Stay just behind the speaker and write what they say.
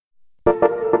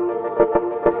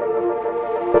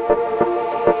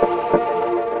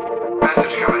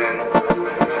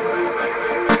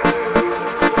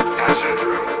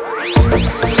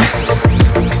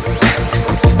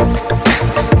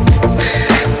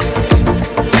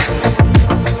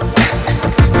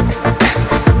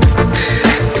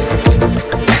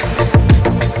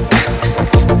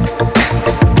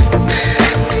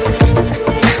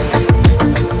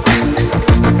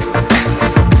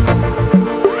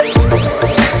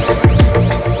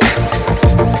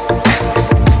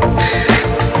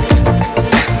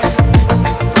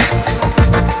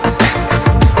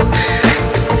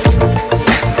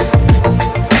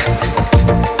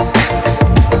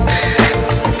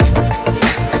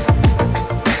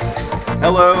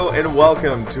Hello and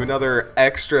welcome to another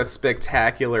extra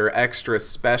spectacular, extra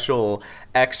special,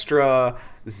 extra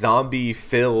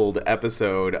zombie-filled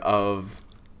episode of,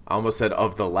 I almost said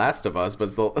of The Last of Us, but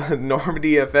it's the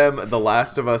Normandy FM The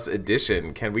Last of Us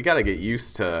edition. We gotta get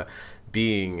used to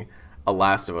being a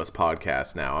Last of Us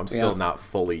podcast now. I'm still not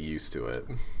fully used to it.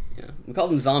 Yeah, we call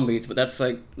them zombies, but that's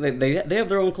like, they have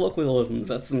their own colloquialisms.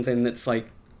 That's something that's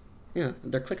like, yeah,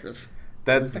 they're clickers.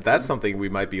 That's something we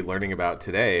might be learning about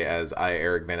today as I,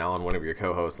 Eric Van Allen, one of your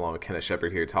co-hosts, along with Kenneth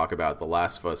Shepard here, talk about The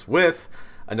Last of Us with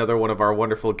another one of our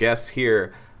wonderful guests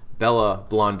here, Bella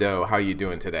Blondeau. How are you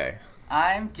doing today?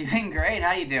 I'm doing great.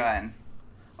 How you doing?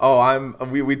 Oh,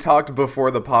 we talked before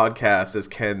the podcast as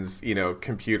Ken's,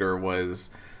 computer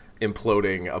was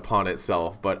imploding upon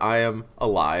itself, but I am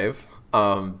alive.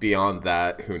 Beyond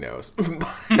that, who knows?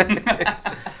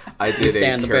 I did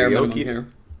a karaoke here.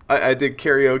 I did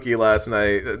karaoke last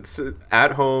night. It's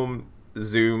at home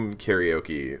Zoom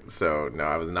karaoke. So no,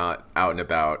 I was not out and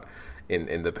about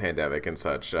in the pandemic and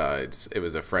such. It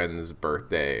was a friend's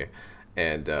birthday,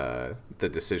 and the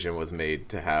decision was made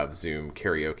to have Zoom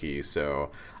karaoke.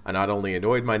 So I not only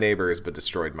annoyed my neighbors but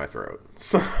destroyed my throat.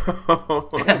 So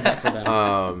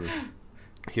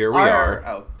here we are.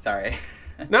 Oh, sorry.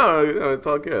 No, it's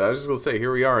all good. I was just going to say,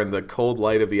 here we are in the cold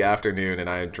light of the afternoon, and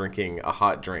I am drinking a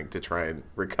hot drink to try and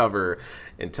recover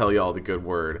and tell you all the good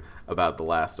word about The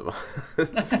Last of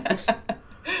Us.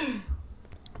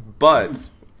 But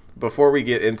before we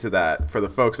get into that, for the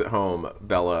folks at home,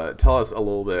 Bella, tell us a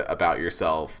little bit about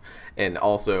yourself and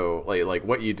also like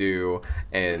what you do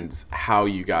and how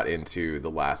you got into The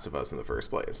Last of Us in the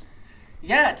first place.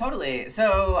 Yeah, totally.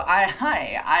 So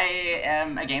I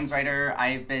am a games writer.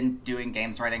 I've been doing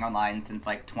games writing online since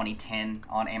like 2010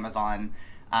 on Amazon.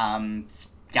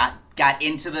 Got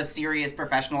into the serious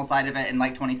professional side of it in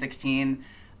like 2016.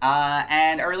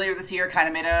 And earlier this year, kind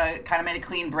of made a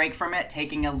clean break from it,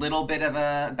 taking a little bit of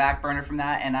a back burner from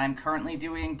that. And I'm currently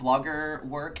doing blogger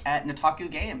work at Nataku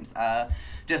Games,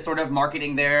 just sort of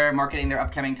marketing their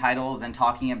upcoming titles and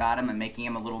talking about them and making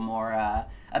them a little more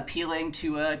appealing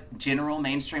to a general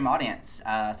mainstream audience.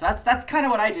 So that's kind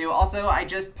of what I do. Also, I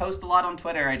just post a lot on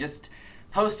Twitter. I just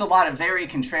post a lot of very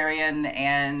contrarian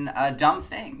and dumb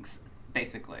things,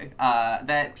 basically,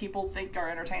 that people think are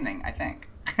entertaining, I think.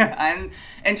 And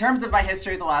in terms of my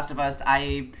history of The Last of Us,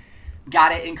 I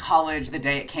got it in college the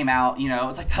day it came out. It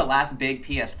was like the last big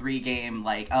PS3 game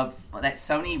of that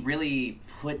Sony really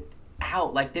put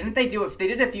out. Like, they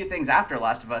did a few things after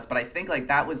Last of Us, but I think like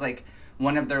that was like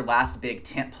one of their last big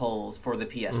tent poles for the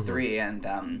PS3. Mm-hmm.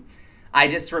 And I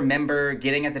just remember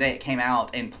getting it the day it came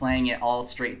out and playing it all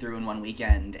straight through in one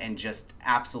weekend and just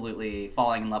absolutely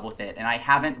falling in love with it. And I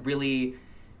haven't really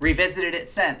revisited it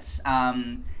since.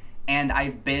 And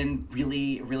I've been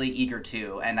really, really eager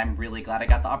to, and I'm really glad I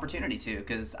got the opportunity to,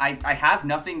 because I have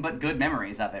nothing but good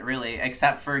memories of it, really,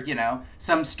 except for,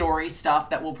 some story stuff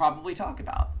that we'll probably talk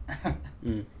about.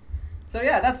 So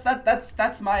yeah,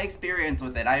 that's my experience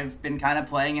with it. I've been kind of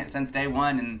playing it since day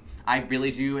one, and I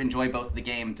really do enjoy both of the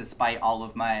game, despite all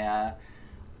of my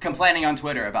complaining on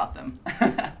Twitter about them.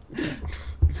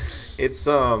 It's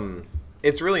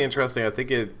really interesting. I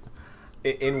think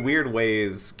in weird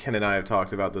ways, Ken and I have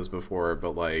talked about this before,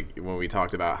 but like when we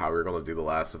talked about how we were going to do The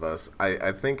Last of Us,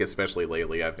 I think especially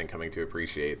lately I've been coming to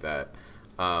appreciate that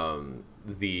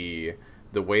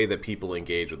the way that people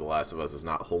engage with The Last of Us is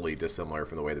not wholly dissimilar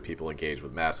from the way that people engage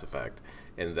with Mass Effect,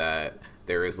 in that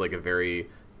there is like a very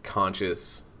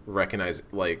conscious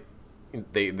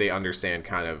they understand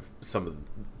kind of some of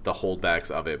the holdbacks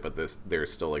of it, but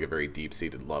there's still like a very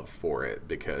deep-seated love for it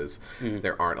because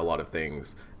there aren't a lot of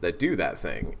things that do that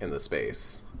thing in the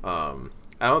space. I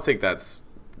don't think that's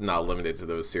not limited to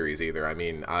those series either. I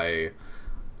mean, I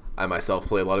myself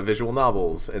play a lot of visual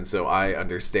novels, and so I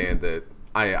understand that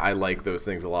I like those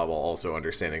things a lot, while also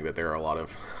understanding that there are a lot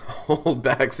of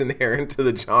holdbacks inherent to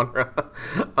the genre.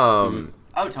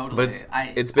 Oh, totally. But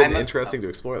it's been interesting to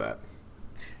explore that.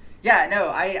 Yeah, no,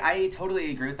 I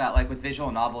totally agree with that. Like, with visual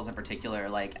novels in particular,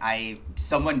 like,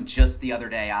 someone just the other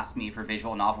day asked me for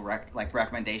visual novel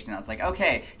recommendation, and I was like,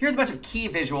 okay, here's a bunch of key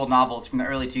visual novels from the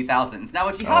early 2000s. Now,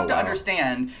 what you have to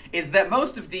understand is that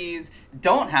most of these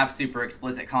don't have super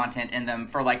explicit content in them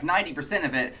for, like, 90%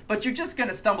 of it, but you're just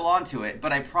gonna stumble onto it,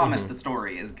 but I promise the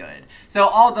story is good. So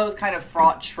all those kind of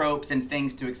fraught tropes and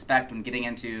things to expect when getting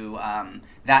into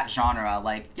that genre,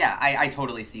 like, yeah, I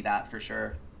totally see that for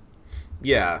sure.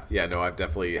 Yeah, no, I've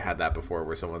definitely had that before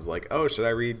where someone's like, oh, should I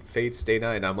read Fate's Stay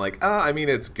Night? And I'm like, I mean,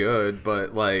 it's good,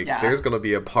 but, like, there's going to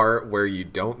be a part where you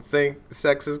don't think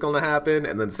sex is going to happen,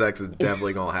 and then sex is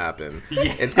definitely going to happen.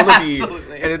 It's going to be,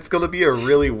 and it's going to be a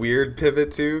really weird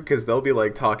pivot, too, because they'll be,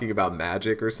 like, talking about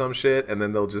magic or some shit, and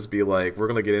then they'll just be like, we're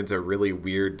going to get into really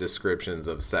weird descriptions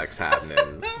of sex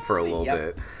happening for a little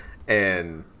bit.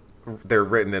 And they're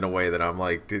written in a way that I'm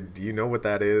like, do you know what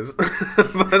that is?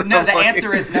 No, the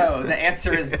answer is no. The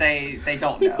answer is they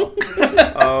don't know.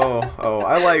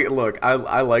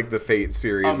 I like the Fate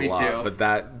series a lot, too. but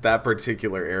that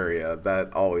particular area,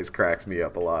 that always cracks me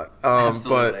up a lot.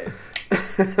 Absolutely.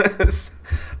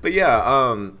 But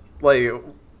yeah, like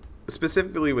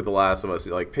specifically with The Last of Us,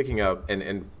 like picking up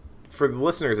and for the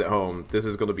listeners at home, this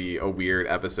is going to be a weird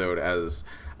episode as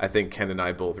I think Ken and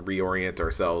I both reorient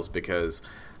ourselves because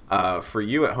for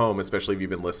you at home, especially if you've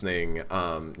been listening,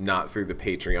 not through the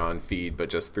Patreon feed, but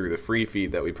just through the free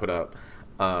feed that we put up,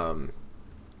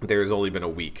 there's only been a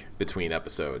week between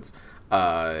episodes.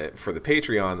 For the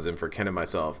Patreons and for Ken and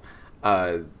myself,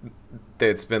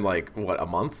 it's been like, what, a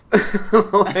month?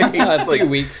 A few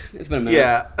weeks. It's been a minute.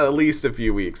 Yeah, at least a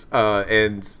few weeks.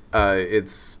 And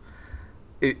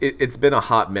it's been a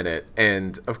hot minute.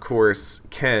 And, of course,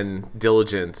 Ken,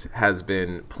 Diligent, has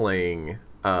been playing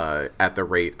at the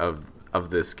rate of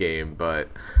this game, but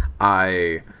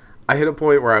I hit a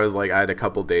point where I was like, I had a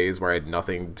couple days where I had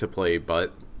nothing to play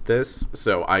but this,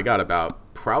 so I got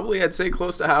about probably I'd say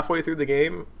close to halfway through the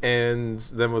game, and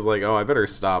then was like, oh, I better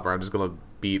stop or I'm just gonna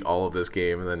beat all of this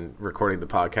game, and then recording the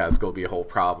podcast is gonna be a whole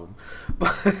problem.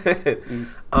 But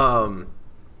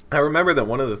I remember that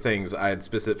one of the things I had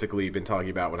specifically been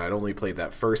talking about when I'd only played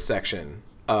that first section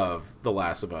of The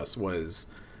Last of Us was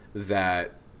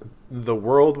that the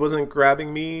world wasn't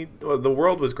grabbing me. Well, the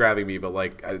world was grabbing me, but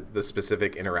like the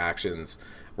specific interactions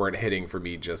weren't hitting for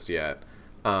me just yet.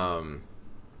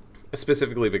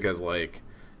 Specifically because like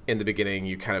in the beginning,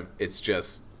 it's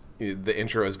just the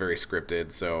intro is very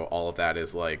scripted, so all of that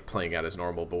is like playing out as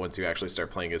normal. But once you actually start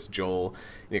playing as Joel,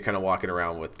 and you're kind of walking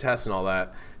around with Tess and all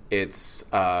that, it's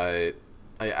I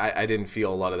didn't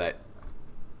feel a lot of that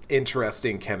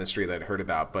interesting chemistry that I'd heard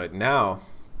about. But now,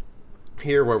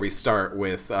 here where we start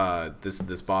with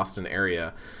this Boston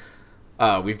area,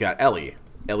 we've got Ellie.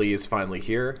 Ellie is finally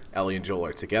here. Ellie and Joel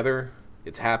are together.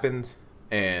 It's happened,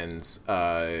 and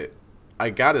I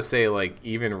gotta say, like,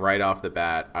 even right off the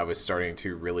bat, I was starting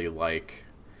to really like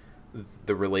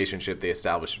the relationship they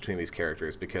established between these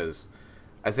characters, because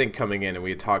I think coming in, and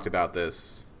we had talked about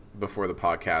this before the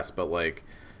podcast, but like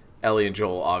Ellie and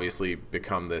Joel obviously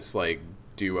become this like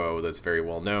duo that's very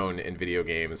well known in video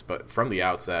games, but from the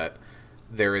outset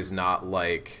there is not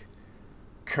like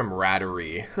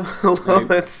camaraderie.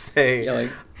 Let's say,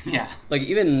 like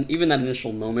even that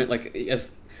initial moment, like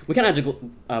as we kind of had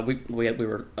to we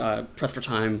were pressed for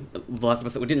time. The last of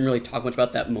us, we didn't really talk much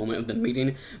about that moment of the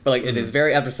meeting, but like it is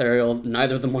very adversarial.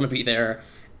 Neither of them want to be there,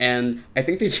 and I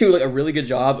think they do like a really good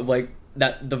job of like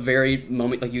that the very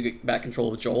moment like you get back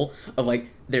control of Joel, of like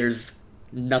there's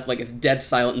nothing, like it's dead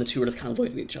silent and the two are just kind of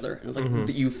looking at each other, and it's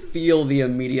like you feel the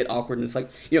immediate awkwardness. Like,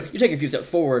 you know, you take a few steps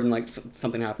forward and like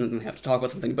something happens and they have to talk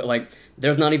about something, but like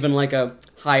there's not even like a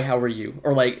hi, how are you,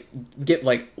 or like get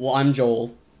like, well, I'm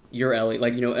Joel, you're Ellie,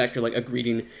 like, you know, after like a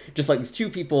greeting, just like these two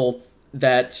people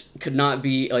that could not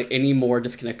be like any more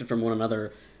disconnected from one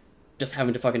another, just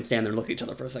having to fucking stand there and look at each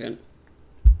other for a second.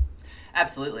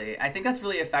 Absolutely. I think that's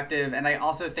really effective, and I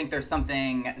also think there's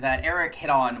something that Eric hit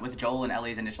on with Joel and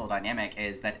Ellie's initial dynamic,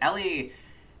 is that Ellie,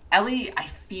 I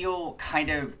feel, kind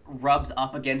of rubs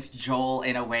up against Joel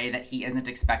in a way that he isn't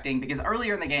expecting, because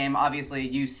earlier in the game, obviously,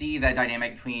 you see the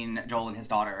dynamic between Joel and his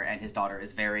daughter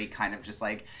is very kind of just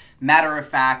like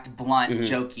matter-of-fact, blunt,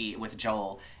 jokey with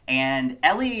Joel, and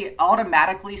Ellie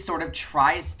automatically sort of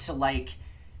tries to like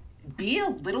be a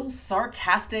little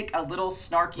sarcastic, a little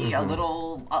snarky, a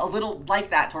little like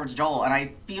that towards Joel, and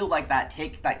I feel like that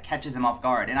catches him off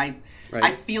guard, and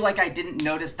I feel like I didn't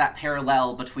notice that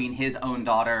parallel between his own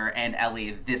daughter and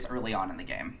Ellie this early on in the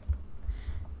game.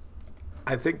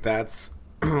 I think that's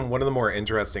one of the more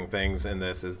interesting things in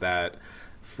this, is that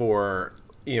for,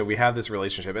 you know, we have this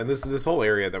relationship, and this whole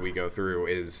area that we go through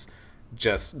is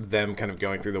just them kind of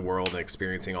going through the world and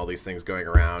experiencing all these things going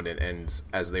around, and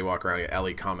as they walk around,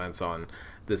 Ellie comments on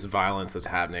this violence that's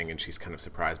happening, and she's kind of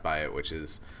surprised by it, which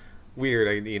is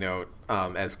weird. You know,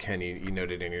 as Ken, you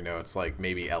noted in your notes, like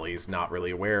maybe Ellie's not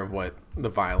really aware of what the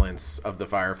violence of the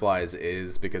Fireflies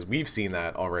is, because we've seen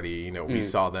that already. You know, we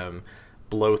saw them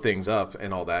blow things up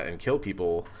and all that and kill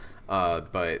people,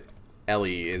 but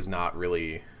Ellie is not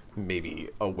really maybe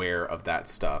aware of that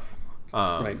stuff.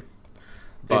 Right.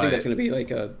 But I think that's going to be like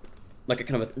like a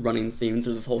kind of a running theme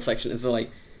through this whole section is that,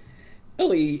 like,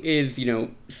 Ellie is,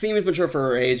 seems mature for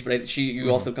her age, but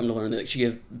you also come to learn that she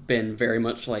has been very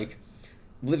much, like,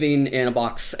 living in a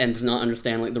box and does not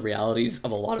understand, like, the realities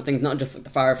of a lot of things, not just, like, the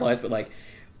Fireflies, but, like,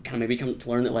 kind of maybe come to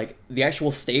learn that, like, the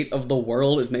actual state of the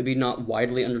world is maybe not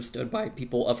widely understood by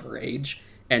people of her age.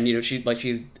 And, she's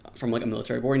from, like, a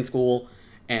military boarding school,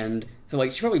 and so,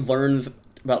 like, she probably learns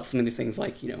about some of these things,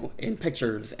 like, in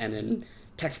pictures and in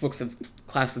textbooks of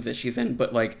classes that she's in,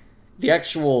 but, like, the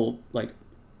actual, like,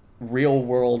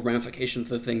 real-world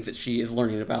ramifications of things that she is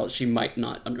learning about, she might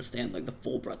not understand, like, the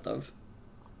full breadth of.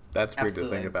 That's weird to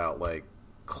think about, like,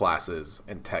 classes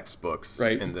and textbooks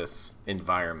in this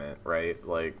environment, right?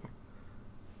 Like,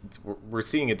 we're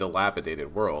seeing a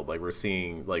dilapidated world. Like, we're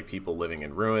seeing, like, people living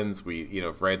in ruins. We,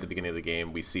 right at the beginning of the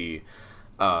game, we see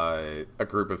a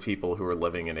group of people who are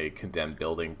living in a condemned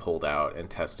building pulled out and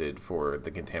tested for the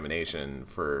contamination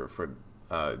for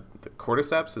the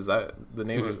cordyceps. Is that the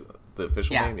name of the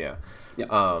official name?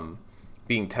 Yeah.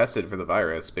 Being tested for the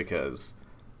virus because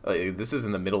this is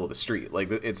in the middle of the street.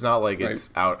 Like, it's not like it's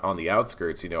out on the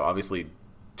outskirts. Obviously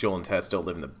Joel and Tess don't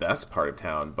live in the best part of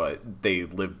town, but they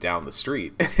live down the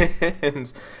street.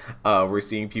 And we're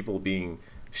seeing people being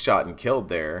shot and killed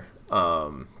there,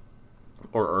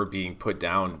 or being put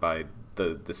down by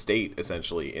the state,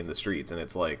 essentially, in the streets. And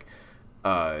it's like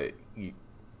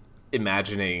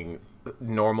imagining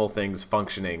normal things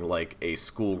functioning like a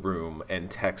schoolroom and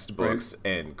textbooks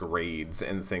and grades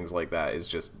and things like that is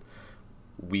just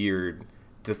weird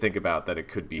to think about, that it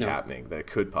could be happening, that it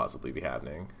could possibly be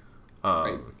happening.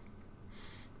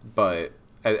 But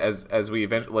as we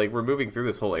eventually, like, we're moving through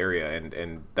this whole area,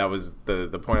 and that was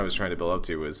the point I was trying to build up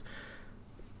to, was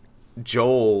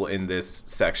Joel in this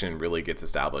section really gets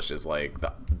established as, like,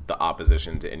 the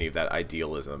opposition to any of that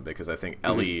idealism, because I think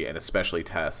Ellie and especially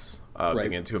Tess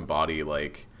begin to embody,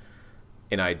 like,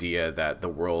 an idea that the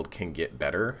world can get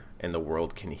better and the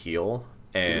world can heal,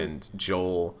 and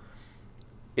Joel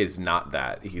is not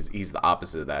that. He's the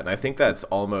opposite of that, and I think that's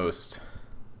almost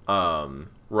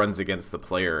runs against the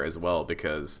player as well,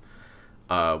 because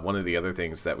one of the other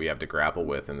things that we have to grapple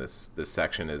with in this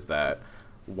section is that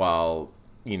while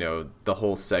the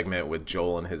whole segment with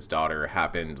Joel and his daughter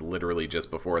happened literally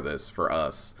just before this for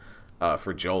us,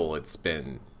 for Joel it's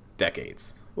been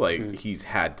decades. Like, he's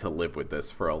had to live with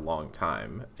this for a long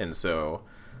time, and so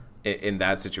in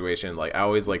that situation, like, I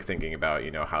always like thinking about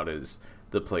how does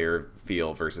the player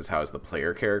feel versus how does the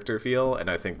player character feel, and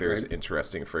I think there's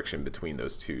interesting friction between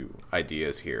those two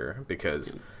ideas here,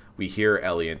 because we hear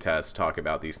Ellie and Tess talk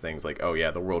about these things like, oh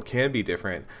yeah, the world can be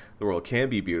different, the world can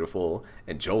be beautiful,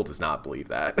 and Joel does not believe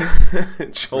that.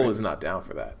 Joel is not down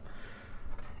for that.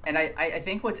 And I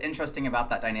think what's interesting about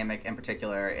that dynamic in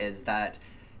particular is that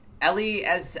Ellie,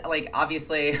 as, like,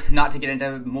 obviously, not to get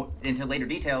into later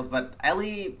details, but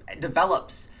Ellie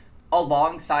develops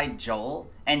alongside Joel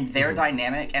and their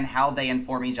dynamic and how they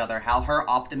inform each other, how her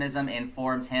optimism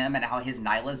informs him and how his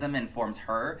nihilism informs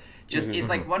her, just is,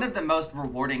 like, one of the most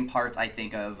rewarding parts, I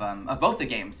think, of both the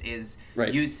games, is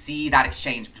you see that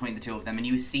exchange between the two of them, and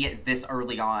you see it this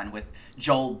early on with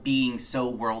Joel being so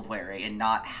world-weary and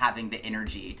not having the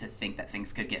energy to think that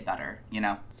things could get better,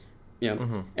 Yeah.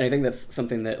 And I think that's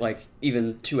something that, like,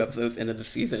 even 2 episodes into the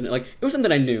season, like, it was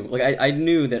something I knew. Like, I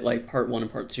knew that, like, part 1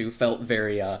 and part 2 felt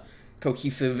very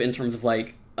cohesive in terms of,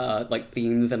 like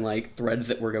themes and, like, threads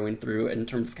that we're going through in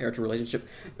terms of character relationships.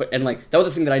 And, like, that was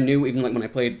the thing that I knew even, like, when I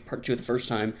played part 2 the first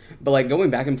time. But, like, going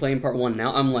back and playing part 1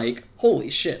 now, I'm like, holy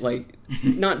shit. Like,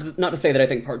 not to say that I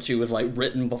think part 2 was, like,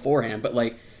 written beforehand, but,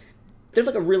 like, there's,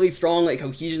 like, a really strong, like,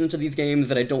 cohesion to these games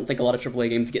that I don't think a lot of AAA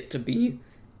games get to be.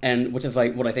 And which is,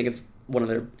 like, what I think is one of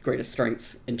their greatest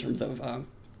strengths in terms of,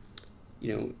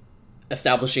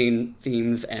 establishing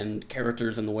themes and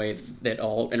characters and the way that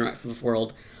all interacts with this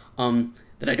world.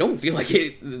 That I don't feel like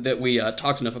that we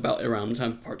talked enough about around the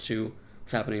time part 2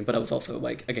 was happening. But it was also,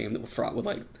 like, a game that was fraught with,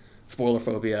 like, spoiler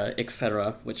phobia,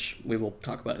 etc., which we will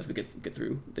talk about as we get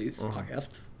through these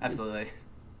podcasts. Absolutely.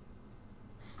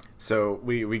 So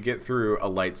we get through a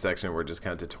light section where it just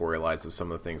kind of tutorializes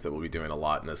some of the things that we'll be doing a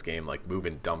lot in this game, like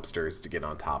moving dumpsters to get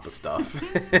on top of stuff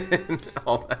and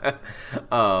all that.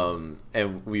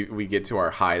 And we get to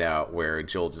our hideout where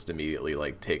Joel just immediately,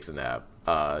 like, takes a nap,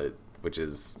 which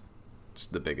is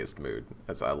just the biggest mood.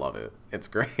 I love it. It's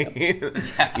great.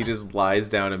 Yeah. He just lies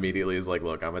down immediately. He's like,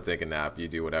 look, I'm gonna take a nap. You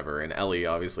do whatever. And Ellie,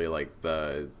 obviously, like,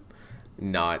 the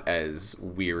not as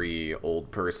weary old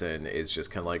person, is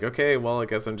just kind of like, okay, well, I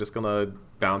guess I'm just gonna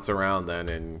bounce around then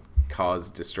and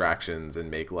cause distractions and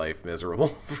make life miserable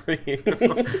for you.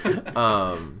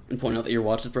 And point out that your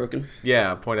watch is broken.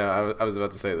 Yeah, point out. I was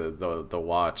about to say the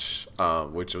watch,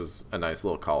 which was a nice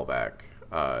little callback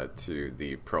to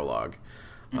the prologue.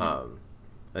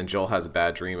 And Joel has a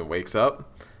bad dream and wakes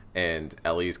up, and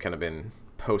Ellie's kind of been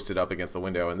posted up against the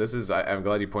window. And this is, I'm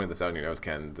glad you pointed this out in your notes,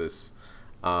 Ken. This,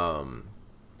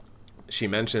 she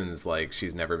mentions like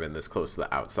she's never been this close to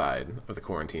the outside of the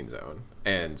quarantine zone,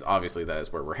 and obviously that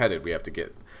is where we're headed. We have to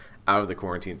get out of the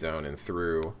quarantine zone and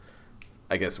through,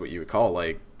 I guess what you would call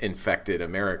like infected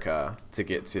America to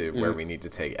get to where we need to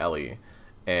take Ellie.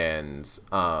 And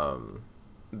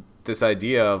this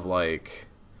idea of like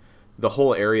the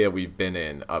whole area we've been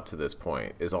in up to this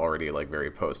point is already like very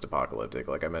post-apocalyptic.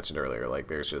 Like I mentioned earlier, like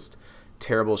there's just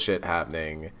terrible shit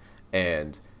happening,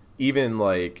 and even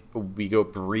like we go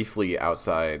briefly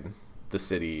outside the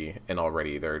city and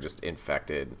already they're just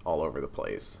infected all over the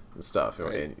place and stuff,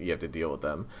 right. And you have to deal with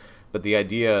them. But the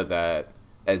idea that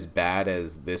as bad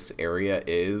as this area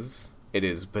is, it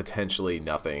is potentially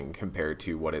nothing compared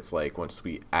to what it's like once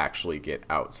we actually get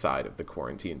outside of the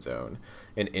quarantine zone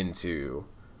and into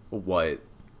what,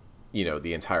 you know,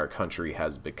 the entire country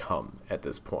has become at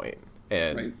this point.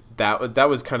 And that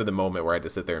was kind of the moment where I had to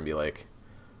sit there and be like,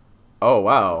 oh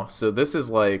wow, so this is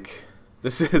like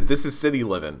this is city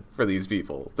living for these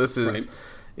people. This is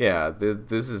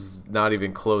this is not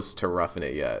even close to roughing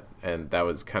it yet. And that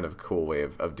was kind of a cool way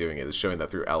of doing it, is showing that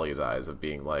through Ellie's eyes of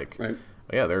being like, oh,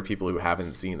 yeah, there are people who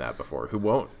haven't seen that before, who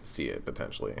won't see it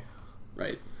potentially.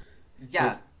 Right.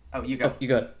 Yeah. Oh, you go. You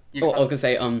go. I was gonna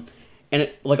say, and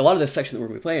it, like a lot of this section that we're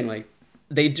gonna be playing, like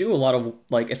they do a lot of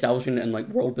like establishing and like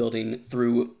world building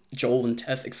through Joel and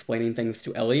Tess explaining things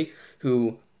to Ellie,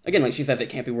 who again, like she says, it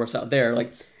can't be worse out there.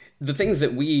 Like the things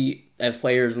that we as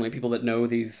players and like people that know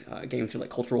these games through like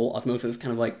cultural osmosis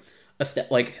kind of like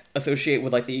associate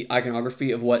with like the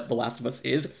iconography of what The Last of Us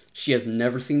is, she has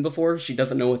never seen before. She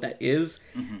doesn't know what that is.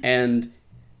 And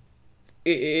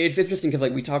it's interesting because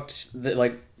like we talked that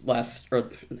like last,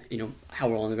 or you know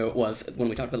however long ago it was when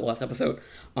we talked about the last episode,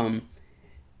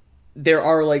 there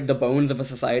are like the bones of a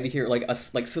society here, like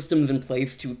like systems in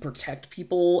place to protect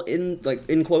people,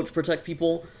 in quotes protect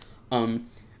people,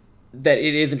 that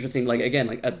it is interesting. Like again,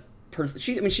 like a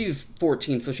person, she's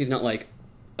 14, so she's not like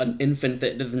an infant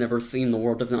that has never seen the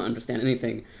world, does not understand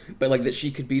anything, but like that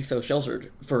she could be so sheltered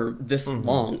for this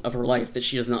long of her life that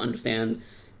she does not understand,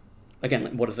 again,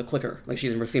 like what is a clicker. Like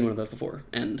she's never seen one of those before,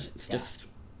 and it's just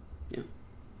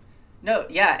No,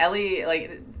 yeah, Ellie,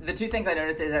 like, the two things I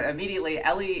noticed is that immediately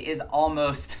Ellie is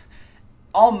almost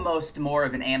more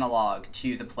of an analog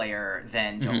to the player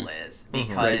than Joel is,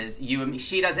 because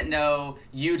she doesn't know,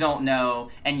 you don't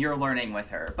know, and you're learning with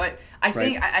her. But I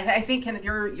think Kenneth,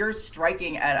 you're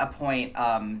striking at a point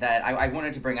that I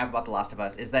wanted to bring up about The Last of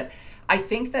Us, is that I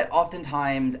think that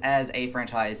oftentimes as a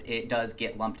franchise, it does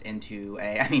get lumped into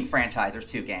franchise, there's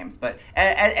two games, but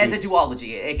as a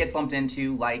duology, it gets lumped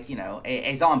into like, you know,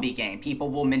 a zombie game. People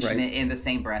will mention it in the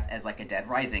same breath as like a Dead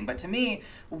Rising. But to me,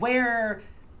 where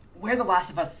The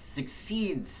Last of Us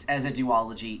succeeds as a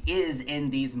duology is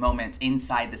in these moments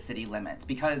inside the city limits,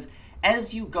 because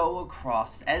as you go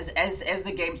across, as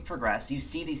the games progress, you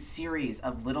see these series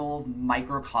of little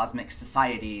microcosmic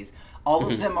societies. All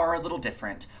of them are a little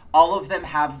different. All of them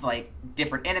have like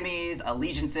different enemies,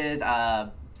 allegiances.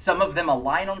 Some of them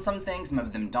align on some things, some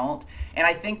of them don't. And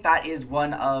I think that is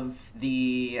one of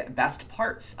the best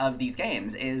parts of these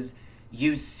games, is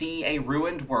you see a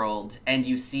ruined world and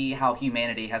you see how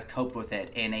humanity has coped with it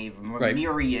in a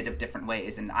myriad of different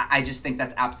ways. And I just think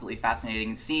that's absolutely fascinating.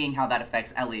 And seeing how that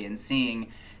affects Ellie and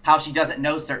seeing how she doesn't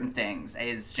know certain things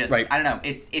is just, I don't know.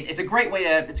 It's a great way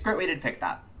to depict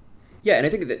that. Yeah, and I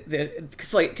think that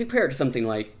cause like compared to something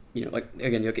like, you know, like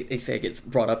again, they say it gets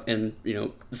brought up in, you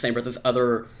know, the same breath as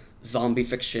other zombie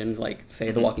fiction, like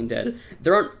say The Walking Dead.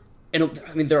 There aren't,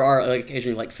 I mean, there are like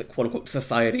occasionally like quote unquote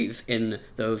societies in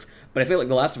those, but I feel like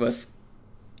The Last of Us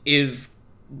is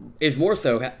more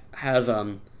so has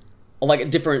like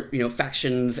different, you know,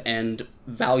 factions and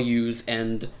values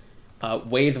and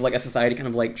ways of like a society kind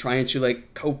of like trying to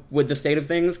like cope with the state of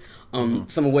things.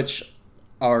 Some of which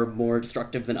are more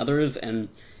destructive than others, and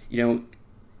you know,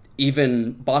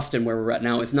 even Boston, where we're at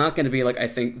now, is not going to be like, I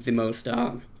think, the most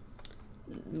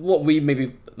what we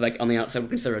maybe like on the outside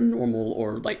would consider a normal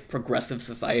or like progressive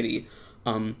society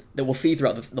that we'll see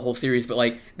throughout the whole series. But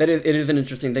like it is an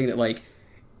interesting thing that like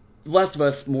The Last of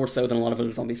Us, more so than a lot of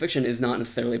other zombie fiction, is not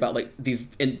necessarily about like these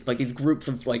groups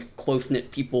of like close knit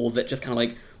people that just kind of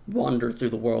like wander through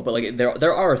the world, but like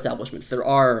there are establishments, there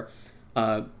are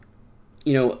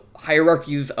you know,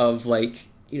 hierarchies of like,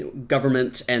 you know,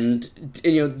 government, and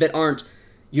you know, that aren't,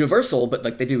 universal, but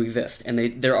like they do exist,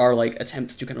 and there are like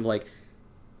attempts to kind of like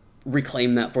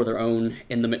reclaim that for their own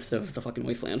in the midst of the fucking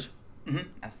wasteland. Mm-hmm.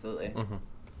 Absolutely. Mm-hmm.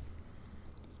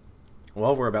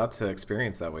 Well, we're about to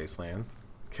experience that wasteland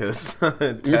because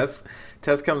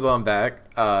Tess comes on back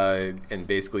and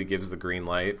basically gives the green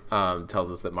light,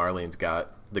 tells us that Marlene's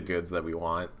got the goods that we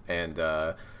want, and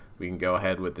we can go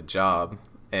ahead with the job.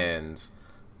 And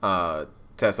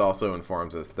Tess also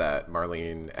informs us that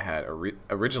Marlene had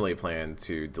originally planned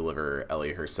to deliver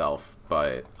Ellie herself,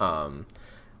 but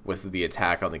with the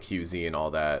attack on the QZ and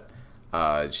all that,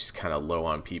 she's kind of low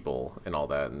on people and all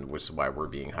that, and which is why we're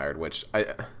being hired, which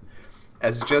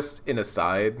as just an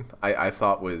aside, I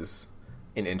thought was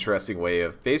an interesting way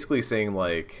of basically saying,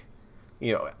 like,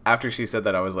 you know, after she said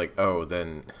that, I was like, oh,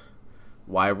 then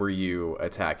why were you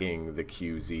attacking the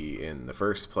QZ in the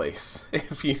first place?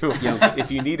 If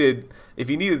you needed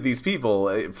these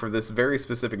people for this very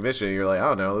specific mission, you're like,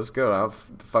 oh no, let's go. I'll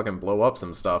fucking blow up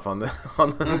some stuff on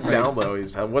the down low.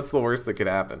 What's the worst that could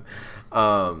happen?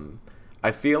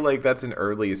 I feel like that's an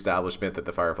early establishment that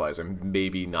the Fireflies are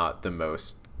maybe not the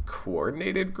most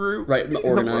coordinated group, right?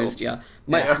 Organized, yeah.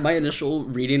 My initial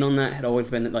reading on that had always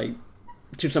been that, like,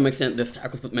 to some extent, this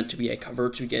attack was meant to be a cover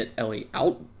to get Ellie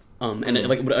out, and it,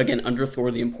 like, would again underscore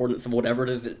the importance of whatever it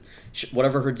is,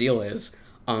 whatever her deal is.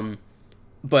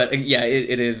 But yeah,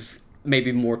 it is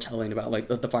maybe more telling about like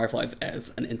the Fireflies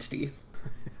as an entity.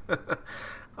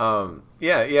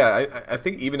 I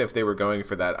think even if they were going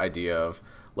for that idea of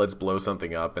let's blow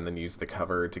something up and then use the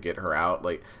cover to get her out,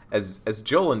 like as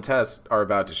Joel and Tess are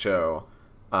about to show,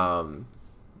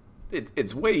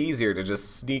 it's way easier to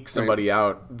just sneak somebody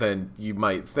out than you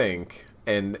might think,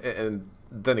 and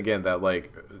then again that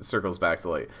like circles back to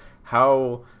like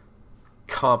how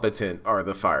competent are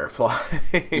the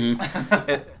Fireflies,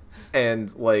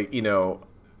 and like, you know,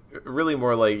 really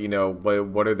more like, you know,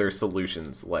 what are their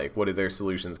solutions like? What do their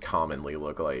solutions commonly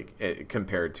look like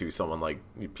compared to someone like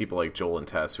people like Joel and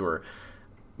Tess, who are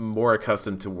more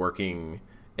accustomed to working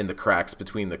in the cracks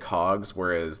between the cogs,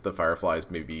 whereas the Fireflies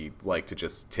maybe like to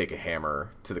just take a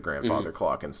hammer to the grandfather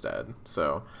clock instead.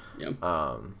 So, I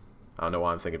don't know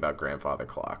why I'm thinking about grandfather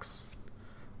clocks.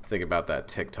 Think about that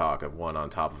TikTok of one on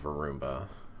top of a Roomba.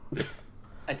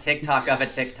 A TikTok of a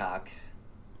TikTok.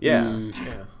 Yeah.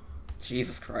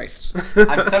 Jesus Christ.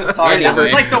 I'm so sorry. That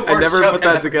was like the worst I never joke put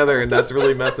that together, and that's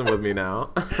really messing with me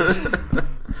now.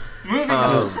 Moving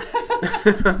on.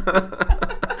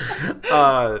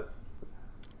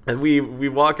 And we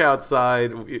walk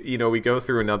outside, you know, we go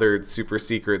through another super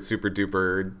secret, super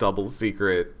duper double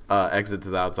secret exit to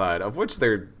the outside, of which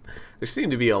there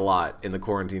seem to be a lot in the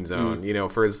quarantine zone. You know,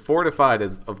 for as fortified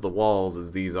as of the walls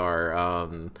as these are,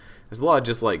 there's a lot of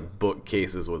just like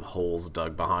bookcases with holes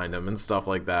dug behind them and stuff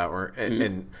like that,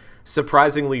 and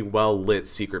surprisingly well lit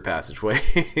secret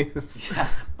passageways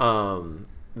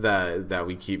that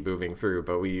we keep moving through.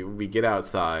 But we get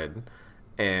outside,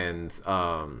 and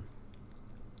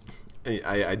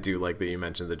I do like that you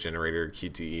mentioned the generator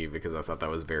QTE, because I thought that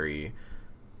was very,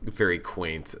 very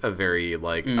quaint, a very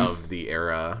like of the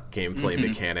era gameplay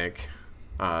mechanic.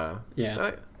 I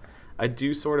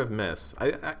do sort of miss.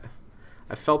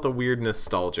 I felt a weird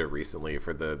nostalgia recently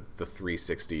for the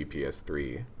 360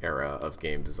 PS3 era of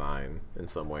game design in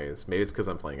some ways. Maybe it's because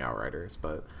I'm playing Outriders,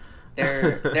 but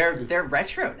they're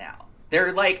retro now.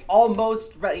 They're like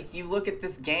almost like, you look at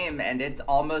this game and it's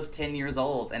almost 10 years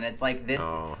old, and it's like this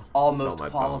almost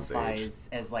qualifies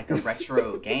as like a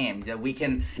retro game. We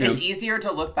can. It's easier to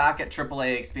look back at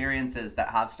AAA experiences that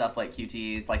have stuff like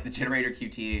QTEs, like the Generator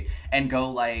QT, and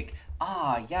go like,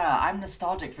 I'm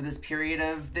nostalgic for this period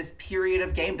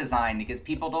of game design, because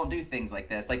people don't do things like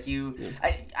this. Like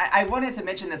I wanted to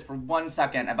mention this for 1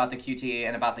 second about the QT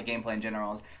and about the gameplay in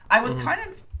general. I was kind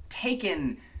of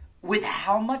taken with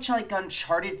how much like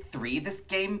Uncharted 3 this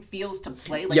game feels to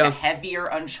play, like a heavier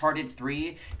Uncharted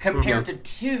 3 compared to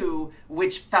 2,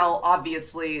 which felt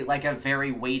obviously like a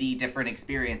very weighty, different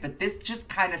experience. But this just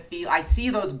kind of I see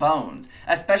those bones,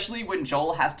 especially when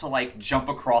Joel has to like jump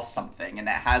across something and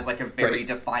it has like a very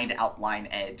defined outline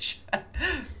edge.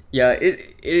 Yeah,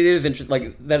 it is interesting.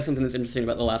 Like, that is something that's interesting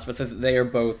about The Last of Us, is they are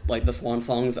both like the swan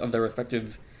songs of their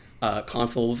respective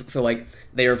consoles, so like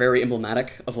they are very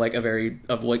emblematic of like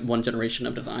like one generation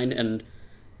of design, and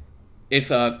it's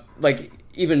like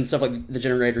even stuff like the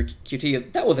Generator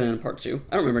QT that wasn't in part 2.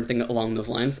 I don't remember anything along those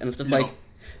lines, and it's just like,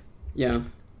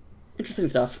 interesting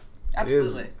stuff.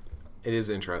 Absolutely. It is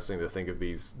interesting to think of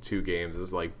these two games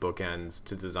as like bookends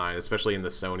to design, especially in the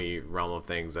Sony realm of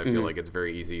things. I feel like it's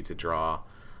very easy to draw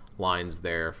lines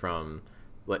there from,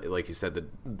 like you said,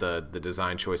 the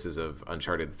design choices of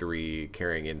Uncharted 3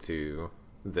 carrying into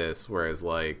this, whereas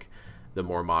like the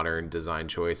more modern design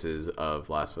choices of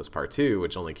Last of Us Part 2,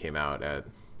 which only came out at,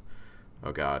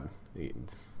 oh god,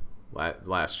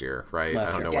 last year, right?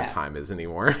 I don't know what time is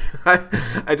anymore.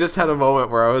 I just had a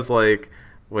moment where I was like,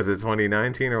 was it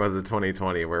 2019 or was it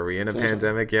 2020? Were we in a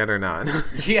pandemic yet or not?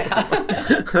 Yeah.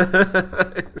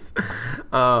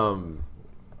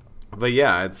 But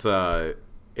yeah, it's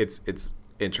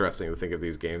interesting to think of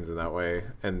these games in that way.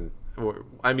 And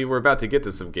I mean, we're about to get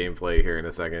to some gameplay here in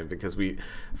a second, because we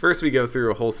go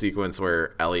through a whole sequence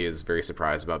where Ellie is very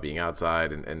surprised about being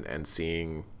outside and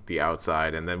seeing the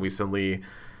outside, and then we suddenly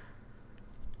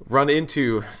run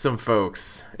into some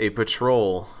folks, a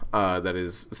patrol that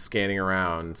is scanning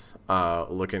around,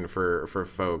 looking for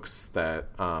folks that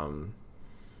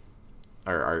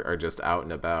are just out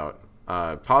and about.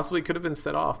 Possibly could have been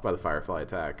set off by the Firefly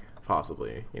attack.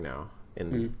 Possibly,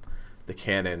 in the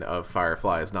canon of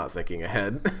Fireflies not thinking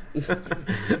ahead.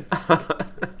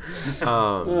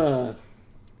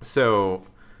 So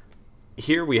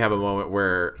here we have a moment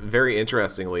where, very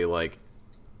interestingly, like,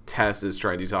 Tess is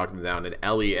trying to talk them down, and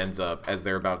Ellie ends up, as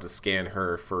they're about to scan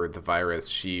her for the virus,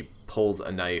 she pulls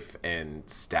a knife and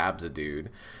stabs a dude,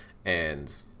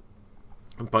 and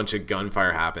a bunch of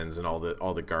gunfire happens, and all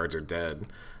the guards are dead.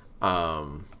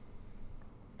 And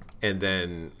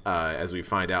then as we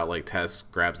find out, like, Tess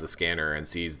grabs the scanner and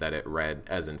sees that it read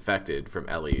as infected from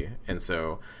Ellie, and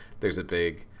so there's a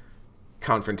big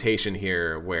confrontation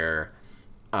here where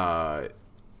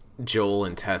Joel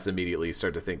and Tess immediately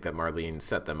start to think that Marlene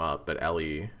set them up, but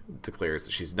Ellie declares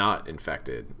that she's not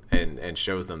infected and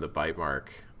shows them the bite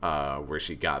mark where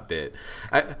she got bit.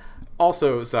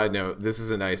 Also, side note, this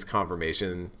is a nice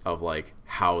confirmation of, like,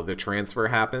 how the transfer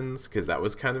happens, because that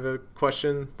was kind of a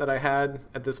question that I had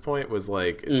at this point, was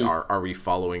like, are we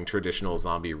following traditional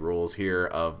zombie rules here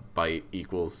of bite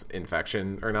equals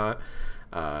infection or not?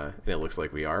 And it looks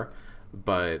like we are.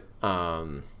 But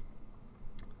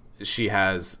she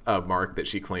has a mark that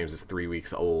she claims is 3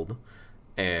 weeks old,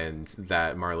 and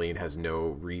that Marlene has no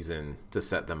reason to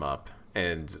set them up.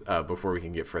 And before we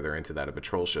can get further into that, a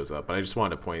patrol shows up. But I just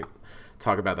wanted to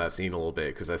talk about that scene a little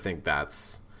bit, because I think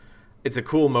it's a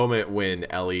cool moment when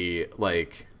Ellie,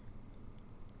 like,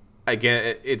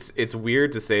 again, it's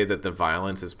weird to say that the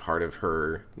violence is part of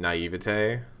her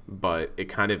naivete, but it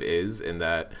kind of is, in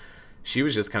that she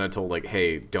was just kind of told, like,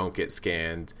 hey, don't get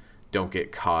scanned, don't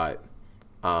get caught,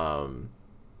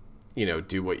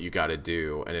 do what you got to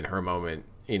do. And in her moment,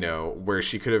 where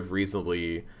she could have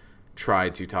reasonably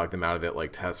tried to talk them out of it,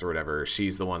 like Tess or whatever,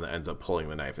 she's the one that ends up pulling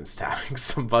the knife and stabbing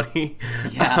somebody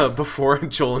before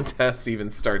Joel and Tess even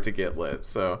start to get lit.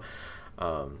 So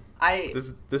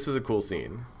this was a cool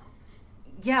scene.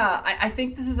 Yeah, I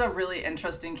think this is a really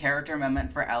interesting character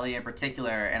moment for Ellie in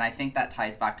particular, and I think that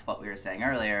ties back to what we were saying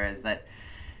earlier, is that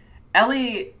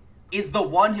Ellie is the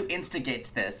one who instigates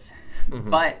this,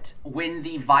 but when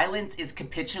the violence is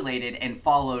capitulated and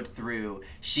followed through,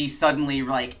 she suddenly,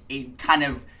 like, it kind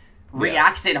of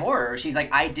reacts in horror. She's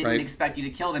like, I didn't expect you to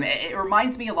kill them. It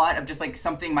reminds me a lot of just, like,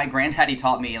 something my granddaddy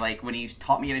taught me, like, when he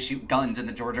taught me how to shoot guns in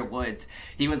the Georgia woods.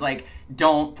 He was like,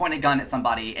 don't point a gun at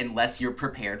somebody unless you're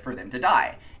prepared for them to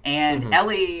die. And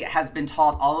Ellie has been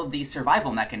taught all of these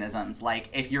survival mechanisms, like,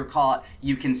 if you're caught,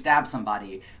 you can stab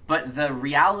somebody. But the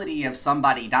reality of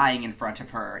somebody dying in front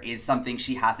of her is something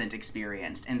she hasn't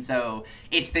experienced. And so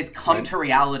it's this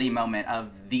come-to-reality moment of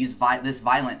this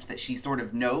violence that she sort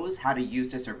of knows how to use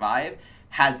to survive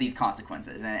has these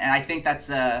consequences. And I think that's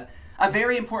a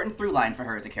very important through line for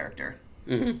her as a character.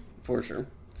 For sure.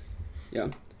 Yeah.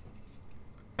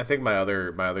 I think my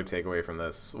other takeaway from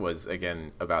this was,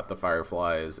 again, about the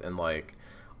Fireflies, and, like,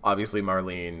 obviously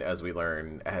Marlene, as we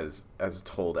learn, has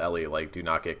told Ellie, like, do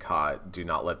not get caught, do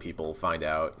not let people find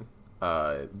out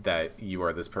that you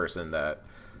are this person that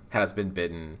has been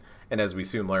bitten, and as we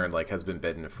soon learn, like, has been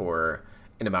bitten for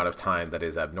an amount of time that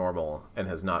is abnormal and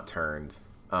has not turned,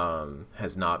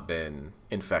 has not been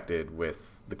infected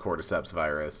with the cordyceps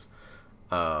virus,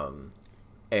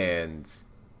 and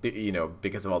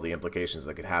because of all the implications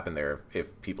that could happen there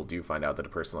if people do find out that a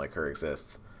person like her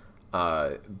exists.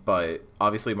 But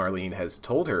obviously Marlene has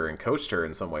told her and coached her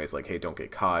in some ways, like, hey, don't get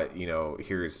caught.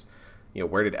 Here's,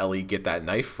 where did Ellie get that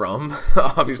knife from?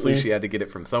 Obviously she had to get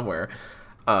it from somewhere.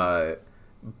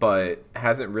 But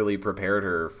hasn't really prepared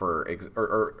her for,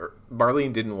 or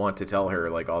Marlene didn't want to tell her,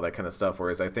 like, all that kind of stuff.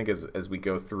 Whereas I think as we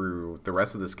go through the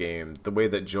rest of this game, the way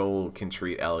that Joel can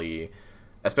treat Ellie,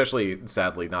 especially,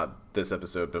 sadly, not this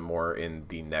episode, but more in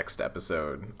the next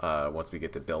episode, once we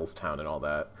get to Billstown and all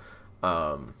that,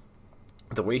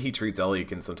 the way he treats Ellie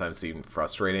can sometimes seem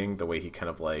frustrating, the way he kind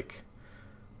of, like,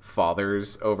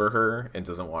 fathers over her and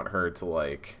doesn't want her to,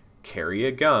 like, carry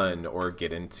a gun or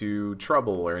get into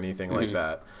trouble or anything like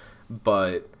that.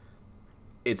 But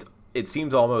it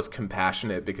seems almost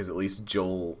compassionate because at least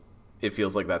Joel, it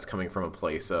feels like that's coming from a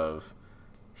place of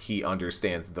he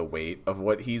understands the weight of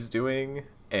what he's doing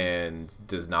and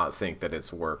does not think that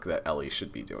it's work that Ellie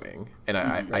should be doing. And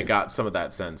I got some of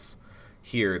that sense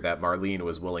here that Marlene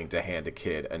was willing to hand a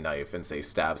kid a knife and say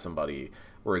stab somebody,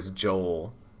 whereas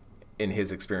Joel, in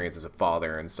his experience as a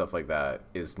father and stuff like that,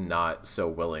 is not so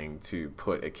willing to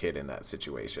put a kid in that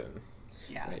situation.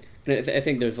 Yeah. Right. And I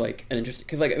think there's like an interesting,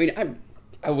 because like, I mean,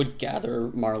 I would gather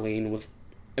Marlene was,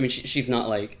 I mean, she's not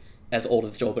like as old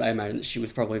as Joel, but I imagine that she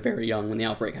was probably very young when the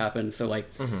outbreak happened. So like,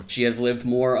 she has lived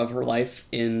more of her life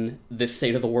in this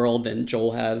state of the world than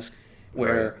Joel has,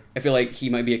 where I feel like he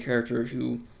might be a character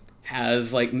who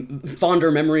has like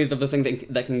fonder memories of the things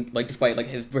that can like, despite like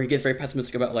where he gets very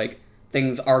pessimistic about like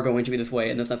things are going to be this way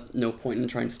and there's no point in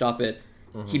trying to stop it.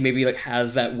 He maybe like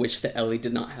has that wish that Ellie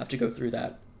did not have to go through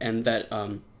that, and that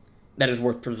that is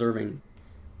worth preserving.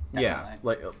 Yeah,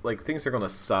 like things are gonna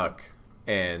suck,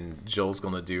 and Joel's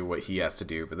gonna do what he has to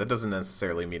do, but that doesn't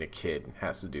necessarily mean a kid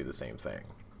has to do the same thing.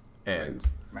 And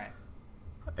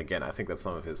again, I think that's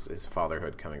some of his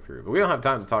fatherhood coming through. But we don't have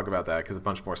time to talk about that because a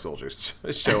bunch more soldiers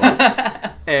show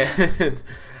up. And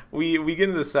we get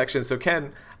into this section. So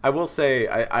Ken, I will say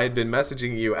I had been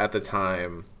messaging you at the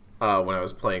time when I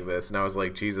was playing this, and I was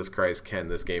like, Jesus Christ, Ken,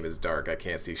 this game is dark. I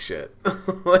can't see shit.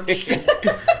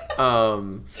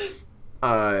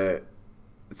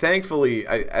 Thankfully,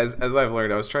 as I've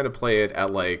learned, I was trying to play it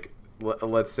at like,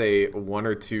 let's say 1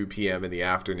 or 2 p.m. in the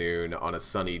afternoon on a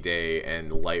sunny day,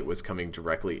 and light was coming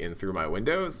directly in through my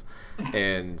windows.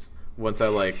 And once I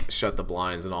like shut the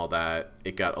blinds and all that,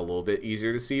 it got a little bit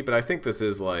easier to see. But I think this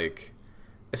is like,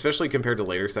 especially compared to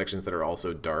later sections that are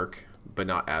also dark, but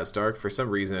not as dark, for some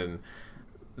reason,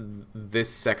 this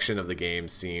section of the game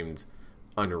seemed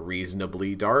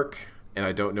unreasonably dark. And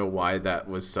I don't know why that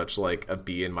was such like a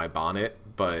bee in my bonnet,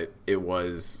 but it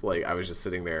was like, I was just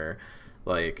sitting there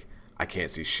like, I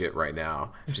can't see shit right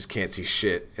now. I just can't see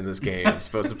shit in this game. I'm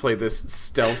supposed to play this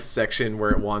stealth section where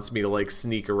it wants me to like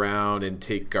sneak around and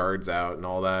take guards out and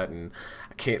all that, and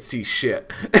I can't see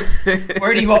shit.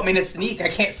 Where do you want me to sneak? I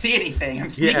can't see anything. I'm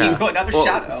sneaking to another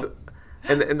shadow.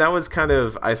 And that was kind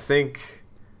of, I think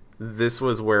this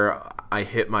was where I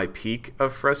hit my peak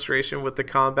of frustration with the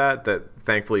combat that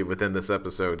thankfully within this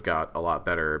episode got a lot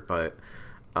better. But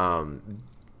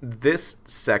this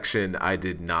section I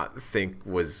did not think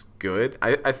was good.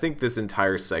 I think this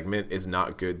entire segment is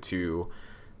not good to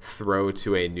throw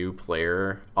to a new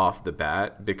player off the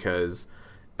bat, because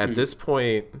at this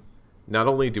point, not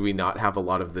only do we not have a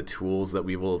lot of the tools that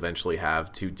we will eventually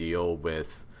have to deal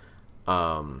with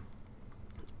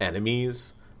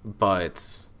enemies,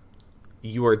 but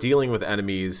you are dealing with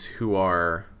enemies who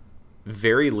are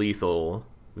very lethal,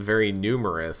 very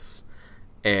numerous,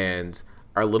 and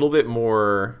are a little bit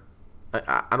more,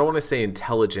 I don't want to say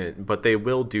intelligent, but they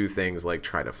will do things like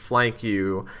try to flank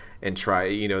you and try,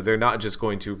 they're not just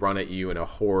going to run at you in a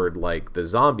horde like the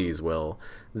zombies will.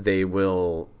 They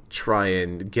will try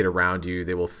and get around you.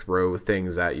 They will throw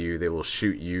things at you. They will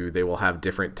shoot you. They will have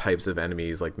different types of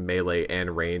enemies like melee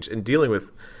and range. And dealing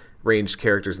with ranged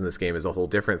characters in this game is a whole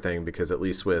different thing, because at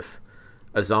least with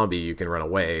a zombie you can run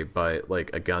away, but like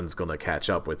a gun's gonna catch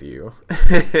up with you.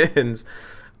 And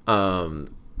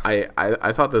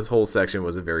I thought this whole section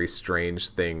was a very strange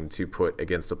thing to put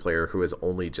against a player who has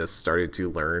only just started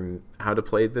to learn how to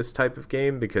play this type of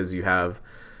game, because you have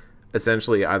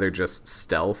essentially either just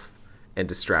stealth and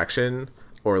distraction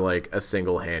or like a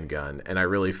single handgun. And I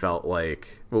really felt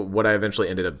like what I eventually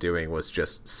ended up doing was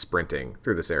just sprinting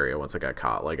through this area once I got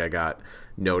caught. Like I got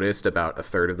noticed about a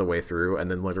third of the way through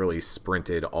and then literally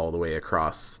sprinted all the way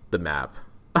across the map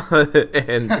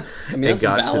and got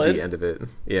valid to the end of it.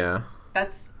 Yeah.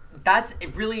 That's a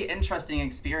really interesting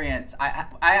experience. I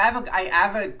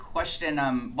have a question.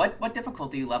 What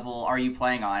difficulty level are you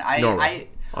playing on?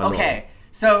 Okay.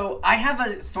 So I have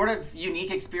a sort of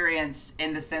unique experience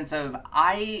in the sense of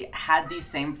I had these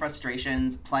same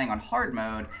frustrations playing on hard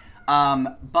mode,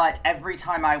 but every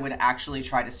time I would actually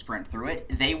try to sprint through it,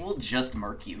 they will just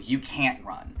murk you. You can't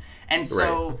run. And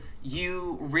so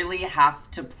you really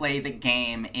have to play the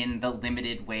game in the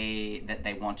limited way that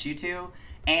they want you to.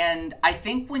 And I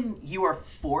think when you are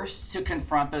forced to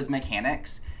confront those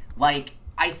mechanics, like,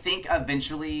 I think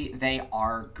eventually they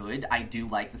are good. I do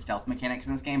like the stealth mechanics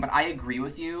in this game, but I agree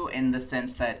with you in the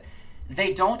sense that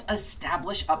they don't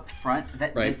establish up front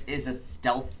that this is a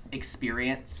stealth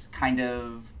experience, kind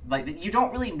of, like, you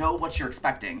don't really know what you're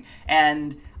expecting.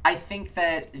 And I think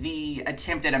that the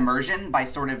attempt at immersion by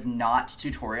sort of not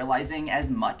tutorializing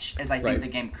as much as I think the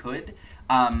game could,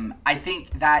 I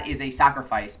think that is a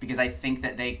sacrifice because I think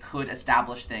that they could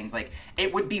establish things. Like,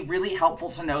 it would be really helpful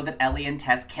to know that Ellie and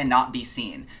Tess cannot be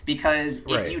seen because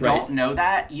if you don't know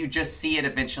that, you just see it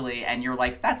eventually and you're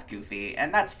like, that's goofy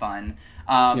and that's fun.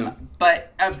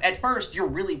 But at first, you're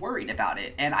really worried about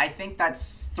it. And I think that's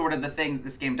sort of the thing that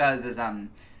this game does is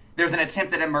there's an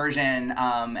attempt at immersion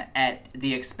at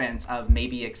the expense of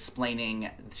maybe explaining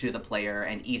to the player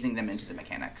and easing them into the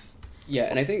mechanics. Yeah,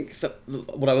 and I think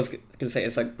what I was going to say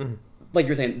is, like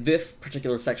you're saying, this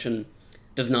particular section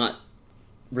does not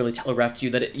really telegraph to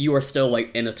you that you are still,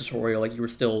 like, in a tutorial, like, you are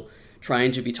still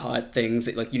trying to be taught things,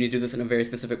 that, like, you need to do this in a very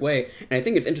specific way. And I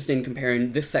think it's interesting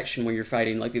comparing this section where you're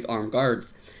fighting, like, these armed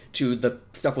guards to the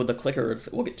stuff with the clickers,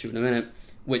 we'll get to in a minute,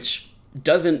 which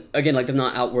doesn't, again, like, does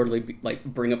not outwardly, like,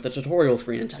 bring up the tutorial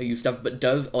screen and tell you stuff, but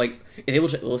does, like, is able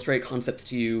to illustrate concepts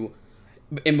to you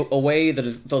in a way that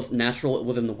is both natural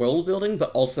within the world building, but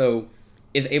also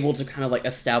is able to kind of, like,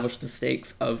 establish the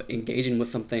stakes of engaging with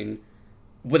something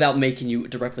without making you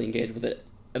directly engage with it,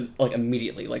 like,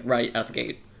 immediately, like, right out the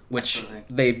gate, which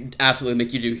they absolutely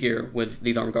make you do here with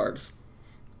these armed guards.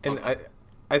 And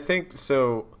I think,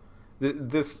 so,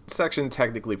 this section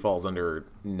technically falls under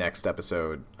next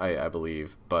episode, I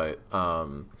believe, but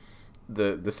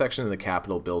the section in the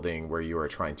Capitol building where you are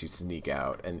trying to sneak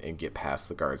out and get past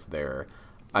the guards there,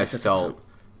 I felt...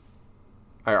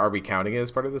 Are we counting it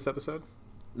as part of this episode?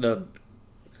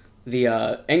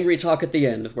 The angry talk at the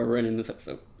end is where we're ending this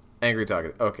episode. Angry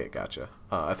talk. Okay, gotcha.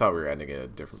 I thought we were ending at a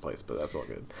different place, but that's all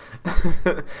good.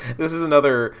 This is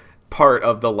another part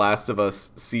of The Last of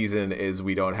Us season is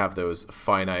we don't have those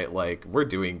finite, like, we're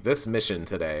doing this mission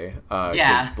today.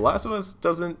 The Last of Us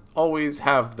doesn't always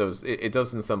have those. It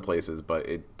does in some places, but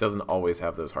it doesn't always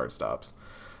have those hard stops.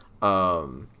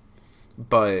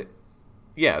 But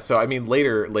yeah, so I mean,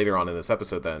 later on in this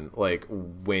episode, then, like,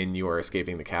 when you are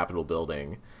escaping the Capitol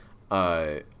building,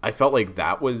 I felt like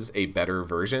that was a better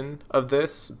version of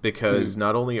this because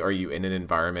not only are you in an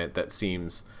environment that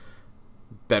seems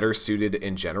better suited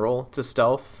in general to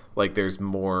stealth, like there's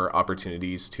more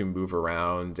opportunities to move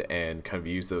around and kind of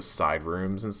use those side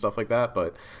rooms and stuff like that,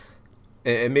 but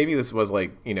and maybe this was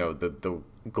like, you know, the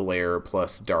glare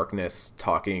plus darkness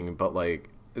talking, but like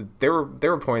there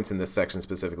were points in this section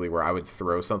specifically where I would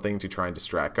throw something to try and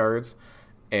distract guards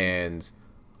and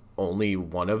only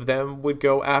one of them would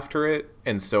go after it,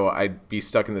 and so I'd be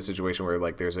stuck in the situation where,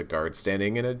 like, there's a guard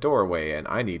standing in a doorway and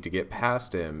I need to get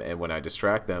past him, and when I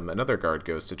distract them, another guard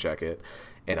goes to check it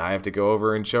and I have to go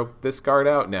over and choke this guard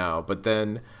out now. But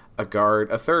then a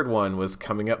third one was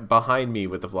coming up behind me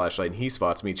with the flashlight and he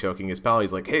spots me choking his pal.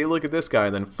 He's like, hey, look at this guy,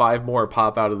 and then 5 more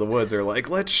pop out of the woods. They're like,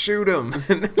 let's shoot him.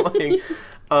 And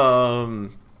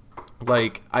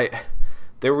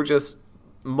there were just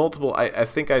multiple, I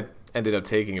think I ended up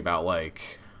taking about, like,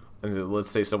 let's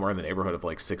say somewhere in the neighborhood of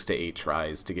like 6 to 8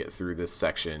 tries to get through this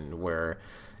section where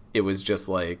it was just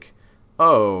like,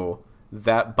 oh,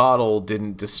 that bottle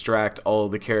didn't distract all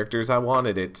the characters I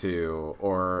wanted it to,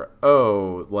 or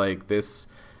oh, like this,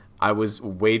 I was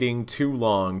waiting too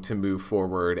long to move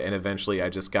forward and eventually I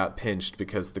just got pinched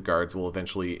because the guards will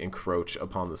eventually encroach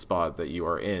upon the spot that you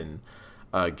are in,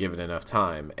 given enough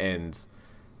time. And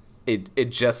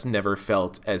it just never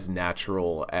felt as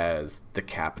natural as the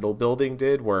Capitol building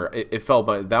did, where it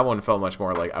felt, that one felt much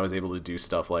more like I was able to do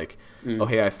stuff like, oh,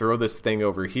 hey, I throw this thing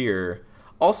over here.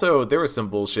 Also, there was some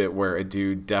bullshit where a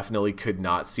dude definitely could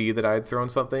not see that I had thrown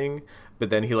something, but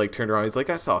then he, like, turned around, he's like,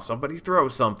 I saw somebody throw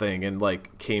something, and,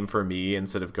 like, came for me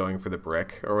instead of going for the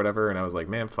brick or whatever, and I was like,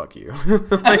 man, fuck you.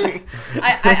 Like,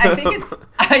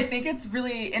 I think it's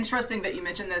really interesting that you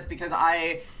mentioned this because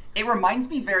it reminds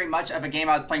me very much of a game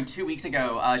I was playing 2 weeks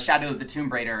ago, Shadow of the Tomb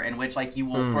Raider, in which, like, you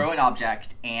will throw an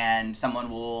object and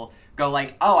someone will go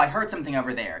like, oh, I heard something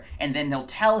over there. And then they'll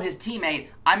tell his teammate,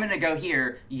 I'm going to go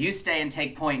here. You stay and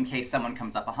take point in case someone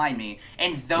comes up behind me.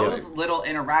 And those little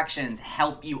interactions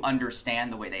help you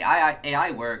understand the way the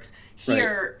AI works.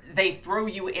 Here, they throw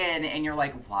you in and you're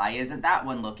like, why isn't that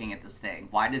one looking at this thing?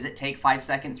 Why does it take 5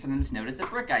 seconds for them to notice a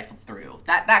brick I flew through?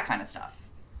 That kind of stuff.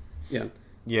 Yeah.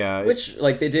 Yeah. Which,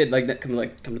 like, they did, like, come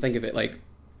to think of it, like,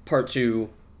 part 2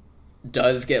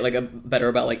 does get, like, a better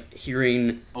about, like,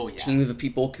 hearing teams of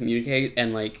people communicate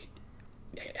and, like,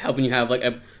 helping you have, like,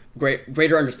 a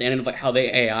greater understanding of, like, how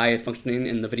the AI is functioning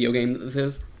in the video game that this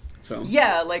is. So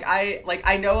yeah,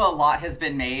 I know a lot has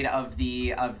been made of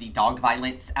the dog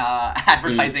violence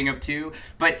advertising of 2,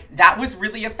 but that was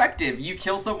really effective. You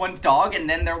kill someone's dog and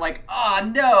then they're like,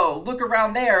 oh no, look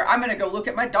around there, I'm gonna go look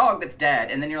at my dog that's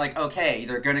dead, and then you're like, okay,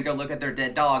 they're gonna go look at their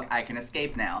dead dog, I can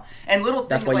escape now. And little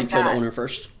things like that. That's why you kill the owner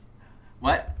first.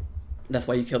 What? That's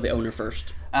why you kill the owner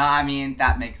first. I mean,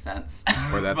 that makes sense.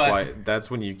 Or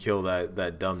that's when you kill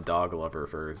that dumb dog lover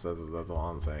first. That's all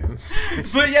I'm saying.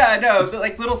 But yeah, no,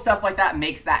 like little stuff like that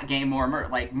makes that game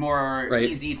more right.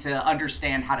 easy to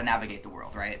understand how to navigate the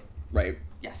world, right? Right.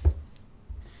 Yes.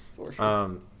 For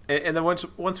sure. And then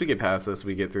once we get past this,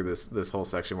 we get through this whole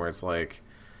section where it's like,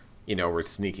 you know, we're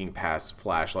sneaking past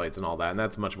flashlights and all that, and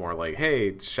that's much more like,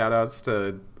 hey, shout outs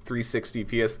to 360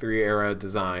 PS3 era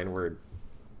design. We're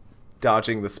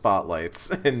dodging the spotlights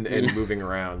and moving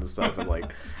around and stuff, and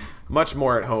like much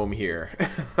more at home here.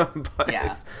 But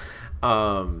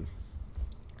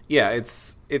yeah,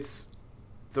 it's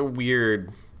a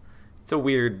weird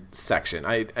section.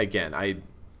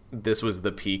 This was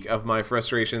the peak of my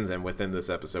frustrations, and within this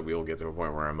episode we will get to a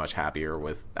point where I'm much happier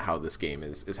with how this game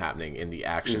is happening in the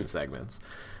action segments.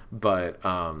 But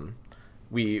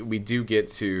we do get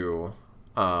to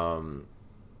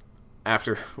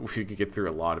after we could get through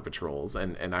a lot of patrols,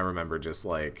 and I remember just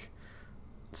like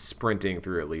sprinting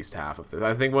through at least half of this.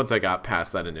 I think once I got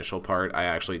past that initial part, I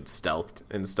actually stealthed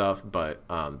and stuff, but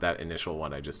that initial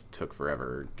one I just took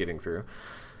forever getting through.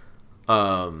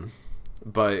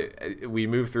 But we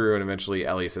move through, and eventually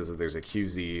Ellie says that there's a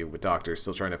QZ with doctors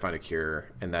still trying to find a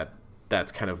cure, and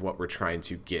that's kind of what we're trying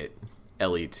to get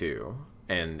Ellie to.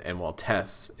 And while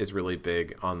Tess is really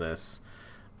big on this,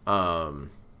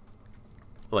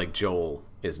 like Joel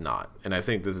is not. And I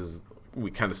think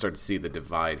we kind of start to see the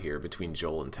divide here between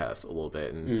Joel and Tess a little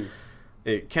bit. And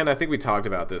Ken, I think we talked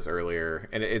about this earlier,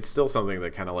 and it's still something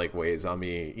that kind of like weighs on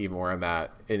me even where I'm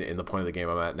at in the point of the game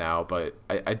I'm at now. But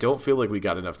I don't feel like we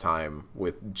got enough time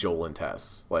with Joel and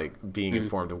Tess, like being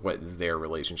informed of what their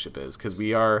relationship is. Because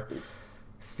we are,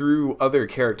 through other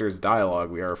characters'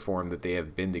 dialogue, we are informed that they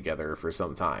have been together for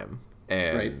some time.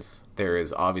 And there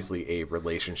is obviously a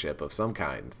relationship of some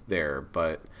kind there,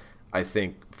 but I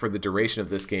think for the duration of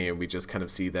this game, we just kind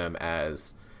of see them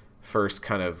as first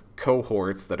kind of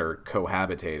cohorts that are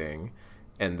cohabitating,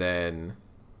 and then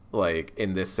like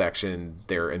in this section,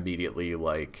 they're immediately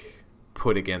like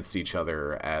put against each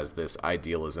other as this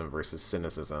idealism versus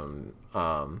cynicism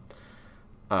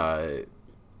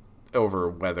over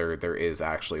whether there is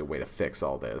actually a way to fix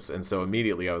all this. And so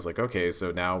immediately I was like, okay,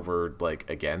 so now we're like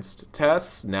against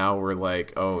Tess. Now we're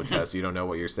like, oh, Tess, you don't know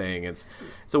what you're saying. It's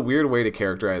a weird way to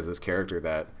characterize this character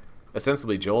that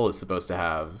ostensibly Joel is supposed to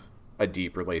have a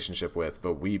deep relationship with,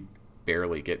 but we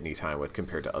barely get any time with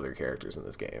compared to other characters in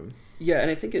this game. Yeah, and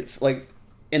I think it's like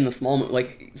in the small,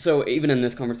 like, so even in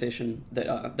this conversation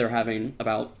that they're having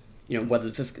about, you know, whether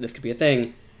this could be a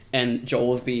thing, and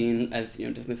Joel is being, as, you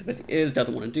know, dismissive as he is,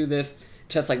 doesn't want to do this,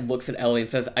 Tess, like, looks at Ellie and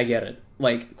says, I get it.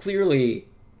 Like, clearly,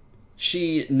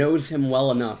 she knows him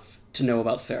well enough to know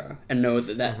about Sarah, and knows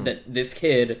that this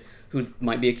kid, who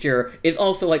might be a cure, is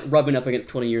also, like, rubbing up against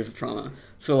 20 years of trauma.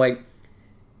 So, like,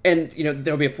 and, you know,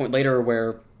 there'll be a point later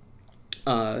where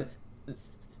they're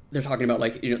talking about,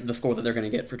 like, you know, the score that they're going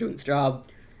to get for doing this job,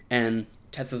 and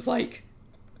Tess is like,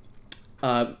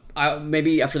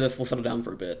 maybe after this we'll settle down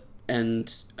for a bit.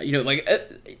 And, you know, like,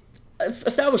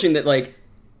 establishing that, like,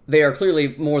 they are clearly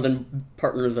more than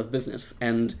partners of business.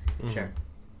 And sure.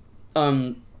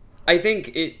 I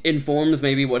think it informs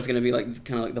maybe what's going to be, like,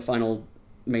 kind of like the final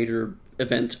major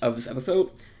event of this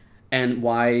episode, and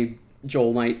why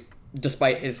Joel might,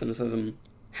 despite his cynicism,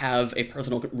 have a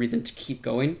personal reason to keep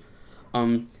going.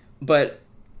 But,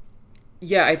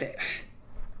 yeah,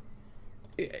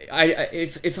 I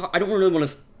don't really want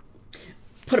to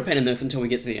put a pen in this until we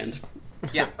get to the end.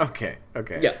 Yeah. Okay.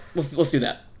 Yeah, let's do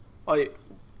that.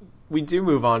 We do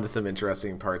move on to some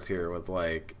interesting parts here with,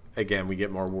 like, again, we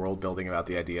get more world building about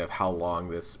the idea of how long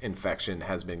this infection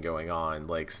has been going on,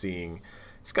 like seeing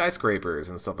skyscrapers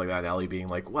and stuff like that, and Ellie being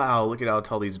like, wow, look at how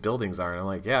tall these buildings are. And I'm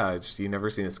like, yeah, you never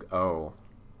seen this. Oh,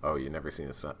 you never seen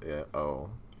this. Yeah, oh,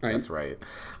 right. That's right.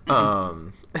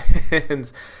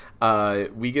 And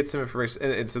we get some information.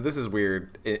 And so this is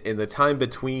weird. In the time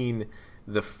between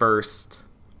the first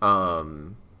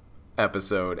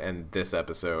episode and this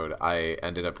episode, I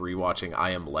ended up rewatching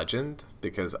I Am Legend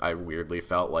because I weirdly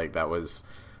felt like that was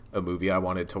a movie I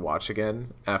wanted to watch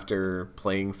again after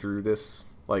playing through this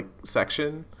like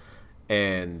section.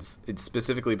 And it's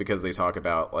specifically because they talk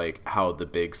about like how the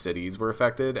big cities were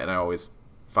affected, and I always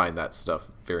find that stuff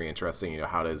very interesting. You know,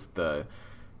 how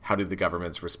do the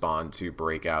governments respond to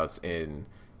breakouts in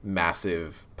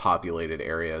massive populated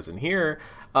areas. And here,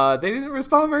 they didn't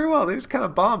respond very well. They just kind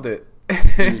of bombed it.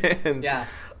 And, Yeah.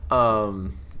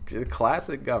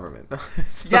 Classic government.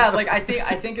 So- Yeah, like I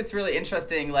think it's really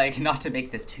interesting, like, not to make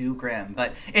this too grim,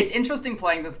 but it's interesting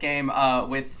playing this game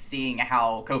with seeing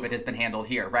how COVID has been handled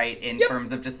here, right? In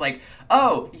terms of just like,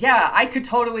 oh yeah, I could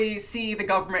totally see the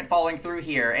government falling through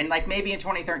here, and like maybe in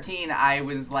 2013 I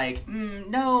was like,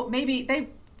 no, maybe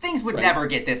things would never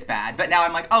get this bad, but now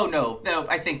I'm like, oh no,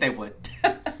 I think they would.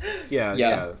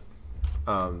 Yeah.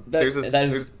 Oh,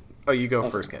 you go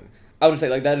first, Ken. I would say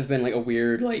like that has been like a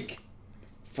weird like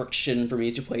friction for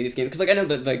me to play these games because like I know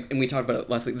that like, and we talked about it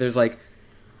last week, there's like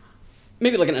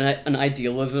maybe like an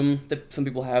idealism that some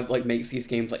people have like makes these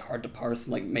games like hard to parse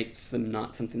and like makes them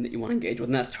not something that you want to engage with,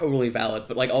 and that's totally valid.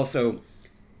 But like also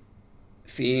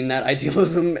seeing that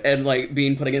idealism and like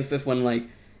being put against this one, like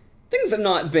things have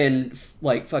not been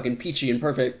like fucking peachy and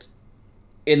perfect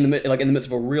in the midst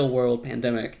of a real world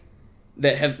pandemic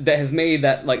that has made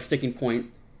that like sticking point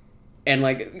and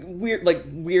like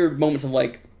weird moments of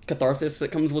like catharsis that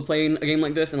comes with playing a game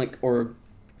like this, and like, or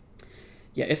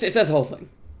yeah, it's that's the whole thing.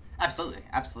 Absolutely.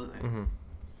 Mm-hmm.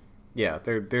 Yeah,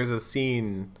 there's a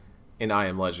scene in I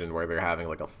Am Legend where they're having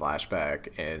like a flashback,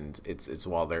 and it's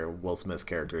while Will Smith's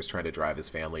character is trying to drive his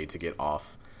family to get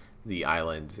off the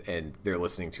island, and they're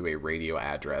listening to a radio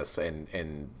address, and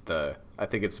I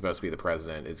think it's supposed to be the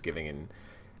president is giving an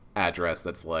address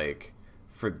that's like,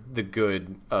 for the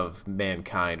good of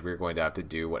mankind, we're going to have to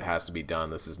do what has to be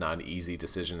done. This is not an easy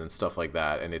decision and stuff like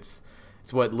that. And it's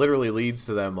what literally leads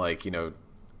to them, like, you know,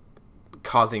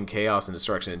 causing chaos and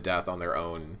destruction and death on their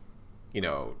own, you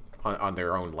know, on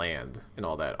their own land and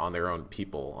all that, on their own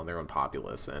people, on their own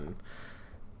populace. And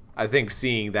I think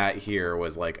seeing that here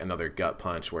was like another gut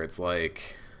punch where it's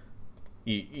like,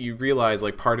 you realize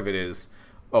like part of it is,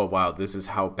 oh wow, this is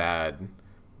how bad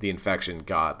the infection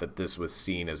got, that this was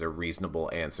seen as a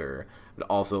reasonable answer, but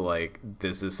also like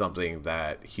this is something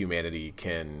that humanity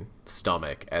can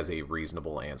stomach as a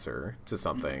reasonable answer to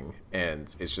something,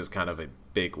 and it's just kind of a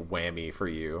big whammy for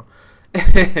you.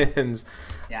 And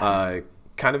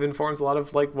kind of informs a lot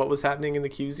of like what was happening in the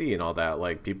QZ and all that.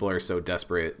 Like people are so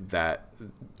desperate that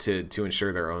to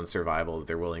ensure their own survival that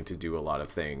they're willing to do a lot of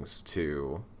things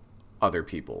to other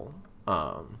people.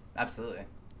 Absolutely.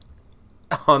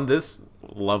 On this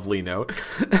lovely note,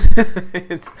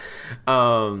 it's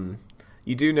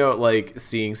you do note like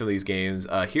seeing some of these games.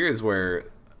 Here is where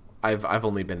I've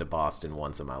only been to Boston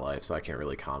once in my life, so I can't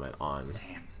really comment on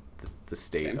the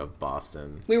state of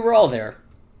Boston. We were all there.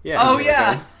 Yeah. Oh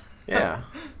yeah. Yeah.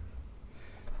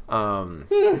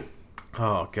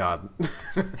 Oh god.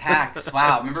 PAX.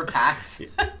 Wow. Remember PAX?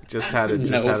 just had a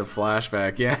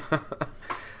flashback. Yeah.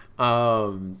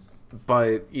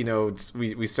 But, you know,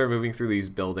 we start moving through these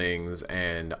buildings,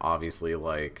 and obviously,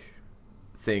 like,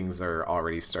 things are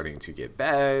already starting to get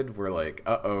bad. We're like,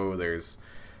 uh-oh, there's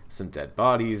some dead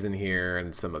bodies in here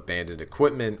and some abandoned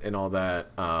equipment and all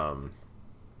that.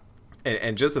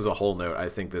 And just as a whole note, I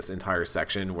think this entire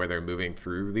section where they're moving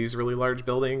through these really large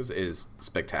buildings is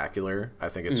spectacular. I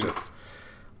think it's just...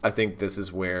 I think this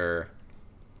is where,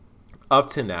 up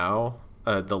to now,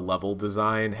 the level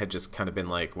design had just kind of been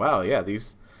like, wow, yeah,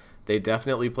 they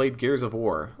definitely played Gears of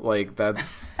War. Like,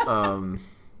 that's,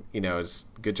 you know, it's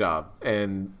good job.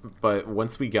 But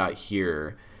once we got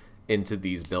here into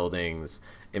these buildings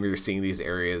and we were seeing these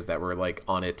areas that were, like,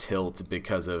 on a tilt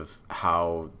because of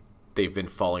how they've been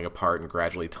falling apart and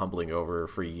gradually tumbling over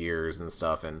for years and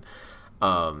stuff. And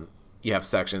you have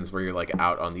sections where you're, like,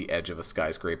 out on the edge of a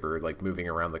skyscraper, like, moving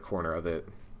around the corner of it.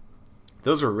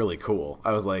 Those were really cool.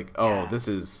 I was like, oh, this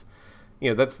is... You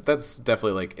know, that's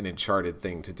definitely like an Uncharted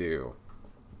thing to do,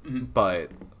 but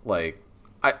like,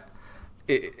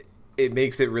 it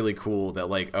makes it really cool that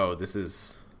like, oh, this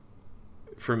is,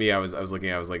 for me, I was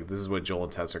like, this is what Joel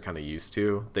and Tess are kind of used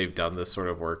to. They've done this sort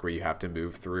of work where you have to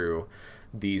move through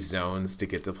these zones to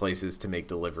get to places to make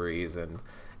deliveries and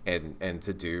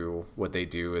to do what they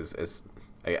do as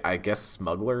I guess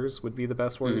smugglers would be the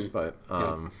best word, but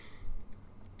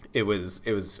It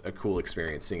was a cool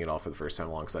experience seeing it all for the first time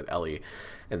alongside Ellie.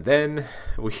 And then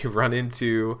we run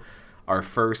into our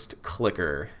first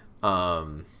clicker.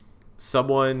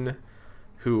 Someone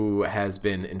who has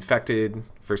been infected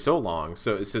for so long.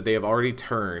 So they have already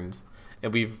turned,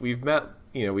 and we've met,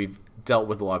 you know, we've dealt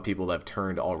with a lot of people that have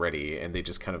turned already, and they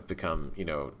just kind of become, you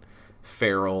know,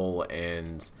 feral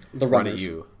and run at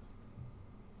you.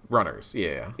 Runners,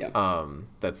 yeah.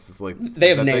 That's like, they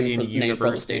have names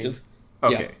for the stages.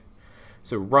 Okay. Yeah.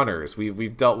 So runners,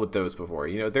 we've dealt with those before.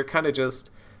 You know, they're kind of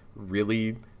just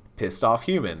really pissed off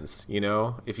humans. You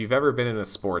know, if you've ever been in a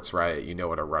sports riot, you know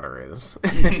what a runner is.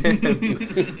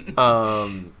 And,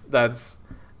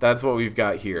 that's what we've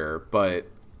got here. But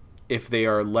if they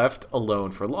are left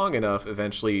alone for long enough,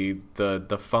 eventually the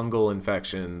fungal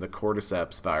infection, the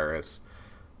cordyceps virus,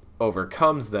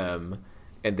 overcomes them,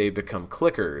 and they become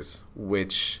clickers,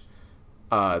 which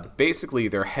basically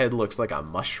their head looks like a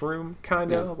mushroom,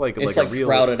 kind of like a real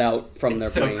sprouted out from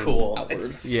their brain. So cool. Outward.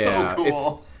 It's so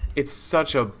cool. It's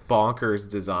such a bonkers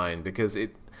design because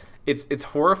it's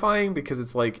horrifying because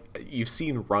it's like you've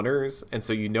seen runners, and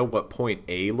so you know what point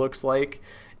A looks like,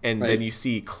 and then you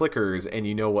see clickers and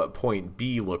you know what point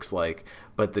B looks like,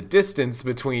 but the distance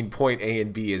between point A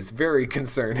and B is very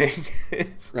concerning.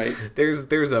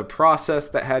 There's a process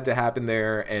that had to happen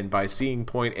there, and by seeing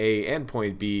point A and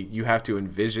point B, you have to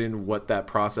envision what that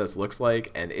process looks like,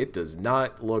 and it does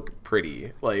not look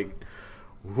pretty. Like,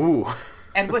 whoo.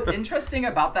 And what's interesting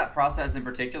about that process in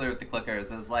particular with the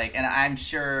clickers is like, and I'm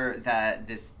sure that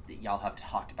y'all have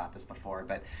talked about this before,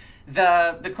 but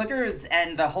the clickers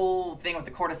and the whole thing with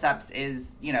the cordyceps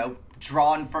is, you know,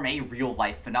 drawn from a real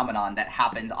life phenomenon that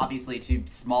happens obviously to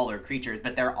smaller creatures,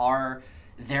 but there are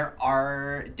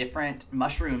different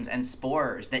mushrooms and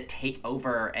spores that take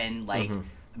over and like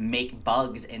make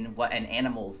bugs and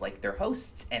animals like their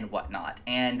hosts and whatnot.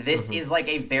 And this is like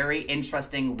a very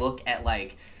interesting look at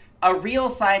like a real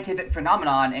scientific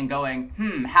phenomenon and going,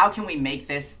 how can we make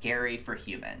this scary for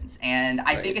humans? And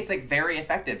I think it's like very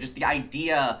effective. Just the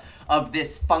idea of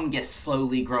this fungus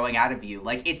slowly growing out of you.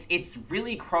 Like it's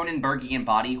really Cronenbergian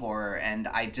body horror, and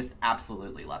I just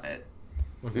absolutely love it.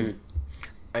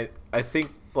 I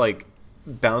think like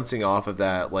bouncing off of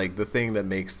that, like the thing that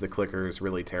makes the clickers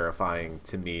really terrifying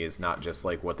to me is not just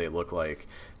like what they look like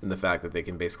and the fact that they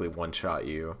can basically one-shot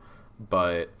you,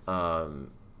 but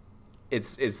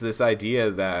it's this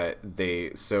idea that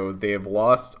they have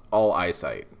lost all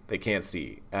eyesight. They can't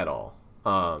see at all.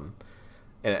 And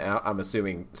I'm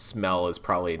assuming smell is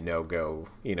probably a no-go.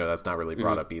 You know, that's not really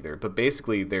brought up either. But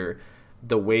basically,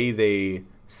 the way they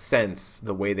sense,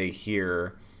 the way they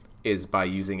hear is by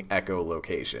using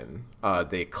echolocation.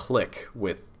 They click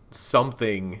with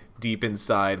something deep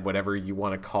inside, whatever you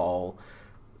want to call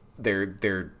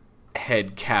their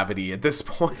head cavity at this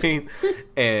point,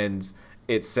 and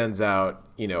it sends out,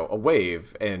 you know, a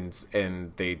wave, and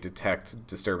they detect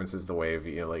disturbances of the wave,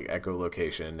 you know, like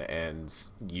echolocation, and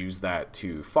use that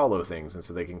to follow things, and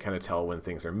so they can kind of tell when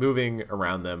things are moving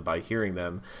around them by hearing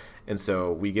them. And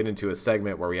so we get into a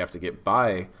segment where we have to get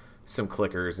by some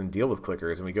clickers and deal with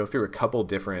clickers, and we go through a couple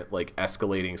different like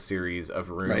escalating series of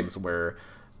rooms where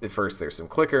at first there's some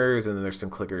clickers, and then there's some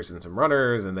clickers and some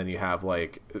runners, and then you have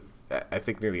like, I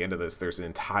think near the end of this, there's an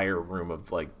entire room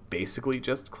of like basically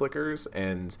just clickers,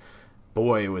 and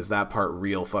boy, was that part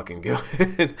real fucking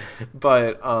good.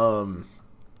 But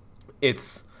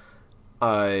it's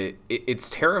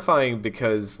terrifying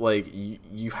because like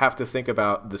you have to think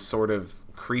about the sort of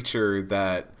creature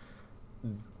that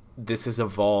this has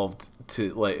evolved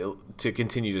to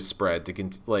continue to spread,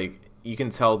 like you can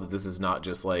tell that this is not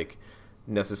just like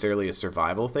necessarily a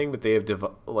survival thing, but they have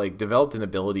developed an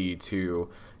ability to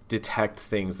detect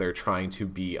things they're trying to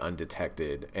be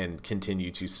undetected and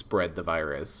continue to spread the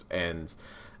virus. And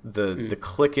the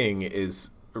clicking is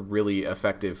really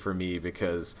effective for me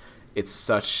because it's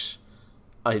such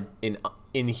an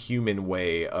inhuman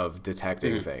way of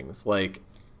detecting things. Like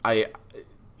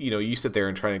you sit there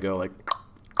and try to go like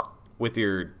with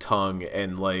your tongue,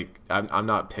 and like I'm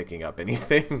not picking up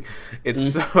anything.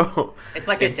 It's so it's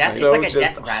like a death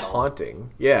rattle.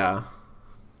 Haunting. Yeah.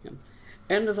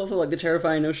 And there's also like the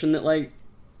terrifying notion that like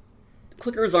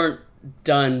clickers aren't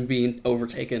done being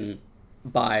overtaken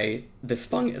by this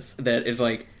fungus. That is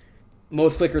like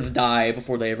most clickers die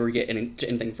before they ever get into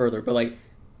anything further. But like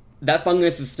that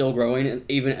fungus is still growing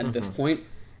even at this point,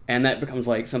 and that becomes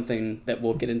like something that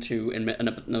we'll get into in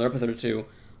another episode or two.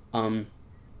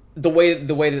 The way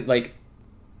that like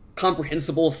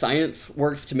comprehensible science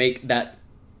works to make that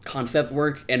concept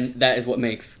work, and that is what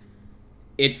makes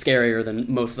it scarier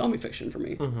than most zombie fiction for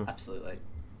me. Absolutely.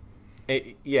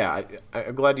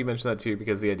 I'm glad you mentioned that too,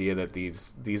 because the idea that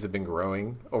these have been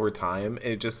growing over time,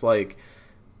 it just like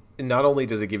not only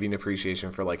does it give you an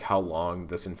appreciation for like how long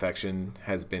this infection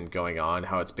has been going on,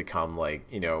 how it's become like,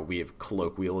 you know, we have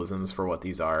colloquialisms for what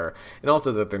these are, and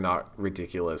also that they're not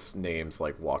ridiculous names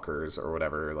like walkers or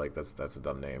whatever. Like that's a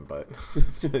dumb name, but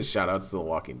shout outs to The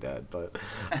Walking Dead.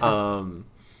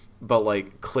 But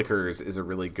like clickers is a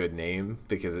really good name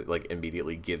because it like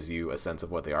immediately gives you a sense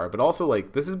of what they are. But also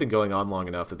like this has been going on long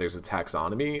enough that there's a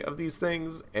taxonomy of these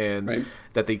things, and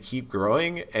that they keep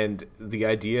growing. And the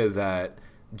idea that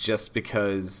just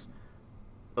because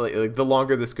like the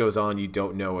longer this goes on, you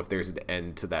don't know if there's an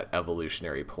end to that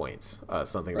evolutionary point.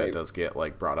 Something that Right. does get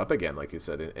like brought up again, like you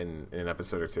said in an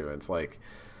episode or two. It's like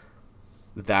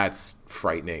that's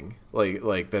frightening.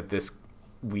 Like that this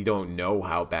we don't know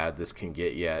how bad this can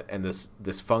get yet, and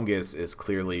this fungus is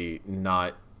clearly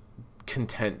not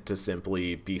content to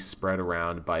simply be spread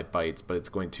around by bites, but it's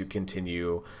going to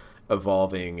continue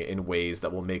evolving in ways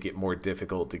that will make it more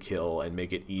difficult to kill and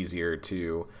make it easier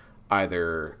to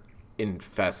either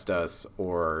infest us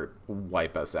or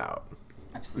wipe us out.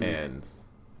 Absolutely. And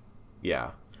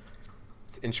yeah,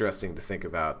 it's interesting to think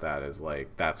about that as like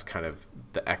that's kind of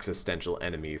the existential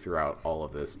enemy throughout all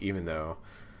of this, even though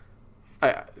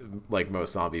like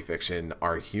most zombie fiction,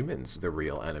 are humans the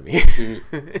real enemy?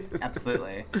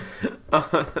 Absolutely.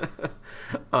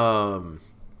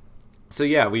 So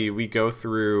yeah, we go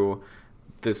through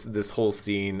this whole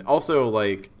scene. Also,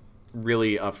 like,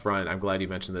 really upfront, I'm glad you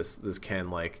mentioned this Ken,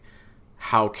 like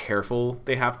how careful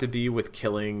they have to be with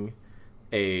killing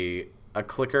a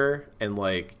clicker, and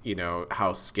like, you know,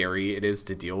 how scary it is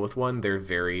to deal with one. They're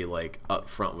very like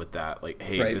upfront with that. Like,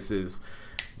 hey, Right.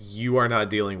 you are not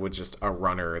dealing with just a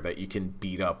runner that you can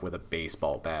beat up with a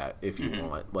baseball bat if you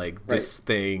want. Like, this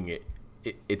thing,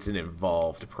 it's an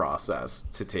involved process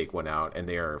to take one out, and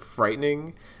they are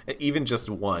frightening. And even just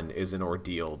one is an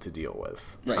ordeal to deal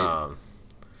with. Right.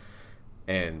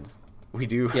 And we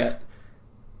do. Yeah.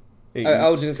 I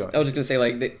was just gonna say,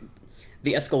 like,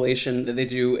 the escalation that they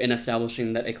do in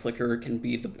establishing that a clicker can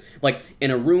be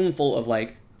in a room full of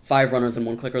like 5 runners and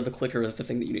 1 clicker, the clicker is the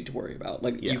thing that you need to worry about.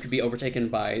 Like, you Yes. could be overtaken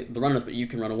by the runners, but you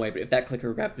can run away. But if that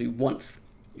clicker grabs you once,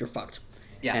 you're fucked.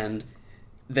 Yeah. And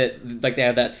that, like, they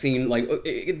have that scene, like,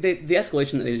 the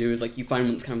escalation that they do is, like, you find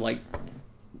one that's kind of, like,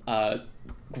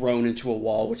 grown into a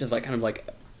wall, which is, like, kind of like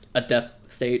a death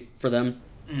state for them.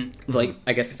 Mm-hmm. Like,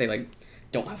 I guess if they, like,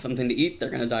 don't have something to eat, they're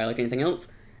gonna die like anything else.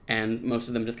 And most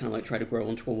of them just kind of, like, try to grow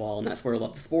into a wall, and that's where a lot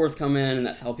of the spores come in, and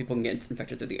that's how people can get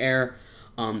infected through the air.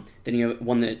 Then you have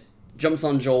one that jumps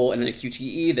on Joel, and then a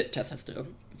QTE that Tess has to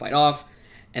fight off.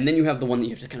 And then you have the one that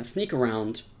you have to kind of sneak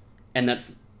around, and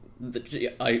that's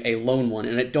a lone one.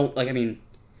 And it don't, like, I mean,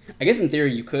 I guess in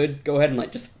theory you could go ahead and,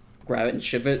 like, just grab it and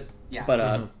shiv it. Yeah.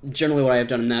 But generally what I have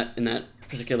done in that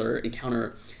particular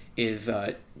encounter is,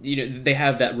 you know, they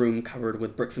have that room covered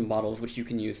with bricks and bottles, which you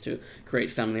can use to create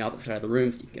sound on the opposite side of the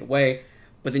room so you can get away.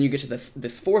 But then you get to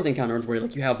this fourth encounter where,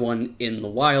 like, you have one in the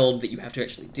wild that you have to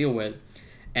actually deal with,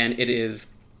 and it is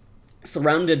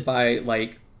surrounded by,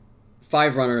 like,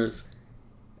 5 runners,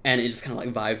 and it just kind of,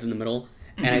 like, vibes in the middle.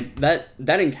 Mm-hmm. And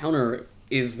that encounter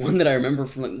is one that I remember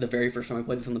from, like, the very first time I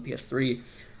played this on the PS3,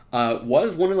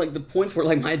 was one of, like, the points where,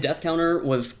 like, my death counter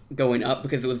was going up,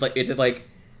 because it was, like,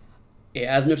 it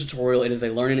has no tutorial, it is a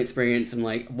learning experience, and,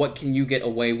 like, what can you get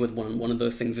away with when one of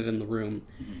those things is in the room.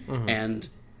 Mm-hmm. And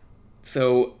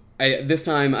so this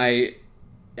time I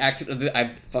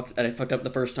fucked up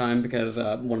the first time because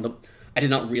I did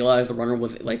not realize the runner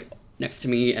was, like, next to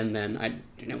me, and then I,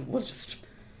 you know, was just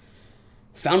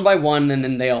found by one, and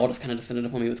then they all just kind of descended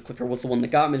upon me. With Clicker was the one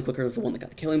that got me. The Clicker was the one that got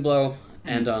the killing blow,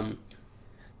 and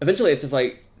eventually it's just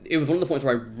like it was one of the points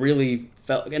where I really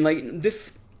felt, and like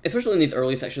this, especially in these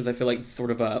early sections, I feel like sort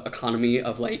of a economy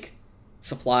of like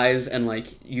supplies and like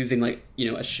using, like,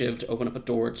 you know, a shiv to open up a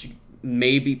door to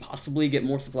maybe possibly get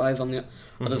more supplies on the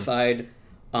other side,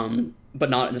 but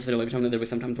not necessarily every time. There will be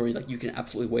sometimes where like you can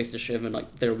absolutely waste a shiv and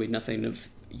like there will be nothing of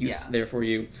use there for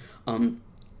you.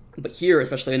 But here,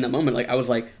 especially in that moment, like I was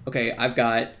like, okay, I've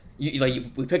got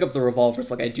we pick up the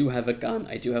revolvers. Like, I do have a gun,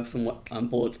 I do have some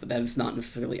bullets, but that is not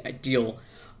necessarily ideal.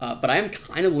 But I am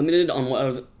kind of limited on what I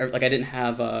was like. I didn't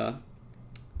have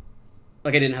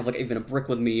like even a brick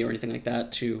with me or anything like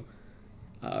that to,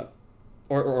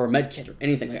 or a med kit or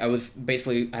anything. Like, I was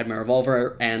basically, I had my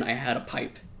revolver and I had a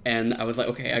pipe, and I was like,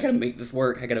 okay, I gotta make this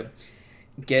work. I gotta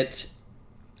get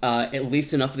at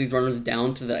least enough of these runners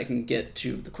down so that I can get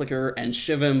to the clicker and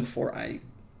shiv him before I,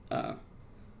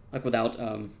 like, without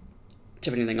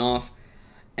tipping anything off.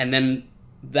 And then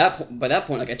by that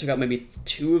point, like, I took out maybe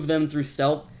 2 of them through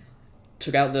stealth,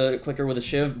 took out the clicker with a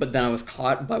shiv, but then I was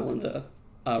caught by one of the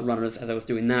runners as I was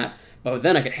doing that. But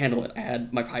then I could handle it. I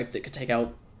had my pipe that could take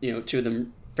out, you know, 2 of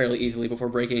them fairly easily before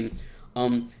breaking.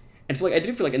 And so, like, I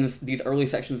do feel like in these early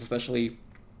sections, especially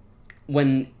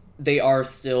when they are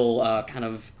still kind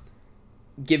of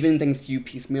giving things to you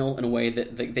piecemeal in a way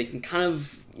that they can kind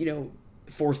of, you know,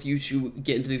 force you to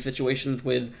get into these situations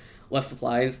with less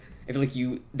supplies. I feel like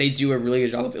they do a really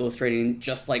good job of illustrating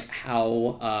just like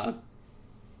how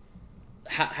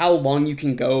long you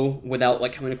can go without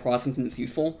like coming across something that's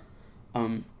useful.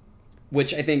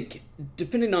 which I think,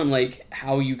 depending on like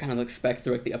how you kind of expect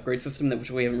through like the upgrade system, that which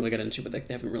we haven't really got into, but like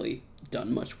they haven't really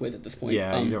done much with at this point.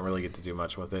 Yeah, you don't really get to do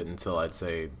much with it until I'd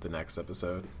say the next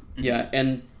episode. Yeah,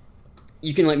 and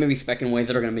you can like maybe spec in ways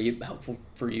that are going to be helpful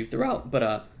for you throughout,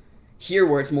 but here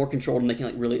where it's more controlled and they can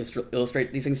like really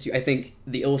illustrate these things to you, I think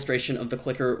the illustration of the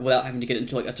clicker without having to get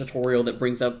into like a tutorial that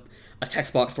brings up a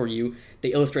text box for you,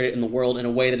 they illustrate it in the world in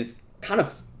a way that is kind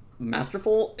of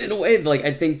masterful in a way. Like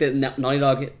I think that Naughty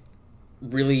Dog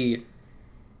really,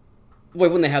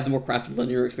 when they have the more crafted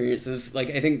linear experiences, like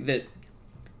I think that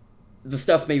the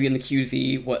stuff maybe in the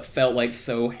QZ what felt like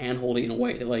so hand-holdy in a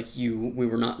way that like we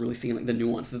were not really seeing like the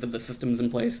nuances of the systems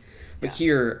in place, but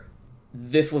here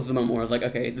this was the moment where I was like,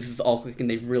 okay, this is all quick, and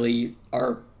they really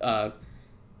are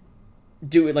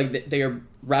do it like they are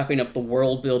wrapping up the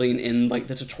world building in like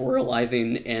the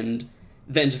tutorializing, and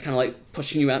then just kind of like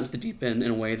pushing you out into the deep end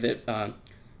in a way that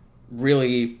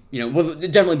really, was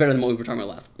definitely better than what we were talking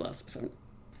about last episode.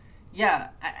 Yeah,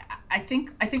 I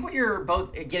think what you're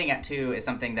both getting at too is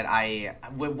something that I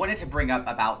wanted to bring up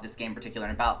about this game in particular,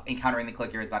 and about encountering the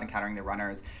clickers, about encountering the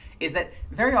runners, is that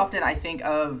very often I think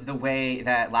of the way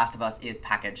that Last of Us is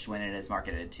packaged when it is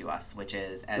marketed to us, which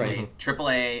is as a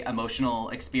AAA emotional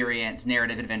experience,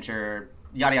 narrative adventure,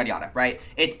 yada yada yada, right?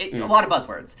 It's a lot of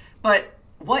buzzwords, but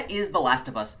what is The Last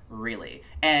of Us really?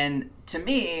 And to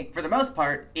me, for the most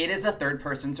part, it is a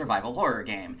third-person survival horror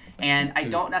game. And I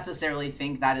don't necessarily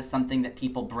think that is something that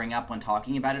people bring up when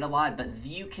talking about it a lot, but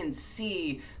you can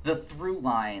see the through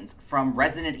lines from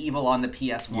Resident Evil on the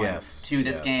PS1 to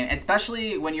this game,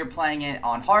 especially when you're playing it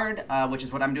on hard, which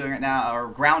is what I'm doing right now, or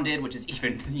grounded, which is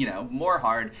even, more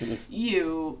hard.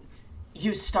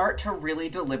 You start to really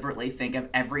deliberately think of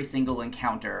every single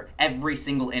encounter, every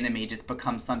single enemy just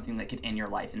becomes something that could end your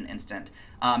life in an instant.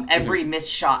 Every missed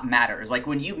shot matters. Like,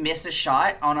 when you miss a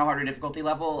shot on a harder difficulty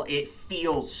level, it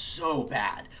feels so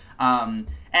bad. And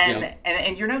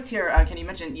your notes here, Ken,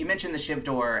 you mentioned the Shiv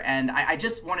door, and I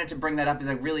just wanted to bring that up as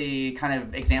a really kind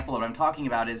of example of what I'm talking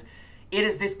about. It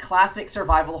is this classic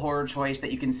survival horror choice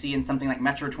that you can see in something like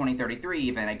Metro 2033,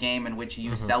 even, a game in which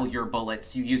you sell your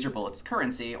bullets, you use your bullets as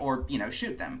currency, or,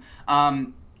 shoot them.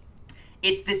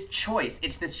 It's this choice.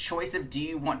 It's this choice of, do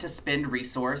you want to spend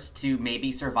resource to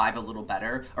maybe survive a little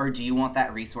better, or do you want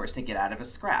that resource to get out of a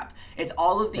scrap? It's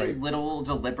all of these little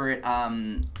deliberate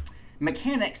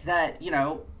mechanics that,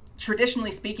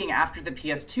 traditionally speaking, after the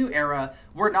PS2 era,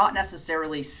 were not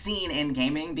necessarily seen in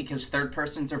gaming because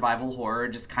third-person survival horror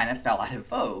just kind of fell out of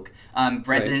vogue.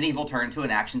 Resident Evil turned to an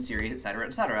action series, etc.,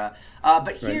 etc.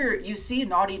 But here, you see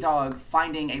Naughty Dog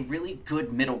finding a really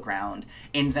good middle ground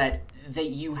in that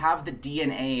you have the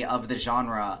DNA of the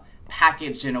genre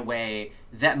packaged in a way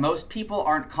that most people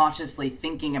aren't consciously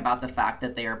thinking about the fact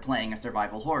that they are playing a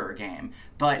survival horror game.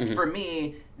 But for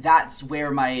me, that's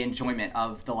where my enjoyment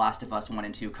of The Last of Us 1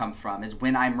 and 2 come from, is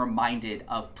when I'm reminded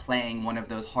of playing one of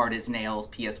those hard-as-nails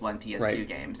PS1, PS2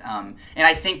 games. And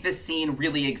I think this scene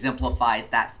really exemplifies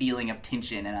that feeling of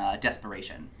tension and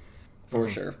desperation. For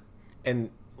sure. And,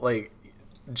 like,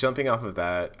 jumping off of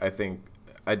that, I think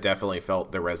I definitely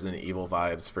felt the Resident Evil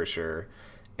vibes for sure.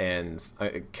 And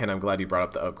Ken, I'm glad you brought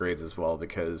up the upgrades as well,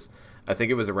 because I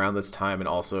think it was around this time, and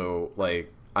also,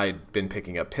 like, I'd been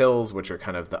picking up pills, which are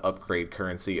kind of the upgrade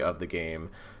currency of the game,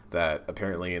 that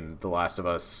apparently in The Last of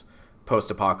Us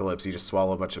post-apocalypse, you just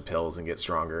swallow a bunch of pills and get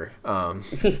stronger.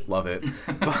 Love it.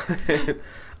 But,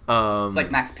 it's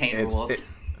like Max Payne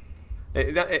rules.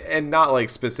 And not like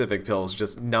specific pills,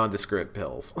 just nondescript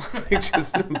pills.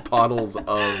 Just bottles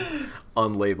of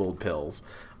unlabeled pills.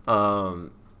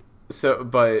 But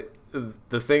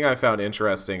the thing I found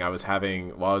interesting, I was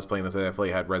having, while I was playing this, I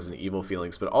definitely had Resident Evil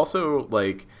feelings, but also,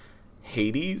 like,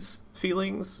 Hades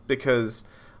feelings, because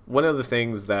one of the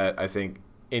things that I think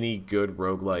any good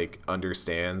roguelike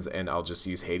understands, and I'll just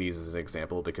use Hades as an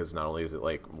example, because not only is it,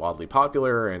 like, wildly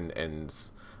popular and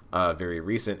very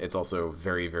recent, it's also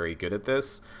very, very good at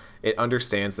this. It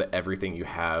understands that everything you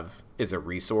have is a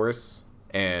resource,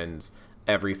 and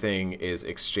everything is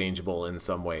exchangeable in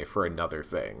some way for another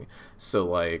thing. So,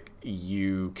 like,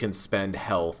 you can spend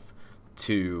health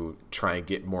to try and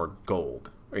get more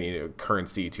gold, or,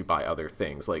 currency to buy other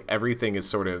things. Like, everything is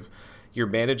sort of, you're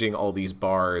managing all these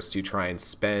bars to try and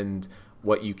spend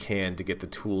what you can to get the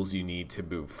tools you need to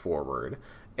move forward.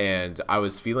 And I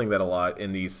was feeling that a lot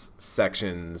in these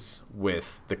sections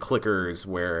with the clickers,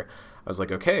 where I was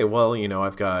like, okay, well,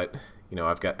 I've got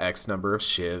X number of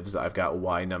shivs, I've got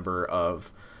Y number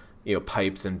of,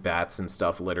 pipes and bats and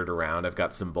stuff littered around, I've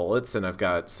got some bullets, and I've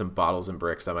got some bottles and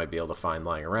bricks I might be able to find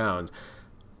lying around.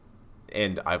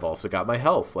 and I've also got my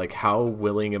health. Like, how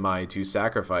willing am I to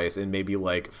sacrifice and maybe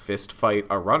like fist fight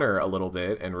a runner a little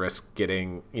bit and risk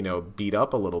getting, beat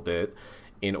up a little bit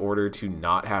in order to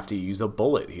not have to use a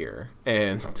bullet here?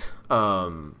 And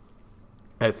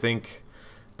I think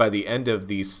by the end of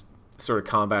these sort of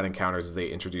combat encounters, as they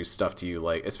introduce stuff to you,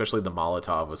 like especially the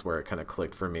Molotov was where it kind of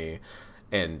clicked for me,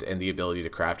 and the ability to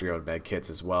craft your own med kits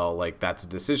as well. Like, that's a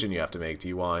decision you have to make. Do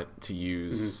you want to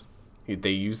use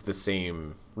they use the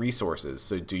same resources,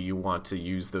 so do you want to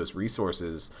use those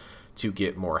resources to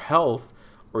get more health,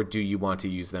 or do you want to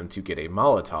use them to get a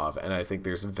Molotov? And I think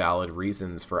there's valid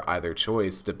reasons for either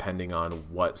choice depending on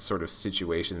what sort of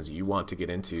situations you want to get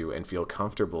into and feel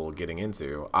comfortable getting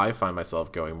into. I find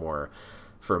myself going more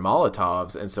for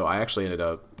Molotovs, and so I actually ended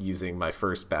up using my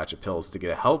first batch of pills to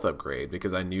get a health upgrade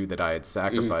because I knew that I had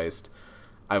sacrificed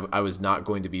I was not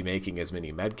going to be making as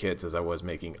many med kits as I was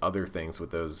making other things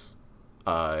with those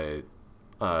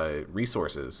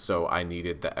resources, so I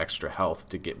needed the extra health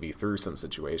to get me through some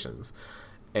situations.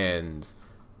 And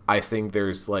I think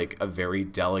there's like a very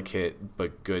delicate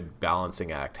but good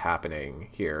balancing act happening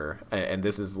here, and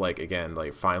this is like, again,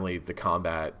 like finally the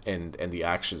combat and the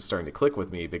action is starting to click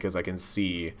with me because I can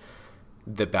see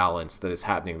the balance that is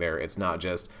happening there. It's not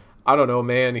just, I don't know,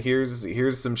 man, here's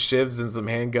some shivs and some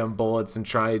handgun bullets and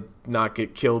try not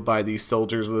get killed by these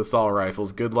soldiers with assault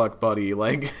rifles. Good luck, buddy.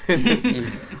 Like,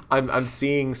 I'm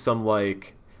seeing some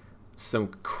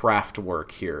craft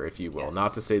work here, if you will. Yes.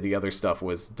 Not to say the other stuff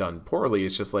was done poorly.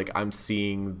 It's just like I'm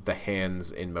seeing the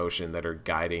hands in motion that are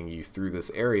guiding you through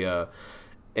this area,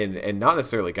 and not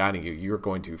necessarily guiding you. You're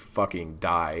going to fucking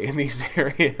die in these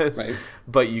areas, right?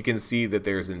 But you can see that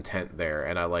there's intent there,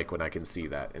 and I like when I can see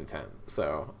that intent.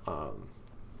 So,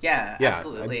 yeah,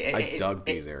 absolutely. I dug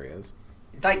these areas.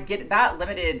 Like, get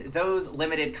those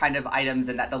limited kind of items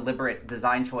and that deliberate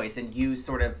design choice, and you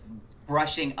sort of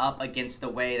brushing up against the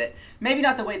way that, maybe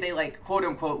not the way they like quote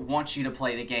unquote want you to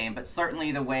play the game, but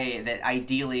certainly the way that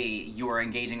ideally you are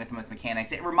engaging with them with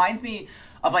mechanics. It reminds me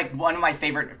of like one of my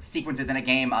favorite sequences in a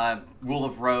game, Rule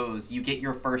of Rose. You get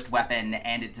your first weapon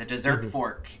and it's a dessert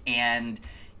fork, and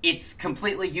it's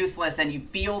completely useless, and you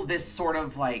feel this sort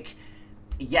of like,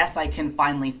 yes, I can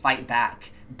finally fight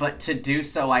back, but to do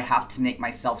so I have to make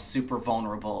myself super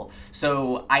vulnerable.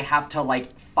 So I have to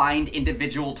like find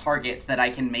individual targets that I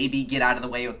can maybe get out of the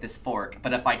way with this fork.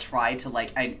 But if I try to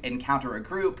like encounter a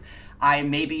group, I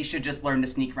maybe should just learn to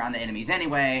sneak around the enemies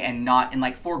anyway and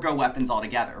like forego weapons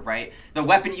altogether, right? The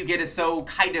weapon you get is so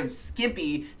kind of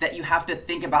skimpy that you have to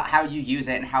think about how you use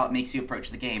it and how it makes you approach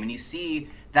the game. And you see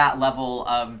that level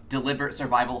of deliberate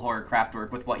survival horror craft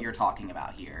work with what you're talking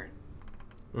about here.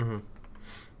 Mm-hmm.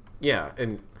 Yeah,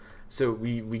 and so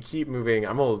we keep moving.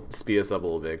 I'm going to speed us up a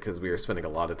little bit because we are spending a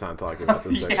lot of time talking about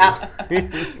this section.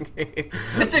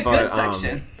 It's a good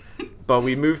section. But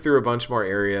we move through a bunch more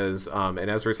areas, and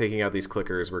as we're taking out these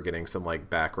clickers, we're getting some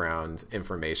like background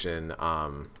information.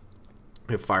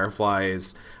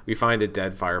 Fireflies, we find a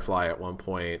dead firefly at one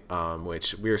point,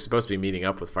 which we were supposed to be meeting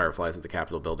up with fireflies at the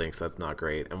Capitol building, so that's not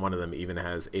great. And one of them even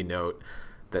has a note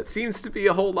that seems to be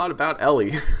a whole lot about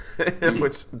Ellie,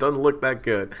 which doesn't look that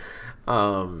good.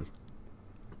 And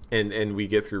we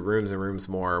get through rooms and rooms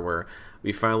more where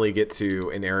we finally get to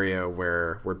an area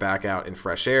where we're back out in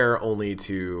fresh air, only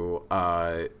to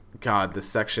the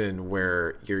section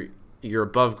where you're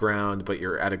above ground, but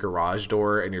you're at a garage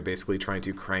door and you're basically trying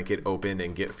to crank it open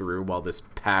and get through while this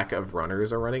pack of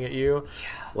runners are running at you.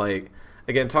 Yeah. Like,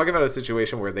 again, talk about a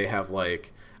situation where they have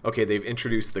like, okay, they've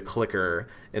introduced the clicker,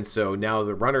 and so now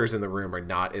the runners in the room are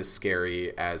not as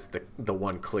scary as the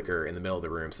one clicker in the middle of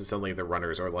the room. So suddenly the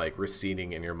runners are like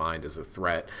receding in your mind as a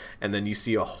threat, and then you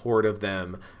see a horde of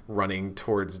them running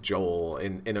towards Joel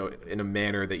in a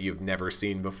manner that you've never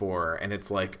seen before, and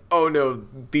it's like, oh no,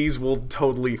 these will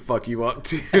totally fuck you up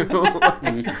too.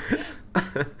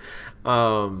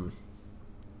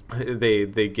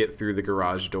 They get through the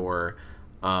garage door,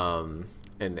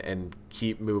 and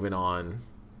keep moving on.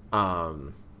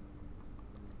 Did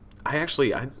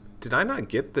I not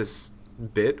get this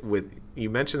bit with, you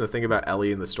mentioned the thing about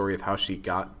Ellie and the story of how she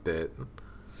got bit.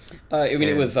 It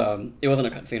wasn't a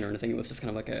cutscene or anything. It was just kind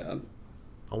of like I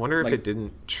wonder if it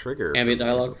didn't trigger ambient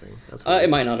dialogue. It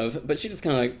might not have, but she just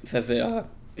kind of like says that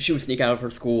she would sneak out of her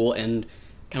school and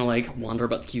kind of like wander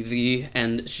about the QZ,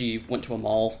 and she went to a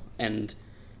mall and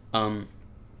that's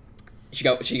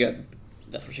where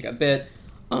she got bit.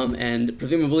 And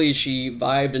presumably she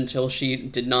vibed until she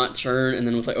did not turn, and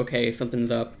then was like, okay,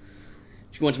 something's up.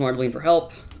 She went to Marlene for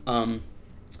help.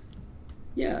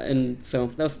 Yeah, and so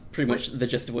that was pretty much the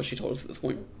gist of what she told us at this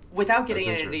point. without getting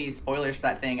into any spoilers for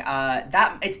that thing,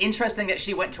 that it's interesting that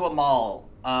she went to a mall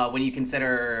when you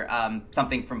consider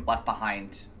something from Left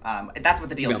Behind. That's what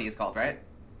the DLC is called, right?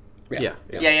 Yeah.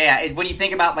 When you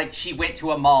think about, like, she went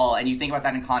to a mall, and you think about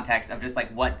that in context of just, like,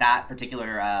 what that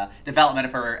particular development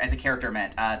of her as a character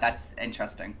meant, that's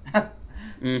interesting.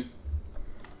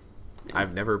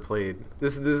 I've never played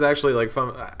this is actually like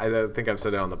fun. I think I've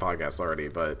said it on the podcast already,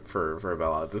 but for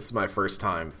Bella, this is my first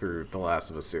time through the Last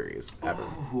of Us series ever.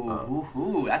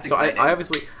 Ooh, that's so exciting. I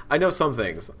obviously I know some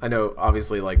things. I know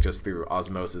obviously like just through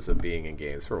osmosis of being in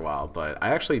games for a while, but I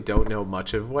actually don't know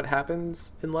much of what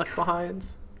happens in Left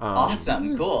Behind.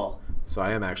 Awesome, cool. So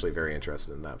I am actually very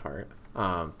interested in that part.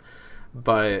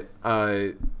 But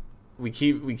we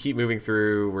keep moving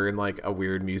through. We're in like a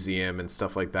weird museum and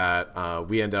stuff like that.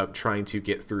 We end up trying to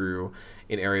get through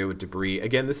an area with debris.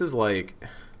 Again, this is like, you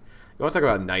want to talk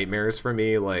about nightmares for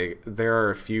me? Like, there are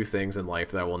a few things in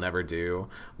life that I will never do.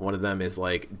 One of them is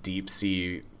like deep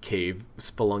sea cave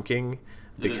spelunking,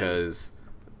 because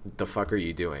the fuck are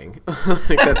you doing?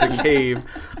 Like, that's a cave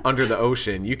under the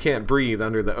ocean. You can't breathe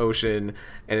under the ocean,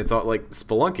 and it's all like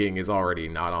spelunking is already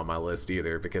not on my list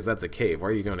either, because that's a cave. Why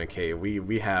are you going to a cave?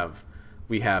 We have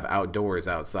outdoors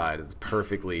outside. It's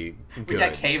perfectly good. We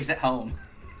got caves at home.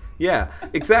 Yeah,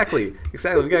 exactly. We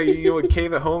got a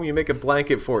cave at home. You make a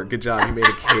blanket for it. Good job. You made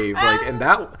a cave. Like, and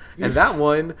that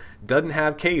one doesn't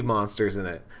have cave monsters in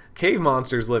it. Cave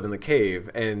monsters live in the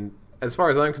cave, and as far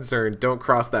as I'm concerned, don't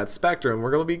cross that spectrum.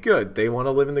 We're going to be good. They want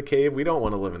to live in the cave. We don't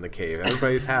want to live in the cave.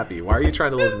 Everybody's happy. Why are you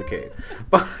trying to live in the cave?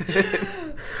 But,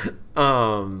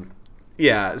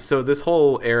 yeah, so this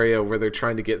whole area where they're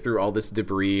trying to get through all this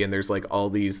debris, and there's like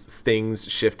all these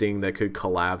things shifting that could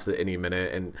collapse at any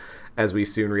minute. And as we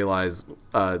soon realize,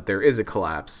 there is a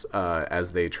collapse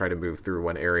as they try to move through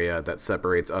one area that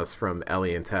separates us from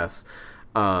Ellie and Tess.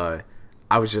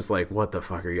 I was just like, what the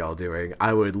fuck are y'all doing?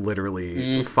 I would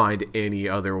literally find any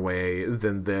other way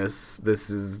than this. This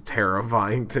is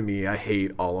terrifying to me. I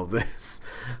hate all of this.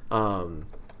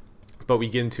 But we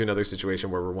get into another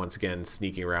situation where we're once again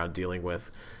sneaking around, dealing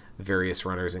with various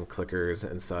runners and clickers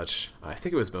and such. I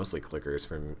think it was mostly clickers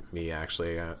for me,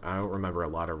 actually. I don't remember a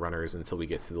lot of runners until we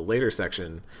get to the later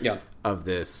section of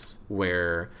this,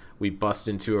 where we bust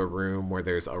into a room where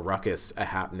there's a ruckus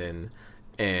happening,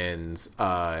 and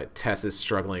Tess is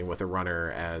struggling with a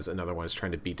runner as another one is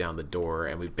trying to beat down the door,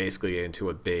 and we basically get into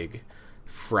a big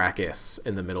fracas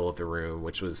in the middle of the room,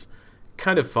 which was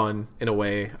kind of fun in a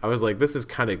way. I was like, this is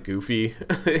kind of goofy.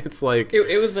 It's like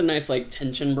it was a nice like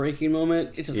tension breaking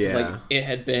moment. It's just like it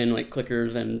had been like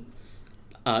clickers and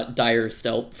dire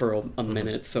stealth for a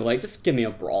minute, so like just give me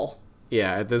a brawl.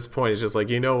 Yeah, at this point, it's just like,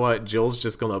 you know what? Joel's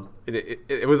just gonna...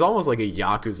 It was almost like a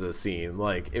Yakuza scene.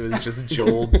 Like, it was just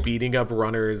Joel beating up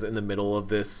runners in the middle of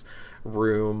this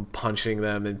room, punching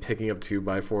them and picking up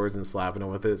 2x4s and slapping them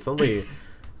with it. Suddenly,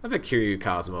 I bet Kiryu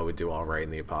Kazuma would do all right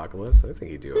in the apocalypse. I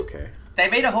think he'd do okay. They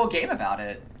made a whole game about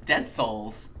it. Dead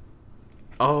Souls.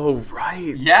 Oh,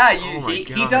 right. Yeah,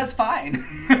 he does fine.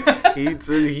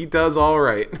 he does all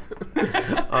right.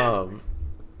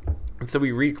 And so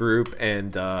we regroup,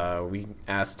 and we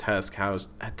ask Tess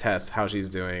how she's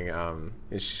doing. And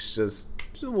she's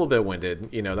a little bit winded.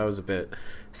 You know, that was a bit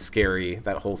scary,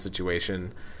 that whole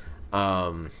situation.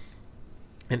 And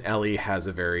Ellie has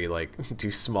a very, like,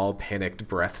 do small panicked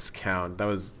breaths count. That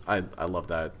was, I love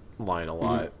that line a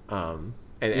lot. And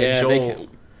Joel, they count.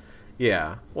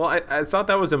 Yeah. Well, I thought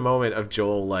that was a moment of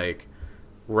Joel, like,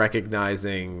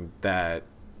 recognizing that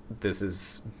this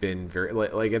has been very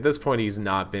like at this point he's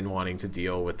not been wanting to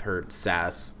deal with her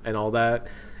sass and all that,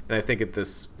 and I think at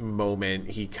this moment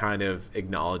he kind of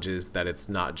acknowledges that it's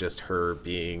not just her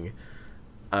being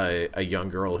a young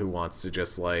girl who wants to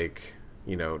just, like,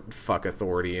 you know, fuck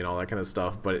authority and all that kind of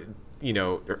stuff, but, you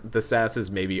know, the sass is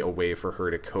maybe a way for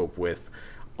her to cope with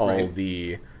all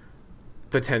the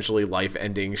potentially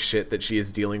life-ending shit that she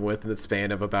is dealing with in the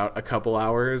span of about a couple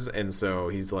hours. And so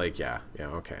he's like, yeah,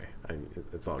 okay,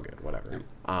 it's all good, whatever.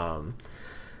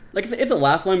 Like, it's a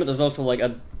laugh line, but there's also like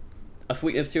a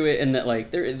sweetness to it, and that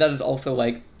like that is also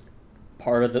like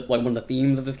part of the, like, one of the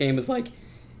themes of this game is like,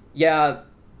 yeah,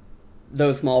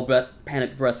 those small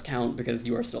panic breaths count because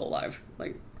you are still alive,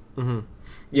 like you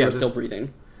are still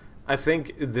breathing. I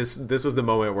think this was the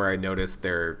moment where I noticed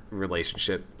their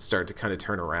relationship start to kind of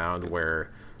turn around,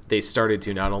 where they started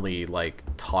to not only, like,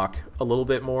 talk a little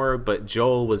bit more, but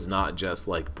Joel was not just,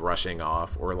 like, brushing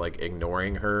off or, like,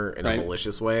 ignoring her in a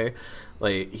malicious way.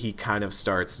 Like, he kind of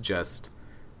starts just,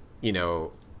 you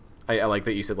know, I like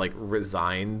that you said like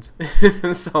resigned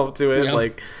himself to it. Yeah.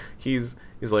 Like he's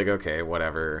like, okay,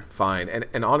 whatever, fine.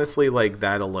 And honestly, like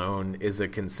that alone is a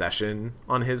concession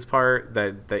on his part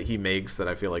that he makes that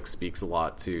I feel like speaks a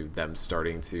lot to them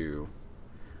starting to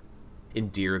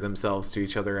endear themselves to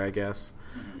each other, I guess.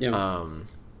 Yeah.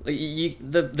 Like,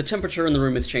 the temperature in the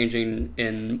room is changing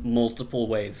in multiple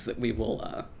ways that we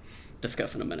will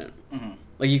discuss in a minute. Mm-hmm.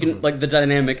 Like you can like the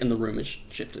dynamic in the room is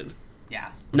shifted.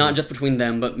 Yeah. Not just between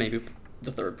them, but maybe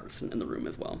the third person in the room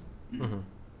as well. Mm-hmm.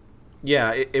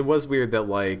 Yeah, it was weird that,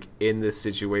 like, in this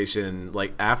situation,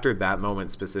 like, after that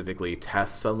moment specifically,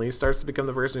 Tess suddenly starts to become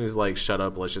the person who's like, shut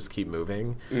up, let's just keep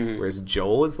moving. Mm-hmm. Whereas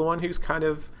Joel is the one who's kind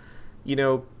of, you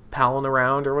know, palling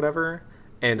around or whatever.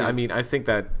 And, I mean, I think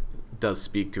that does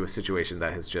speak to a situation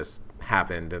that has just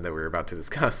happened and that we're about to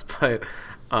discuss. But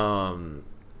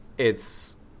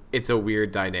it's a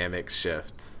weird dynamic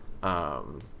shift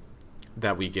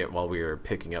that we get while we were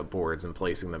picking up boards and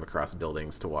placing them across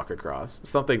buildings to walk across.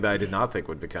 Something that I did not think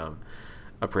would become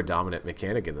a predominant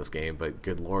mechanic in this game, but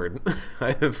good lord.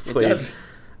 I have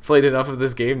played enough of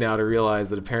this game now to realize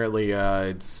that apparently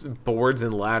it's boards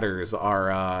and ladders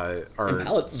are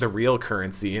the real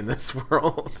currency in this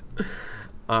world.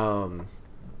 But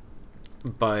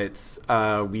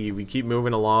we keep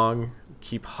moving along,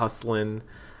 keep hustling,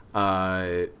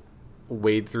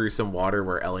 wade through some water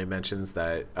where Ellie mentions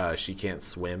that she can't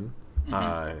swim,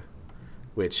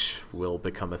 which will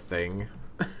become a thing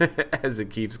as it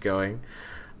keeps going.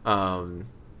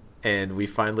 And we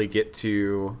finally get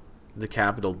to the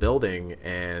Capitol building,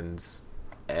 and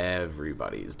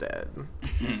everybody's dead.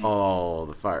 All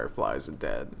the Fireflies are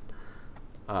dead.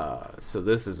 So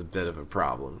this is a bit of a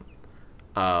problem.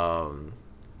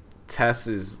 Tess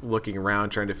is looking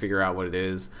around trying to figure out what it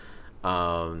is.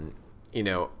 You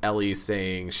know, Ellie's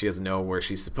saying she doesn't know where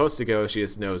she's supposed to go. She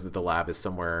just knows that the lab is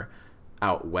somewhere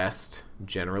out west,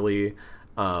 generally.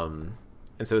 And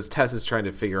so as Tess is trying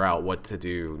to figure out what to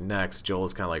do next, Joel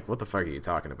is kind of like, what the fuck are you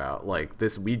talking about? Like,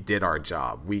 we did our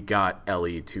job. We got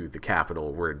Ellie to the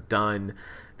Capitol. We're done.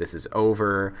 This is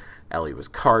over. Ellie was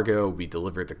cargo. We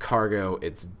delivered the cargo.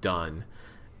 It's done.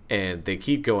 And they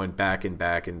keep going back and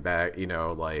back and back, you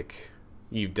know, like,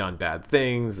 you've done bad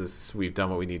things. We've done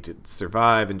what we need to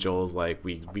survive. And Joel's like,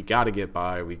 we got to get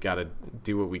by. We got to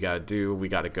do what we got to do. We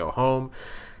got to go home.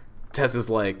 Tess is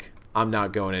like, I'm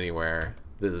not going anywhere.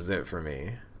 This is it for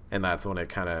me. And that's when it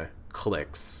kind of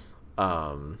clicks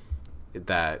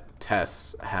that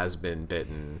Tess has been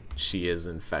bitten. She is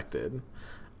infected.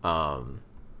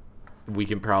 We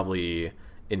can probably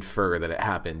infer that it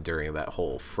happened during that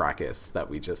whole fracas that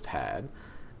we just had.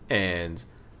 And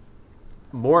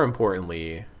more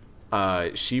importantly,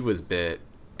 she was bit,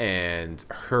 and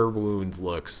her wound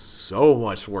looks so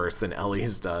much worse than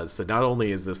Ellie's does. So not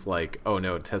only is this like, oh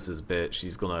no, Tess is bit,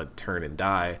 she's gonna turn and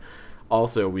die.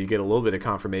 Also, we get a little bit of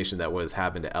confirmation that what has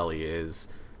happened to Ellie is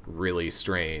really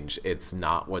strange. It's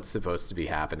not what's supposed to be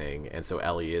happening, and so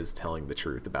Ellie is telling the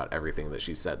truth about everything that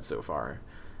she said so far.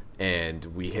 And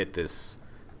we hit this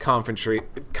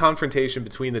confrontation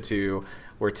between the two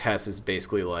where Tess is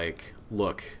basically like,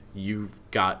 look, you've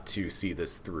got to see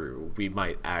this through. We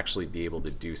might actually be able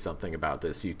to do something about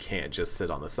this. You can't just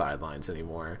sit on the sidelines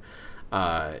anymore.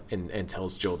 And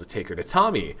tells Joel to take her to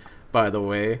Tommy, by the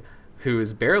way, who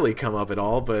has barely come up at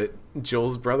all, but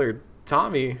Joel's brother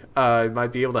Tommy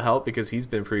might be able to help because he's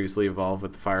been previously involved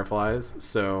with the Fireflies.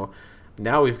 So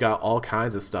now we've got all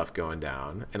kinds of stuff going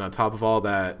down. And on top of all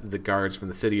that, the guards from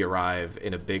the city arrive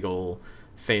in a big ol'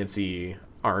 fancy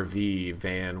RV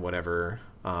van, whatever.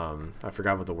 I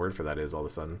forgot what the word for that is all of a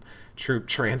sudden. Troop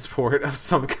transport of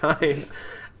some kind.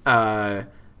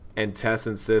 And Tess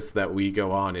insists that we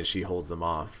go on, and she holds them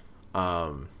off.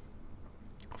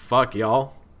 Fuck,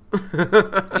 y'all.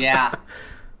 Yeah.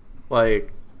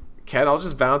 Like, Ken, I'll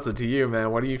just bounce it to you,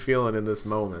 man. What are you feeling in this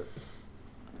moment?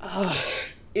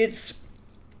 It's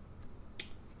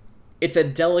a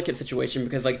delicate situation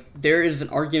because, like, there is an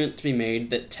argument to be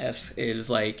made that Tess is,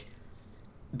 like,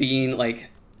 being, like...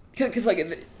 Because,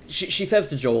 like, she says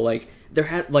to Joel, like,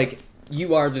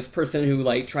 you are this person who,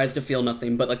 like, tries to feel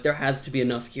nothing, but, like, there has to be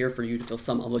enough here for you to feel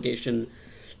some obligation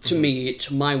to me,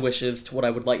 to my wishes, to what I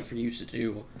would like for you to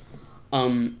do.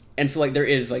 And so, like, there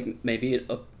is, like, maybe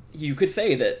you could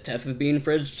say that Tess is being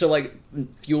fridged to, like,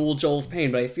 fuel Joel's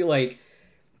pain, but I feel like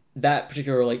that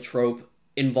particular, like, trope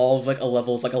involves, like, a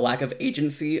level of, like, a lack of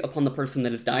agency upon the person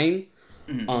that is dying.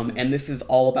 Mm-hmm. And this is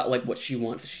all about, like, what she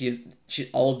wants. She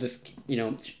all of this, you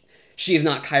know, she is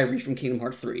not Kyrie from Kingdom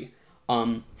Hearts 3.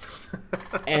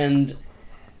 And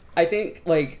I think,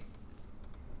 like,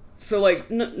 so, like,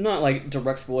 not, like,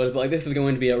 direct spoilers, but, like, this is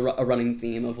going to be a running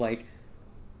theme of, like,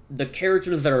 the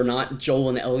characters that are not Joel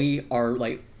and Ellie are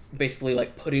like basically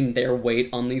like putting their weight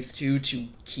on these two to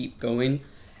keep going,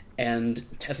 and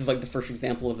Tess is like the first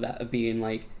example of that, of being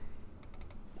like,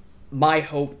 my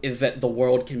hope is that the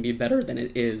world can be better than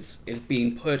it is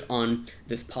being put on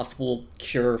this possible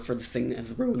cure for the thing that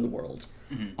has ruined the world.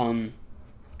 Mm-hmm.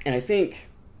 And I think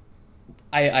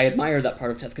I admire that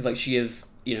part of Tess, because like she is,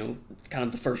 you know, kind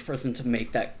of the first person to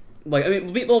make that. Like, I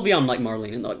mean, well, beyond like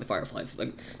Marlene and like the Fireflies,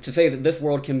 like to say that this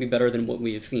world can be better than what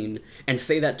we have seen, and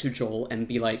say that to Joel and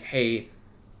be like, hey,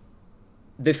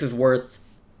 this is worth.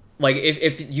 Like,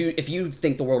 if you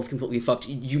think the world is completely fucked,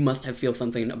 you must feel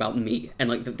something about me, and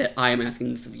like that I am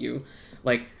asking this of you,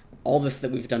 like all this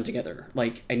that we've done together.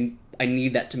 Like, I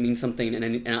need that to mean something,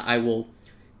 and I will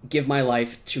give my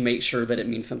life to make sure that it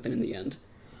means something in the end.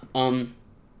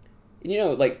 You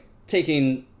know, like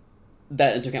taking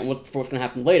that into account, what's going to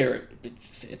happen later,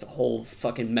 it's a whole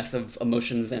fucking mess of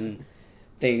emotions and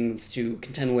things to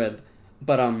contend with.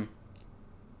 But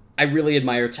I really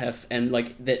admire Tess, and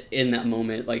like that in that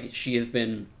moment, like she has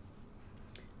been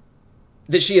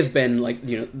like,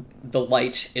 you know, the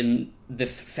light in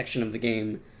this section of the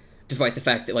game, despite the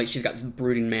fact that like she's got this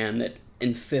brooding man that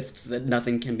insists that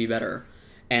nothing can be better,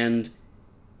 and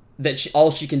that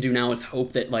all she can do now is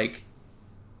hope that like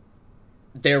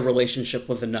their relationship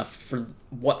was enough for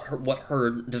what her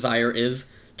desire is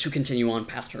to continue on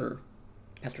past her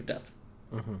death.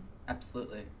 Mm-hmm.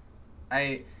 Absolutely.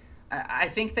 I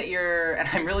think that and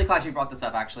I'm really glad you brought this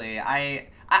up, actually.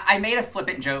 I made a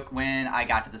flippant joke when I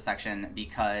got to this section,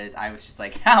 because I was just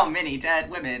like, how many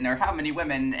dead women, or how many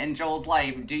women in Joel's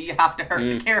life do you have to hurt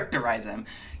to characterize him?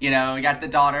 You know, you got the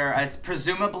daughter,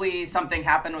 presumably something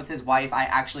happened with his wife. I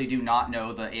actually do not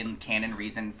know the in-canon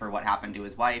reason for what happened to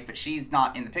his wife, but she's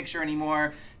not in the picture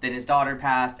anymore. Then his daughter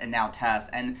passed, and now Tess.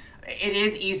 And it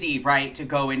is easy, right, to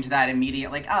go into that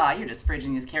immediate, like, you're just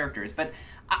fridging these characters. But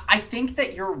I think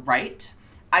that you're right.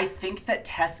 I think that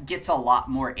Tess gets a lot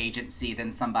more agency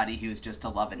than somebody who's just a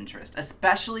love interest,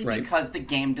 especially because the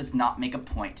game does not make a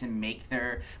point to make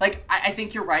their... Like, I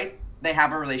think you're right. They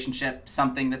have a relationship,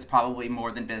 something that's probably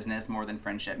more than business, more than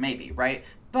friendship, maybe, right?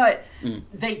 But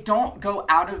they don't go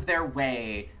out of their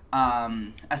way,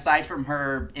 aside from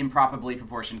her improperly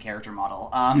proportioned character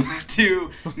model,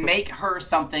 to make her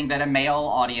something that a male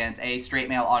audience, a straight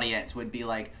male audience, would be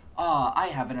like, I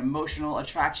have an emotional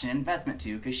attraction investment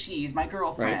to because she's my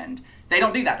girlfriend. Right. They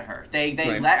don't do that to her. They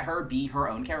let her be her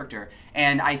own character.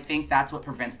 And I think that's what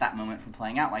prevents that moment from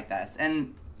playing out like this.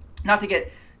 And not to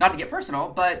get personal,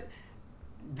 but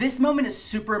this moment is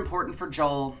super important for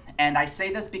Joel. And I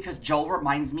say this because Joel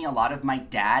reminds me a lot of my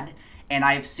dad. And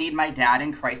I've seen my dad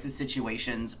in crisis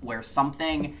situations where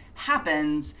something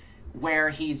happens where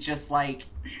he's just like,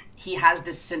 he has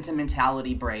this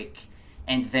sentimentality break,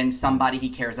 and then somebody he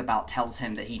cares about tells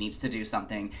him that he needs to do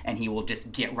something, and he will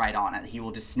just get right on it. He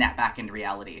will just snap back into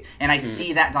reality. And I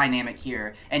see that dynamic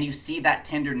here, and you see that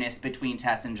tenderness between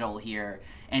Tess and Joel here,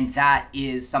 and that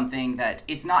is something that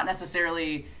it's not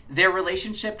necessarily... Their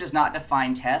relationship does not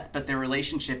define Tess, but their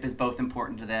relationship is both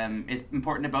important to them, is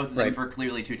important to both of them for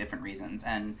clearly two different reasons.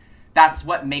 And that's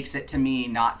what makes it, to me,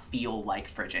 not feel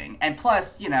like fridging. And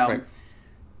plus, you know... Right.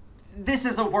 This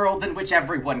is a world in which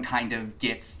everyone kind of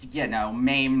gets, you know,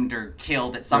 maimed or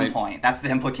killed at some point. That's the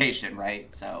implication,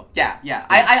 right? So, yeah.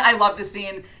 I love this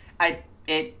scene.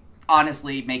 It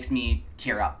honestly makes me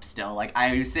tear up still. Like,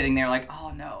 I was sitting there like,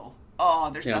 oh, no. Oh,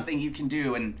 there's nothing you can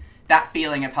do. And that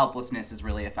feeling of helplessness is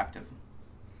really effective.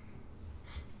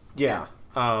 Yeah.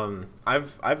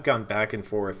 I've gone back and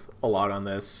forth a lot on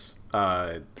this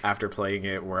after playing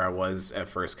it, where I was at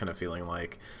first kind of feeling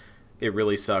like it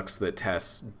really sucks that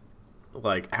Tess...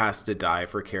 like has to die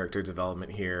for character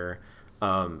development here.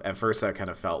 At first I kind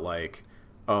of felt like,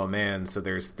 oh man, so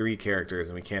there's 3 characters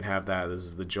and we can't have that. This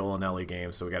is the Joel and Ellie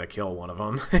game, so we got to kill one of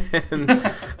them.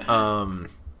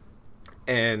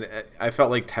 and I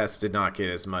felt like Tess did not get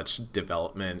as much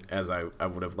development as I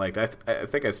would have liked. I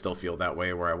think I still feel that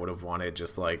way, where I would have wanted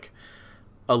just like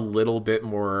a little bit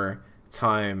more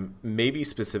time, maybe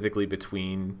specifically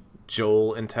between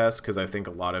Joel and Tess, because I think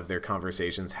a lot of their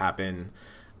conversations happen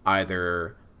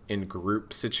either in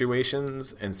group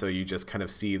situations, and so you just kind of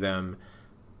see them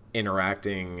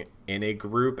interacting in a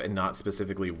group and not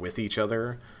specifically with each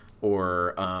other,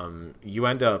 or you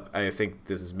end up, I think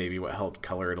this is maybe what helped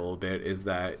color it a little bit, is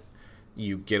that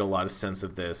you get a lot of sense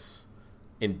of this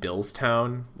in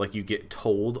Billstown. Like, you get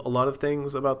told a lot of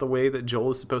things about the way that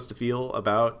Joel is supposed to feel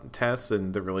about Tess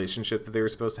and the relationship that they were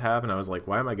supposed to have, and I was like,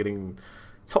 why am I getting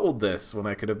told this when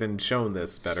I could have been shown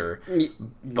this better?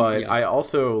 But I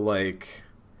also, like,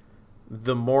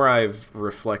 the more I've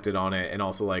reflected on it and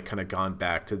also like kind of gone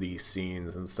back to these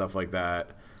scenes and stuff like that,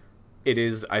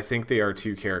 I think they are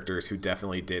two characters who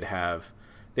definitely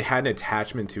they had an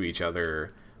attachment to each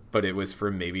other, but it was for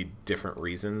maybe different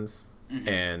reasons. Mm-hmm.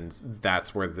 And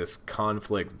that's where this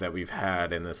conflict that we've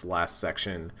had in this last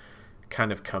section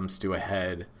kind of comes to a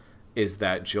head, is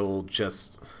that Joel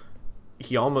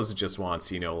he almost just wants,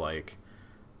 like,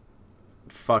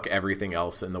 fuck everything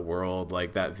else in the world,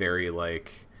 like that very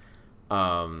like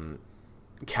Calvin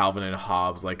and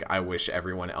Hobbes, like, I wish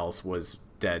everyone else was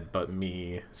dead but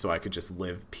me so I could just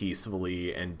live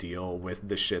peacefully and deal with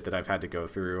the shit that I've had to go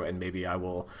through, and maybe I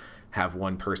will have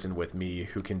one person with me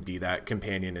who can be that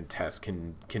companion, and Tess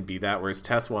can be that. Whereas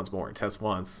Tess wants more. Tess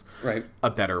wants a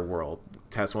better world.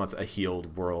 Tess wants a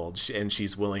healed world, and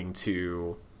she's willing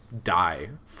to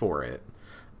die for it.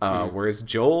 Whereas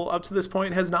Joel, up to this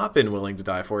point, has not been willing to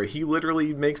die for it. He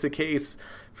literally makes a case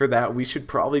for that. We should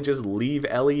probably just leave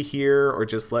Ellie here, or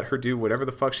just let her do whatever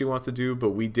the fuck she wants to do, but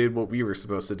we did what we were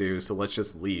supposed to do, so let's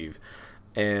just leave.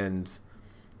 And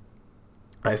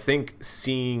I think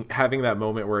having that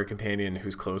moment where a companion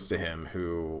who's close to him,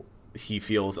 who he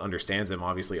feels understands him,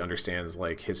 obviously understands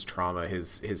like his trauma,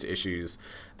 his issues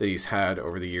that he's had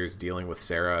over the years dealing with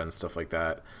Sarah and stuff like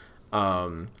that,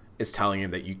 is telling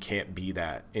him that you can't be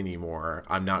that anymore.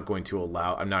 I'm not going to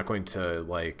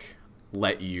like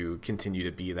let you continue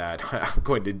to be that. I'm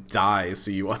going to die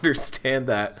so you understand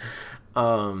that.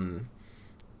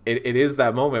 It is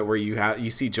that moment where you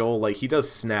see Joel, like, he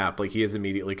does snap, like he is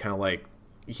immediately kind of like,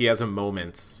 he has a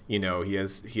moment, he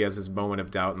has his moment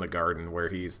of doubt in the garden where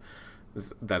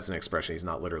that's an expression, he's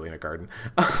not literally in a garden.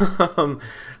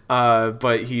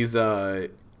 But he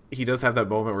does have that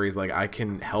moment where he's like, I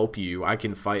can help you, I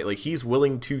can fight. Like, he's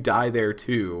willing to die there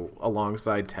too,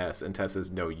 alongside Tess. And Tess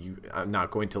says, no, I'm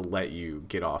not going to let you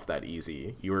get off that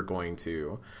easy. You are going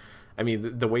to, I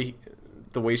mean, the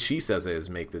way she says it is,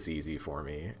 make this easy for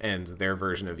me. And their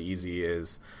version of easy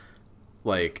is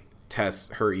like, Tess,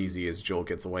 her easy is Joel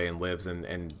gets away and lives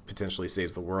and potentially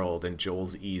saves the world. And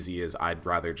Joel's easy is, I'd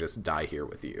rather just die here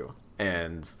with you.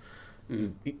 And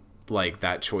like,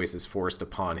 that choice is forced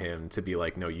upon him to be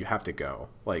like, no, you have to go.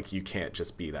 Like, you can't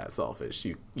just be that selfish.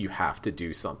 You have to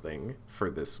do something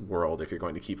for this world if you're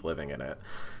going to keep living in it.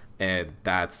 And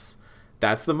that's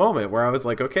the moment where I was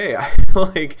like, okay,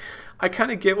 I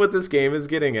kind of get what this game is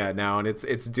getting at now, and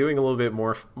it's doing a little bit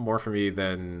more for me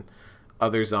than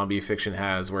other zombie fiction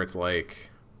has, where it's like,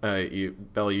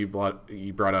 Bella, you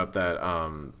brought up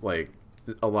that like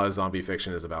a lot of zombie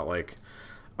fiction is about like,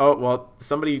 oh, well,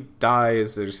 somebody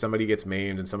dies, or somebody gets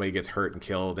maimed, and somebody gets hurt and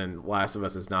killed, and Last of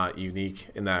Us is not unique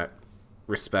in that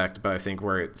respect, but I think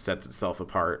where it sets itself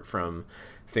apart from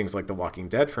things like The Walking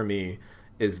Dead for me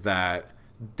is that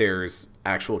there's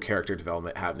actual character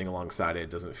development happening alongside it. It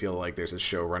doesn't feel like there's a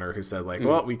showrunner who said like,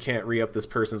 well, we can't re-up this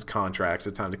person's contract, so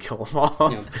time to kill them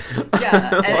off.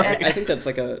 I think that's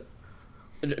like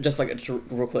just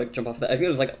real quick jump off of that. I think it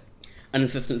was like an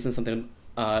insistence in something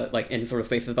like in sort of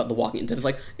spaces about The Walking Dead. It's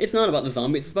like, it's not about the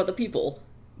zombies, it's about the people.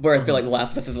 Where I feel like The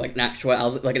Last of Us is like an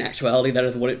actuality that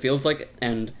is what it feels like.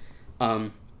 And I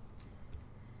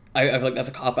feel like that's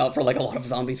a cop-out for like a lot of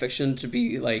zombie fiction to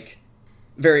be like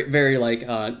very, very like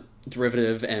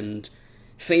derivative and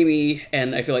samey.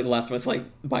 And I feel like The Last of Us, like,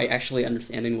 by actually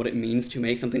understanding what it means to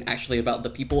make something actually about the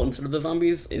people instead of the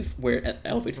zombies, is where it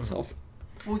elevates itself.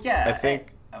 Well, yeah. I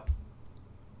think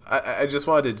I just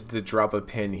wanted to drop a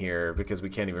pin here because we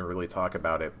can't even really talk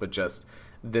about it, but just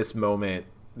this moment,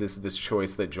 this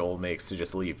choice that Joel makes to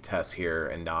just leave Tess here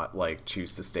and not like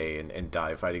choose to stay and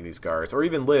die fighting these guards, or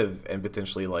even live and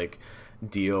potentially like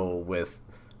deal with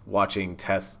watching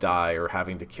Tess die or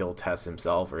having to kill Tess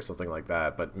himself or something like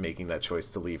that, but making that choice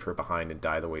to leave her behind and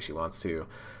die the way she wants to.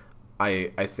 I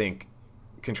think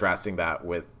contrasting that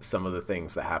with some of the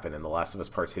things that happen in The Last of Us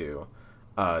Part 2,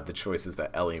 the choices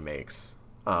that Ellie makes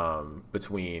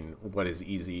between what is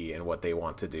easy and what they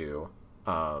want to do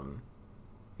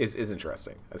is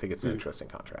interesting. I think it's an interesting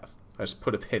contrast. I just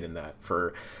put a pin in that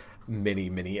for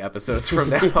many episodes from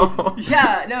now.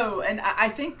 Yeah, no, and I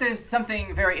think there's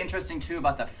something very interesting too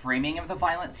about the framing of the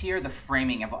violence here, the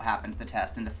framing of what happened to the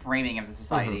test, and the framing of the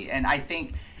society. And I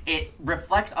think it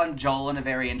reflects on Joel in a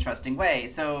very interesting way.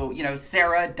 So,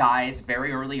 Sarah dies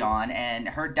very early on, and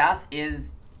her death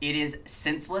is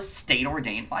senseless,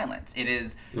 state-ordained violence. It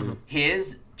is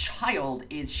his child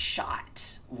is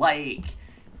shot. Like,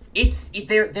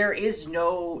 there is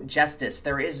no justice.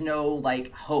 There is no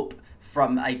like hope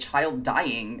from a child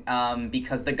dying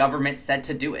because the government said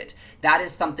to do it. That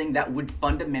is something that would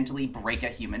fundamentally break a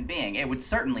human being. It would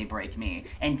certainly break me.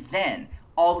 And then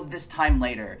all of this time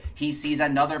later, he sees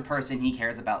another person he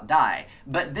cares about die.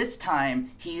 But this time,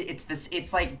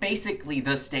 it's like basically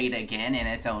the state again in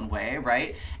its own way,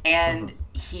 right? And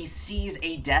he sees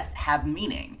a death have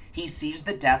meaning. He sees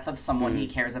the death of someone he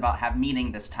cares about have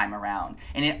meaning this time around.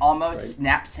 And it almost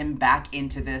snaps him back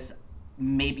into this,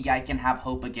 maybe I can have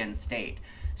hope again state.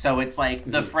 So it's like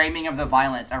the framing of the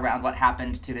violence around what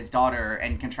happened to his daughter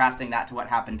and contrasting that to what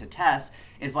happened to Tess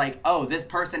is like, oh, this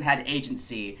person had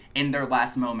agency in their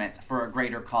last moments for a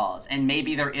greater cause. And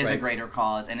maybe there is a greater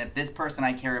cause. And if this person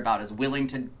I care about is willing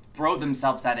to throw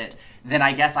themselves at it, then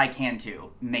I guess I can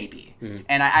too, maybe.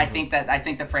 And I think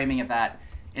the framing of that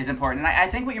is important. And I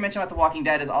think what you mentioned about The Walking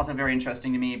Dead is also very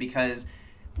interesting to me, because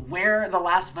where The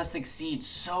Last of Us succeeds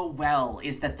so well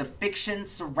is that the fiction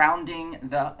surrounding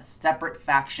the separate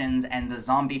factions and the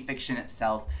zombie fiction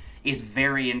itself is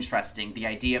very interesting. The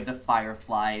idea of the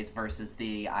Fireflies versus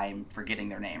I'm forgetting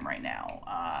their name right now,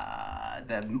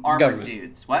 the armored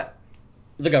dudes. What?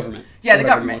 The government. Yeah, the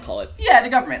government. You want to call it. Yeah, the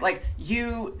government. Like,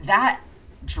 that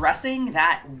dressing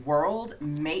that world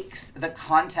makes the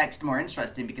context more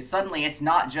interesting, because suddenly it's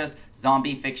not just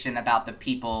zombie fiction about the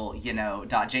people,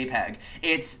 .jpg.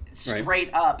 It's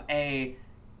straight up it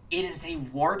is a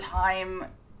wartime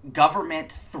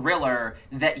government thriller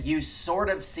that you sort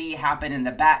of see happen in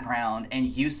the background and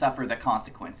you suffer the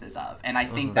consequences of. And I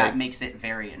think that makes it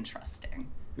very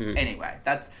interesting. Anyway,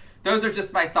 those are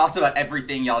just my thoughts about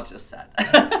everything y'all just said.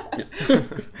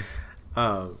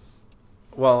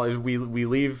 Well, we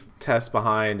leave Tess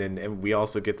behind, and we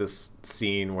also get this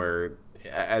scene where,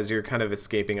 as you're kind of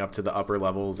escaping up to the upper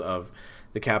levels of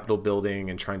the Capitol building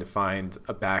and trying to find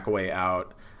a back way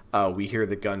out, we hear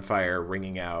the gunfire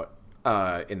ringing out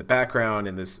in the background,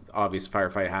 and this obvious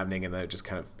firefight happening, and then it just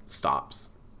kind of stops.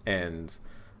 And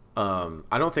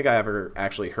I don't think I ever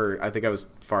actually heard. I think I was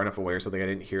far enough aware, so I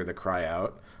didn't hear the cry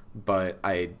out, but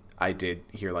I did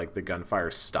hear like the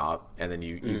gunfire stop, and then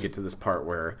you get to this part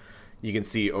where you can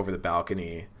see over the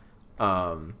balcony,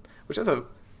 which I thought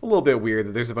a little bit weird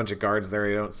that there's a bunch of guards there.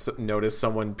 You don't notice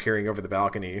someone peering over the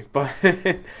balcony, but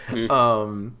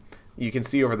you can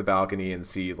see over the balcony and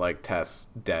see like Tess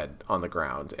dead on the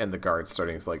ground, and the guards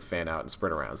starting to like fan out and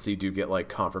spread around. So you do get like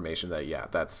confirmation that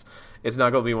it's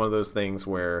not going to be one of those things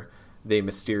where they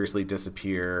mysteriously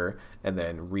disappear and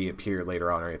then reappear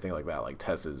later on or anything like that. Like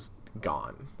Tess is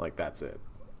gone. Like that's it.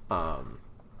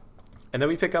 And then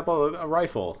we pick up a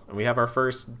rifle, and we have our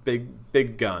first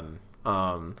big gun,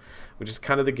 which is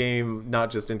kind of the game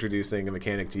not just introducing a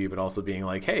mechanic to you, but also being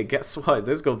like, hey, guess what?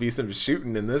 There's going to be some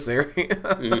shooting in this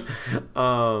area.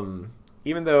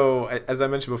 Even though, as I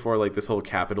mentioned before, like this whole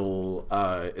Capitol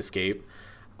escape,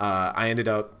 I ended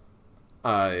up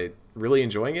really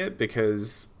enjoying it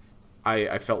because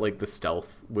I felt like the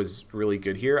stealth was really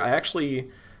good here. I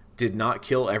actually did not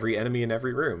kill every enemy in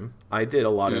every room. I did a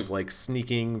lot of like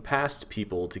sneaking past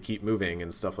people to keep moving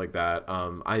and stuff like that.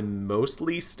 I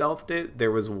mostly stealthed it. There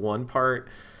was one part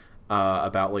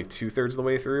about like 2/3 of the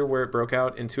way through where it broke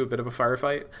out into a bit of a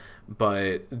firefight,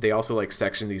 but they also like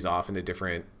section these off into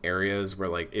different areas where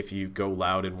like if you go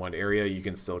loud in one area, you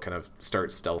can still kind of start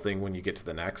stealthing when you get to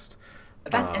the next.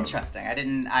 That's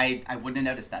interesting. I wouldn't have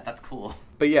noticed that. That's cool.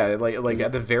 But yeah, like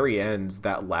at the very end,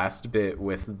 that last bit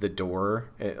with the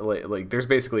door, like there's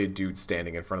basically a dude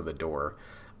standing in front of the door,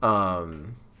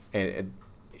 and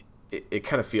it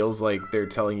kind of feels like they're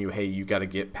telling you, hey, you got to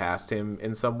get past him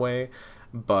in some way.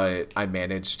 But I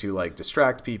managed to like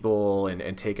distract people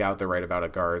and take out the right amount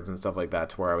of guards and stuff like that,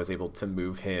 to where I was able to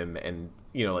move him and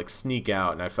like sneak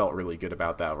out, and I felt really good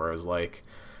about that. Where I was like,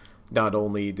 not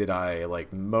only did I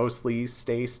like mostly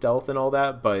stay stealth and all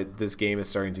that, but this game is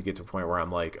starting to get to a point where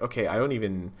I'm like, okay, I don't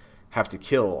even have to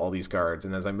kill all these guards.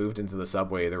 And as I moved into the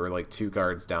subway, there were like 2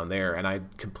 guards down there, and I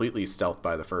completely stealthed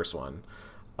by the first one.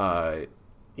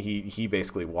 He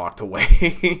basically walked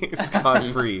away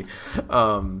scot-free.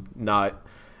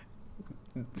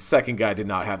 Second guy did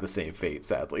not have the same fate,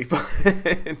 sadly. But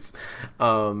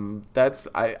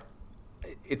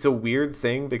it's a weird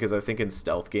thing, because I think in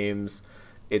stealth games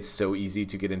it's so easy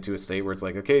to get into a state where it's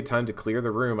like, okay, time to clear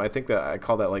the room. I think that I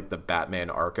call that like the Batman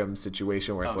Arkham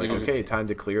situation, where it's okay, time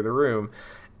to clear the room.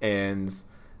 And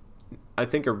I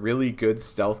think a really good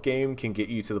stealth game can get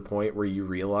you to the point where you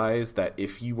realize that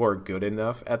if you are good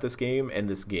enough at this game, and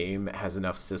this game has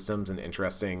enough systems and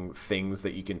interesting things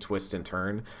that you can twist and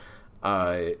turn,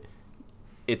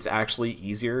 it's actually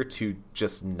easier to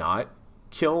just not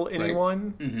kill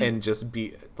anyone, and just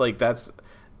be like, that's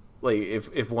like,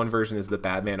 if one version is the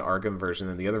Batman Arkham version,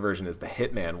 and the other version is the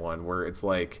Hitman one, where it's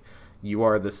like you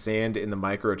are the sand in the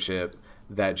microchip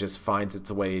that just finds its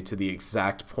way to the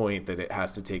exact point that it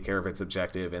has to take care of its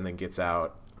objective, and then gets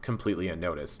out completely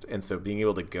unnoticed. And so being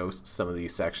able to ghost some of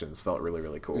these sections felt really,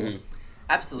 really cool.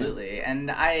 Absolutely. And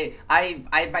I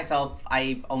myself,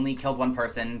 I only killed one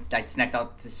person. I snuck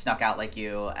out like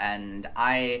you, and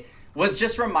I was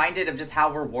just reminded of just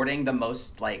how rewarding the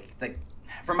most,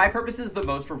 for my purposes, the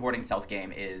most rewarding stealth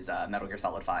game is Metal Gear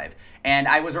Solid 5. And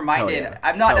I was reminded,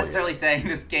 I'm not necessarily saying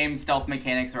this game's stealth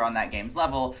mechanics are on that game's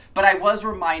level, but I was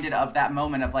reminded of that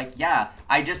moment of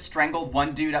I just strangled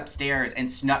one dude upstairs and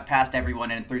snuck past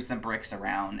everyone and threw some bricks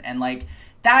around. And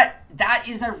that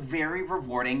is a very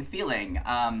rewarding feeling.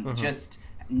 Just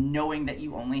knowing that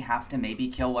you only have to maybe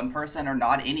kill one person or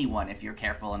not anyone if you're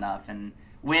careful enough. And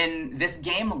when this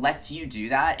game lets you do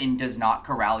that and does not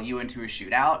corral you into a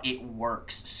shootout, it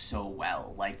works so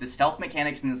well. The stealth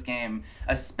mechanics in this game,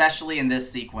 especially in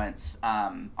this sequence,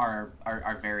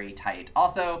 are very tight.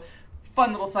 Also,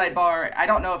 fun little sidebar, I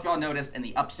don't know if y'all noticed in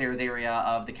the upstairs area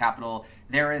of the Capitol,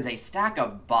 there is a stack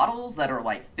of bottles that are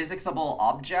physicsable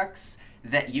objects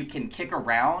that you can kick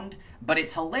around, but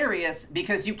it's hilarious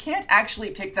because you can't actually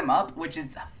pick them up, which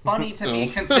is funny to me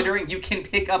considering you can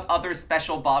pick up other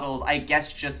special bottles, I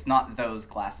guess just not those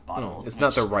glass bottles. It's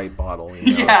not the right bottle.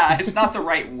 Yeah, it's not the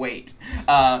right weight.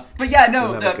 But yeah,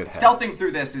 no, the stealthing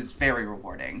through this is very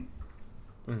rewarding.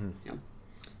 Yeah.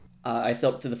 I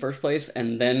stealthed to the first place,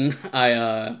 and then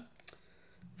I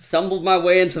stumbled my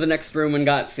way into the next room and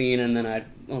got seen, and then I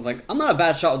was like, I'm not a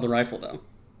bad shot with the rifle, though.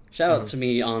 Shout out to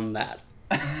me on that.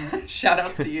 Shout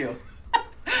outs to you.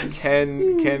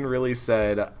 Ken really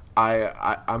said,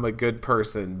 I'm a good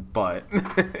person, but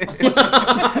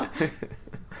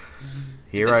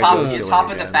here I go. You're top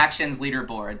of the factions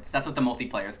leaderboard. That's what the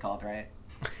multiplayer is called, right?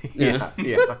 Yeah.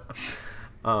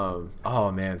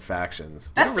 Oh man,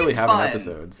 factions. We don't really have an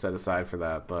episode set aside for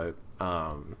that, but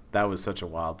that was such a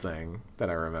wild thing that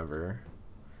I remember.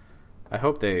 I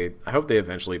hope they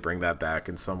eventually bring that back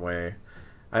in some way.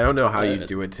 I don't know how you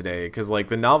do it today, because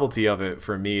the novelty of it,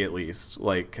 for me at least,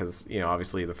 because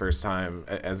obviously the first time,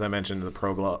 as I mentioned in the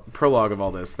prologue of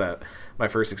all this, that my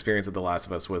first experience with The Last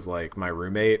of Us was my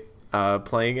roommate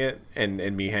playing it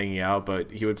and me hanging out, but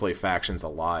he would play factions a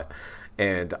lot,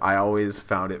 and I always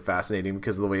found it fascinating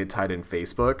because of the way it tied in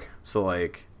Facebook. So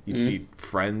you'd see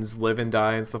friends live and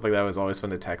die and stuff like that. It was always fun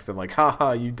to text them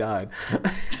haha, you died.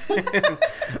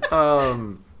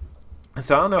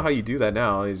 So I don't know how you do that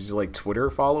now. Is it Twitter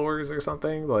followers or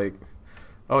something?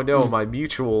 Oh no, my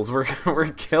mutuals were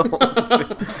killed.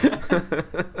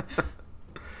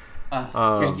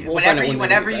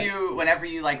 Whenever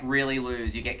you really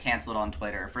lose, you get canceled on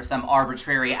Twitter for some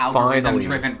arbitrary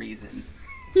algorithm-driven reason.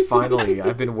 Finally,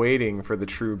 I've been waiting for the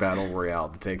true battle royale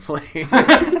to take place.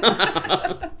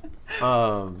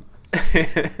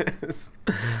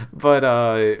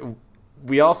 But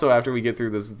we also, after we get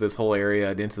through this whole area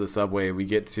and into the subway, we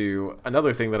get to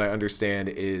another thing that I understand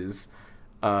is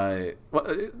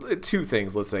two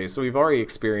things, let's say. So we've already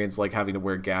experienced having to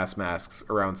wear gas masks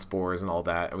around spores and all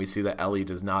that, and we see that Ellie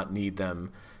does not need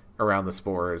them around the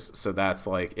spores. So that's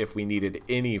if we needed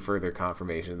any further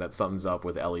confirmation that something's up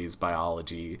with Ellie's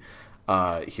biology,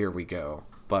 here we go.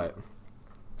 But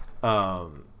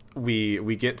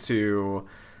we get to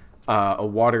a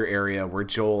water area where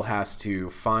Joel has to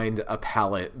find a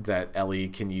pallet that Ellie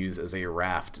can use as a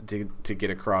raft to get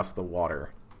across the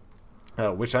water,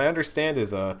 which I understand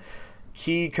is a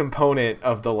key component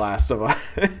of The Last of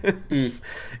Us,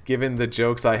 given the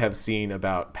jokes I have seen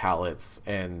about pallets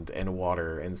and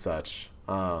water and such.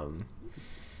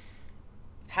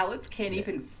 Pallets can't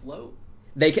even float.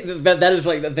 They can, that is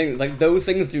the thing. Those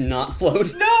things do not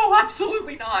float. No,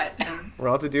 absolutely not.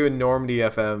 We'll have to do a Normandy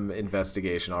FM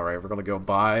investigation. All right, we're gonna go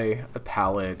buy a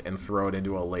pallet and throw it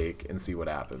into a lake and see what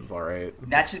happens. All right.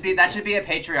 That should be a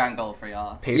Patreon goal for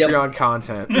y'all. Patreon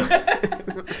content.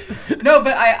 No,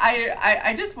 but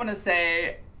I just want to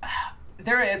say,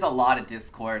 there is a lot of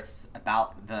discourse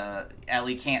about the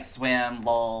Ellie can't swim,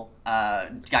 lol,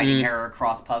 guiding her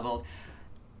across puzzles.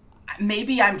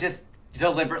 Maybe I'm just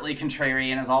deliberately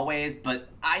contrarian as always, but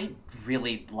I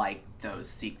really like those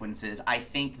sequences. I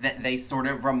think that they sort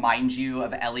of remind you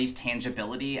of Ellie's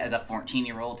tangibility as a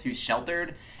 14-year-old who's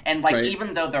sheltered, and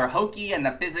even though they're hokey and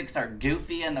the physics are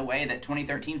goofy in the way that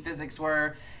 2013 physics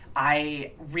were,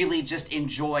 I really just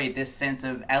enjoy this sense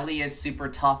of Ellie is super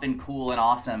tough and cool and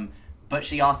awesome, but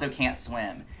she also can't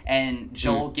swim. And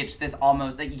Joel gets this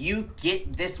almost, you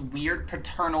get this weird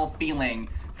paternal feeling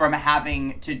from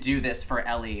having to do this for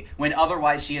Ellie, when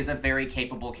otherwise she is a very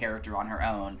capable character on her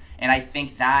own. And I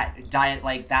think that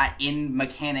that in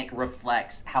mechanic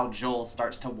reflects how Joel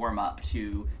starts to warm up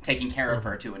to taking care of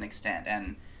her to an extent.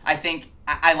 And I think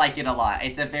I like it a lot.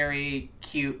 It's a very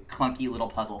cute, clunky little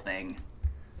puzzle thing.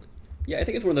 Yeah, I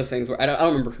think it's one of those things where I don't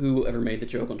remember who ever made the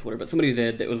joke on Twitter, but somebody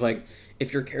did that was like,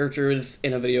 if your characters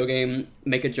in a video game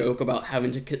make a joke about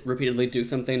having to repeatedly do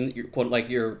something, you're, quote, like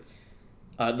you're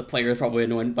the player is probably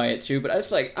annoyed by it too. But I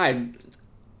was like,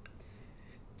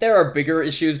 there are bigger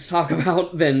issues to talk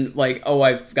about than like, oh,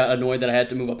 I've got annoyed that I had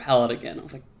to move a pallet again. I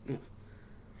was like, I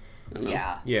don't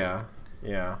know.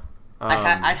 Yeah.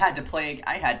 I had to play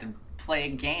a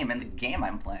game in the game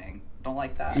I'm playing. Don't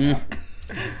like that.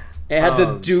 I had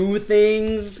to do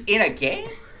things in a game.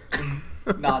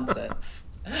 Nonsense.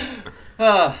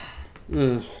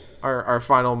 Our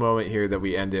final moment here that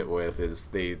we end it with is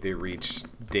they reach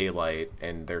daylight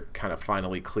and they're kind of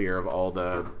finally clear of all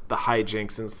the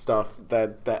hijinks and stuff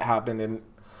that happened, and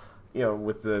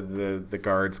with the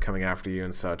guards coming after you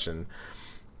and such. And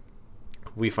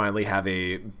we finally have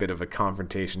a bit of a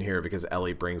confrontation here because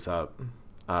Ellie brings up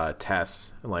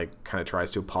Tess and like kind of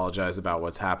tries to apologize about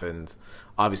what's happened.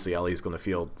 Obviously Ellie's going to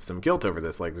feel some guilt over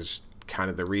this, like this kind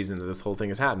of the reason that this whole thing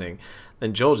is happening.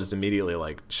 Then Joel just immediately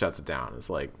like shuts it down. It's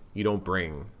like, you don't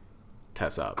bring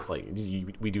Tess up, like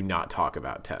we do not talk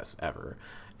about Tess ever.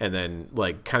 And then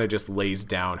like kind of just lays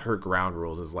down her ground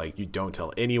rules is like, you don't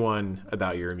tell anyone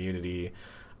about your immunity.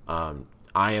 I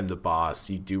am the boss,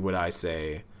 you do what I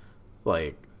say.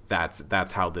 Like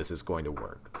that's how this is going to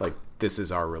work. Like this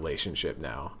is our relationship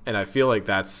now. And I feel like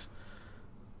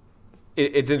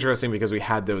it's interesting because we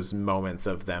had those moments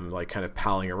of them like kind of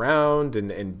palling around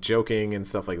and joking and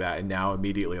stuff like that. And now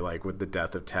immediately, like with the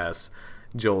death of Tess,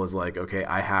 Joel is like, okay,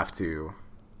 I have to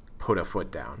put a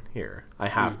foot down here. I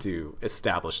have to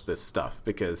establish this stuff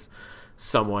because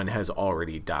someone has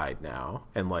already died now.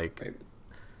 And like,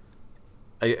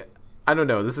 I don't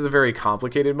know, this is a very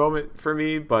complicated moment for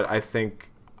me, but I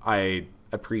think I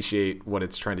appreciate what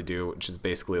it's trying to do, which is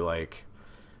basically like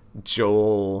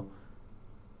Joel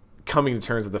coming to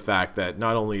terms with the fact that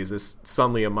not only is this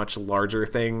suddenly a much larger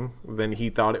thing than he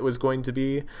thought it was going to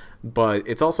be, but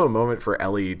it's also a moment for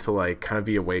Ellie to like kind of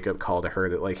be a wake-up call to her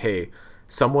that like, hey,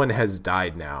 someone has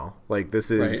died now. Like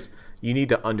this is you need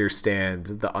to understand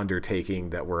the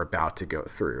undertaking that we're about to go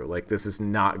through. Like this is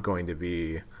not going to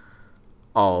be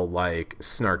all like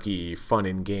snarky fun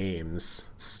and games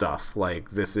stuff.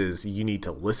 Like this is, you need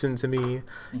to listen to me.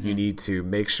 You need to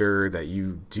make sure that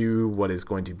you do what is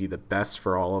going to be the best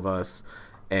for all of us,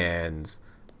 and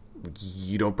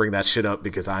you don't bring that shit up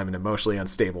because I'm an emotionally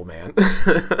unstable man.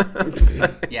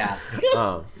 Yeah.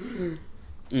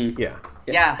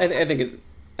 Yeah. I think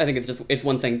it's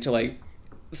one thing to like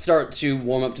start to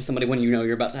warm up to somebody when you know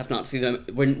you're about to have to not see them,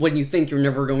 when you think you're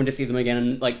never going to see them again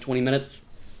in like 20 minutes.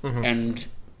 And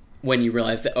when you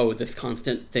realize that, oh, this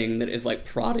constant thing that is like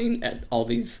prodding at all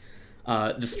these,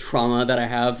 this trauma that I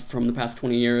have from the past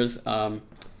 20 years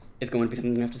is going to be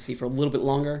something I have to see for a little bit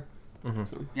longer. So.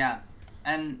 Yeah,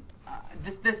 and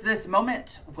this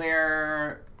moment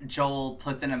where Joel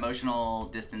puts an emotional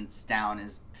distance down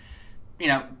is,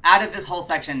 out of this whole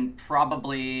section,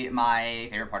 probably my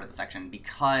favorite part of the section,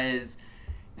 because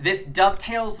this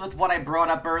dovetails with what I brought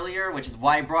up earlier, which is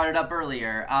why I brought it up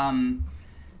earlier.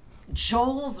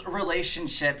 Joel's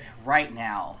relationship right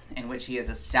now, in which he is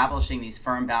establishing these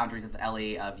firm boundaries with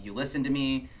Ellie of, you listen to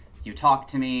me, you talk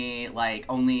to me, like,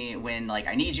 only when, like,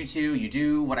 I need you to, you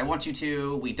do what I want you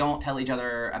to, we don't tell each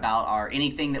other about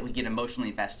anything that we get emotionally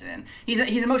invested in.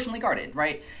 He's emotionally guarded,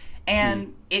 right?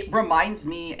 And it reminds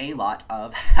me a lot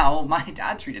of how my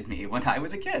dad treated me when I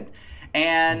was a kid.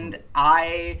 And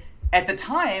at the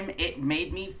time, it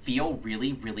made me feel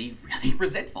really, really, really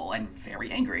resentful and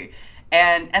very angry.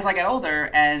 And as I get older,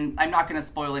 and I'm not going to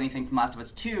spoil anything from Last of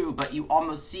Us 2, but you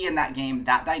almost see in that game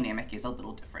that dynamic is a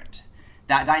little different.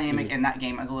 That dynamic in that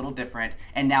game is a little different,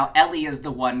 and now Ellie is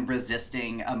the one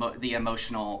resisting the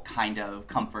emotional kind of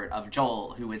comfort of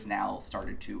Joel, who has now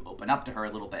started to open up to her a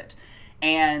little bit.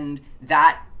 And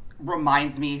that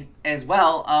reminds me as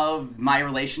well of my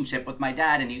relationship with my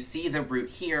dad, and you see the root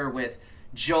here with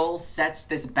Joel sets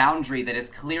this boundary that is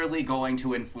clearly going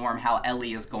to inform how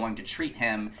Ellie is going to treat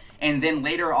him, and then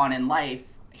later on in life,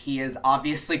 he is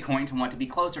obviously going to want to be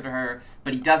closer to her,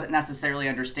 but he doesn't necessarily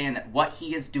understand that what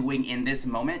he is doing in this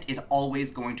moment is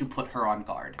always going to put her on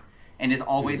guard, and is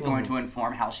always going to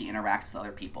inform how she interacts with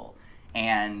other people.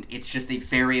 And it's just a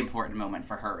very important moment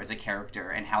for her as a character,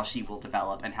 and how she will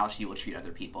develop and how she will treat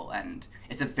other people, and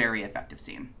it's a very effective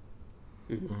scene.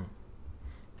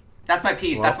 That's my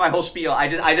piece. Well, that's my whole spiel. I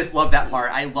just love that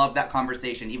part. I love that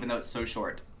conversation, even though it's so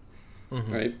short.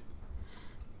 Right.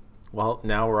 Well,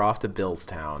 now we're off to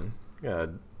Billstown.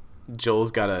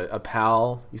 Joel's got a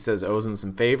pal. He says owes him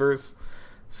some favors,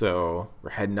 so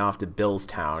we're heading off to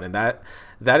Billstown, and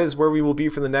that is where we will be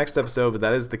for the next episode, but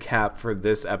that is the cap for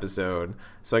this episode.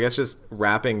 So I guess just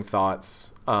wrapping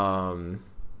thoughts.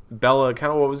 Bella,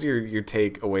 kind of what was your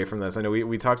take away from this? I know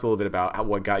we talked a little bit about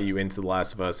what got you into The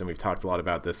Last of Us, and we've talked a lot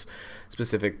about this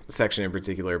specific section in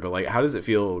particular, but like, how does it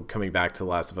feel coming back to The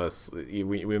Last of Us?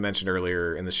 We mentioned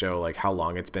earlier in the show, like, how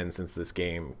long it's been since this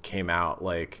game came out.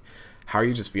 Like, how are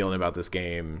you just feeling about this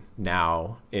game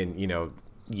now in,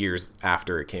 years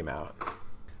after it came out?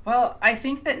 Well, I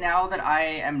think that now that I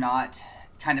am not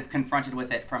kind of confronted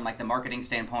with it from like the marketing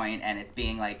standpoint, and it's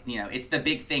being like, it's the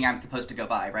big thing I'm supposed to go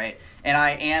buy, right? And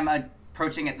I am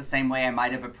approaching it the same way I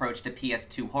might have approached a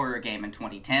PS2 horror game in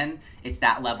 2010. It's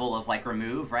that level of like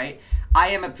remove, right? I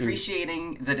am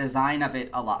appreciating the design of it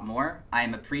a lot more. I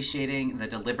am appreciating the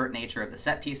deliberate nature of the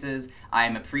set pieces. I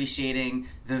am appreciating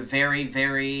the very,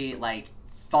 very like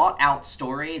thought out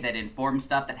story that informs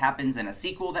stuff that happens in a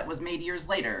sequel that was made years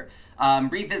later.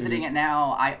 Revisiting it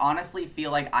now, I honestly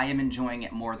feel like I am enjoying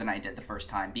it more than I did the first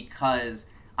time, because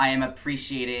I am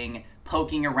appreciating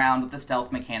poking around with the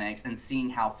stealth mechanics and seeing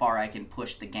how far I can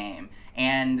push the game.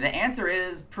 And the answer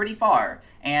is pretty far.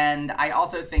 And I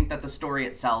also think that the story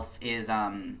itself is,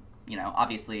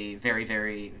 obviously very,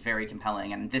 very, very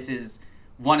compelling. And this is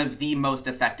one of the most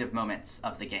effective moments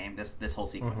of the game, this whole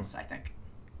sequence, I think.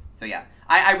 So yeah,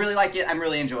 I really like it. I'm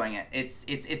really enjoying it.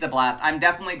 It's a blast. I'm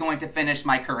definitely going to finish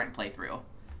my current playthrough.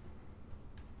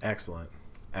 Excellent.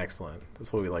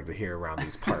 That's what we like to hear around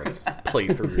these parts.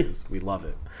 Playthroughs. We love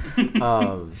it.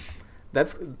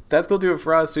 That's gonna do it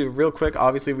for us. So real quick,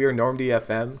 obviously we are Normandy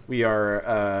FM. We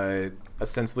are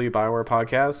ostensibly a BioWare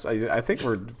podcast. I think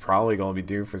we're probably going to be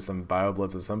due for some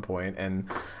BioBlips at some point, and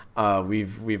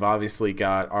we've obviously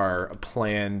got our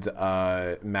planned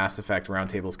Mass Effect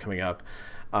roundtables coming up.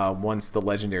 Once the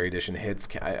Legendary Edition hits,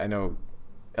 I know,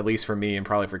 at least for me and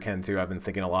probably for Ken too, I've been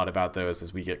thinking a lot about those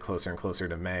as we get closer and closer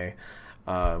to May.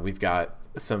 We've got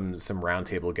some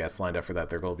roundtable guests lined up for that.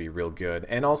 They're going to be real good.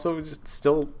 And also just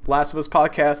still Last of Us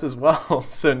podcast as well.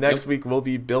 So next week will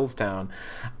be Billstown.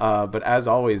 But as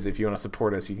always, if you want to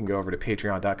support us, you can go over to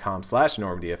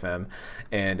patreon.com/NormandyFM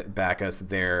and back us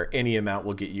there. Any amount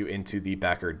will get you into the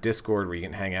backer Discord, where you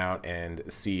can hang out and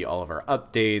see all of our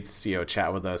updates,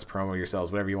 chat with us, promo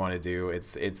yourselves, whatever you want to do.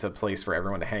 It's a place for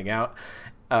everyone to hang out.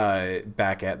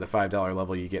 Back at the $5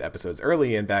 level, you get episodes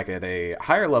early, and back at a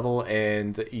higher level,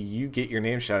 and you get your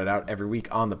name shouted out every week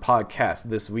on the podcast.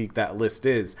 This week, that list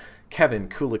is Kevin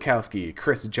Kulikowski,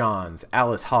 Chris Johns,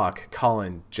 Alice Hawk,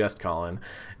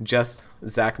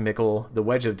 Zach Mickle, The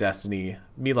Wedge of Destiny,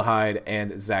 Mila Hyde,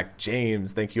 and Zach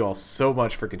James. Thank you all so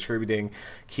much for contributing,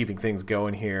 keeping things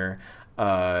going here.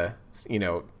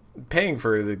 Paying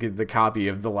for the copy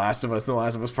of The Last of Us and The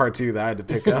Last of Us Part 2 that I had to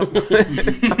pick up.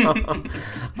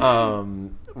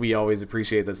 We always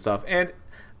appreciate that stuff. And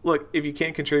look, if you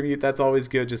can't contribute, that's always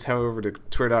good. Just head over to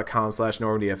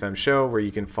twitter.com/NormandyFM show, where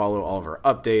you can follow all of our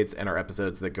updates and our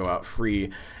episodes that go out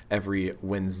free every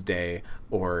Wednesday,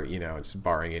 or, just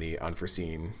barring any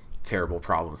unforeseen terrible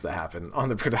problems that happen on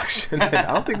the production. I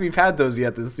don't think we've had those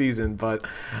yet this season, but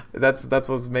that's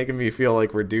what's making me feel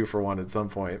like we're due for one at some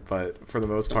point. But for the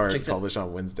most part, publish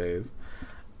on Wednesdays.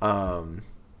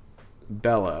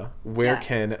 Bella, where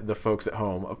can the folks at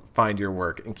home find your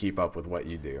work and keep up with what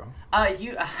you do?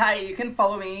 You can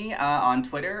follow me on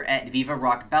Twitter at Viva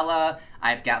Rock Bella.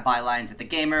 I've got bylines at The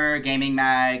Gamer, Gaming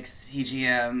Mags,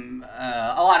 CGM,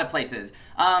 a lot of places.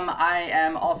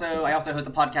 I also host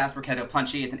a podcast, Raketo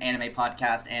Punchy. It's an anime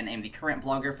podcast, and I'm the current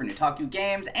blogger for Nutaku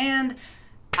Games. And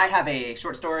I have a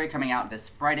short story coming out this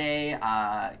Friday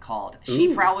called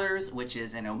She Prowlers, which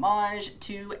is an homage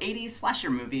to 80s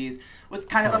slasher movies with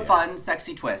kind of a fun,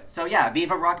 sexy twist. So yeah,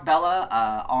 Viva Rock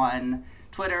Bella on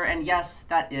Twitter. And yes,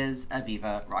 that is a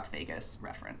Viva Rock Vegas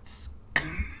reference.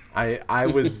 I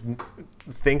was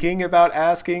thinking about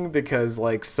asking, because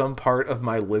like some part of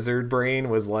my lizard brain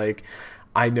was like,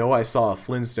 I know I saw a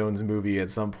Flintstones movie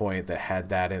at some point that had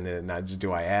that in it, and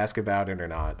do I ask about it or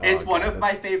not? It's one of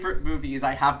my favorite movies.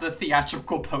 I have the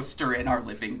theatrical poster in our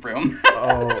living room.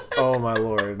 oh my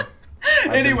lord.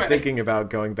 I've been thinking about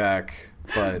going back,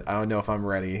 but I don't know if I'm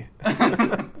ready.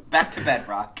 Back to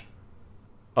Bedrock.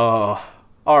 Oh,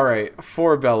 all right.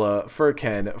 For Bella, for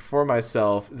Ken, for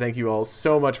myself, thank you all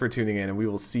so much for tuning in, and we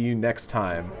will see you next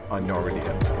time on Normandy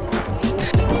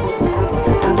FM.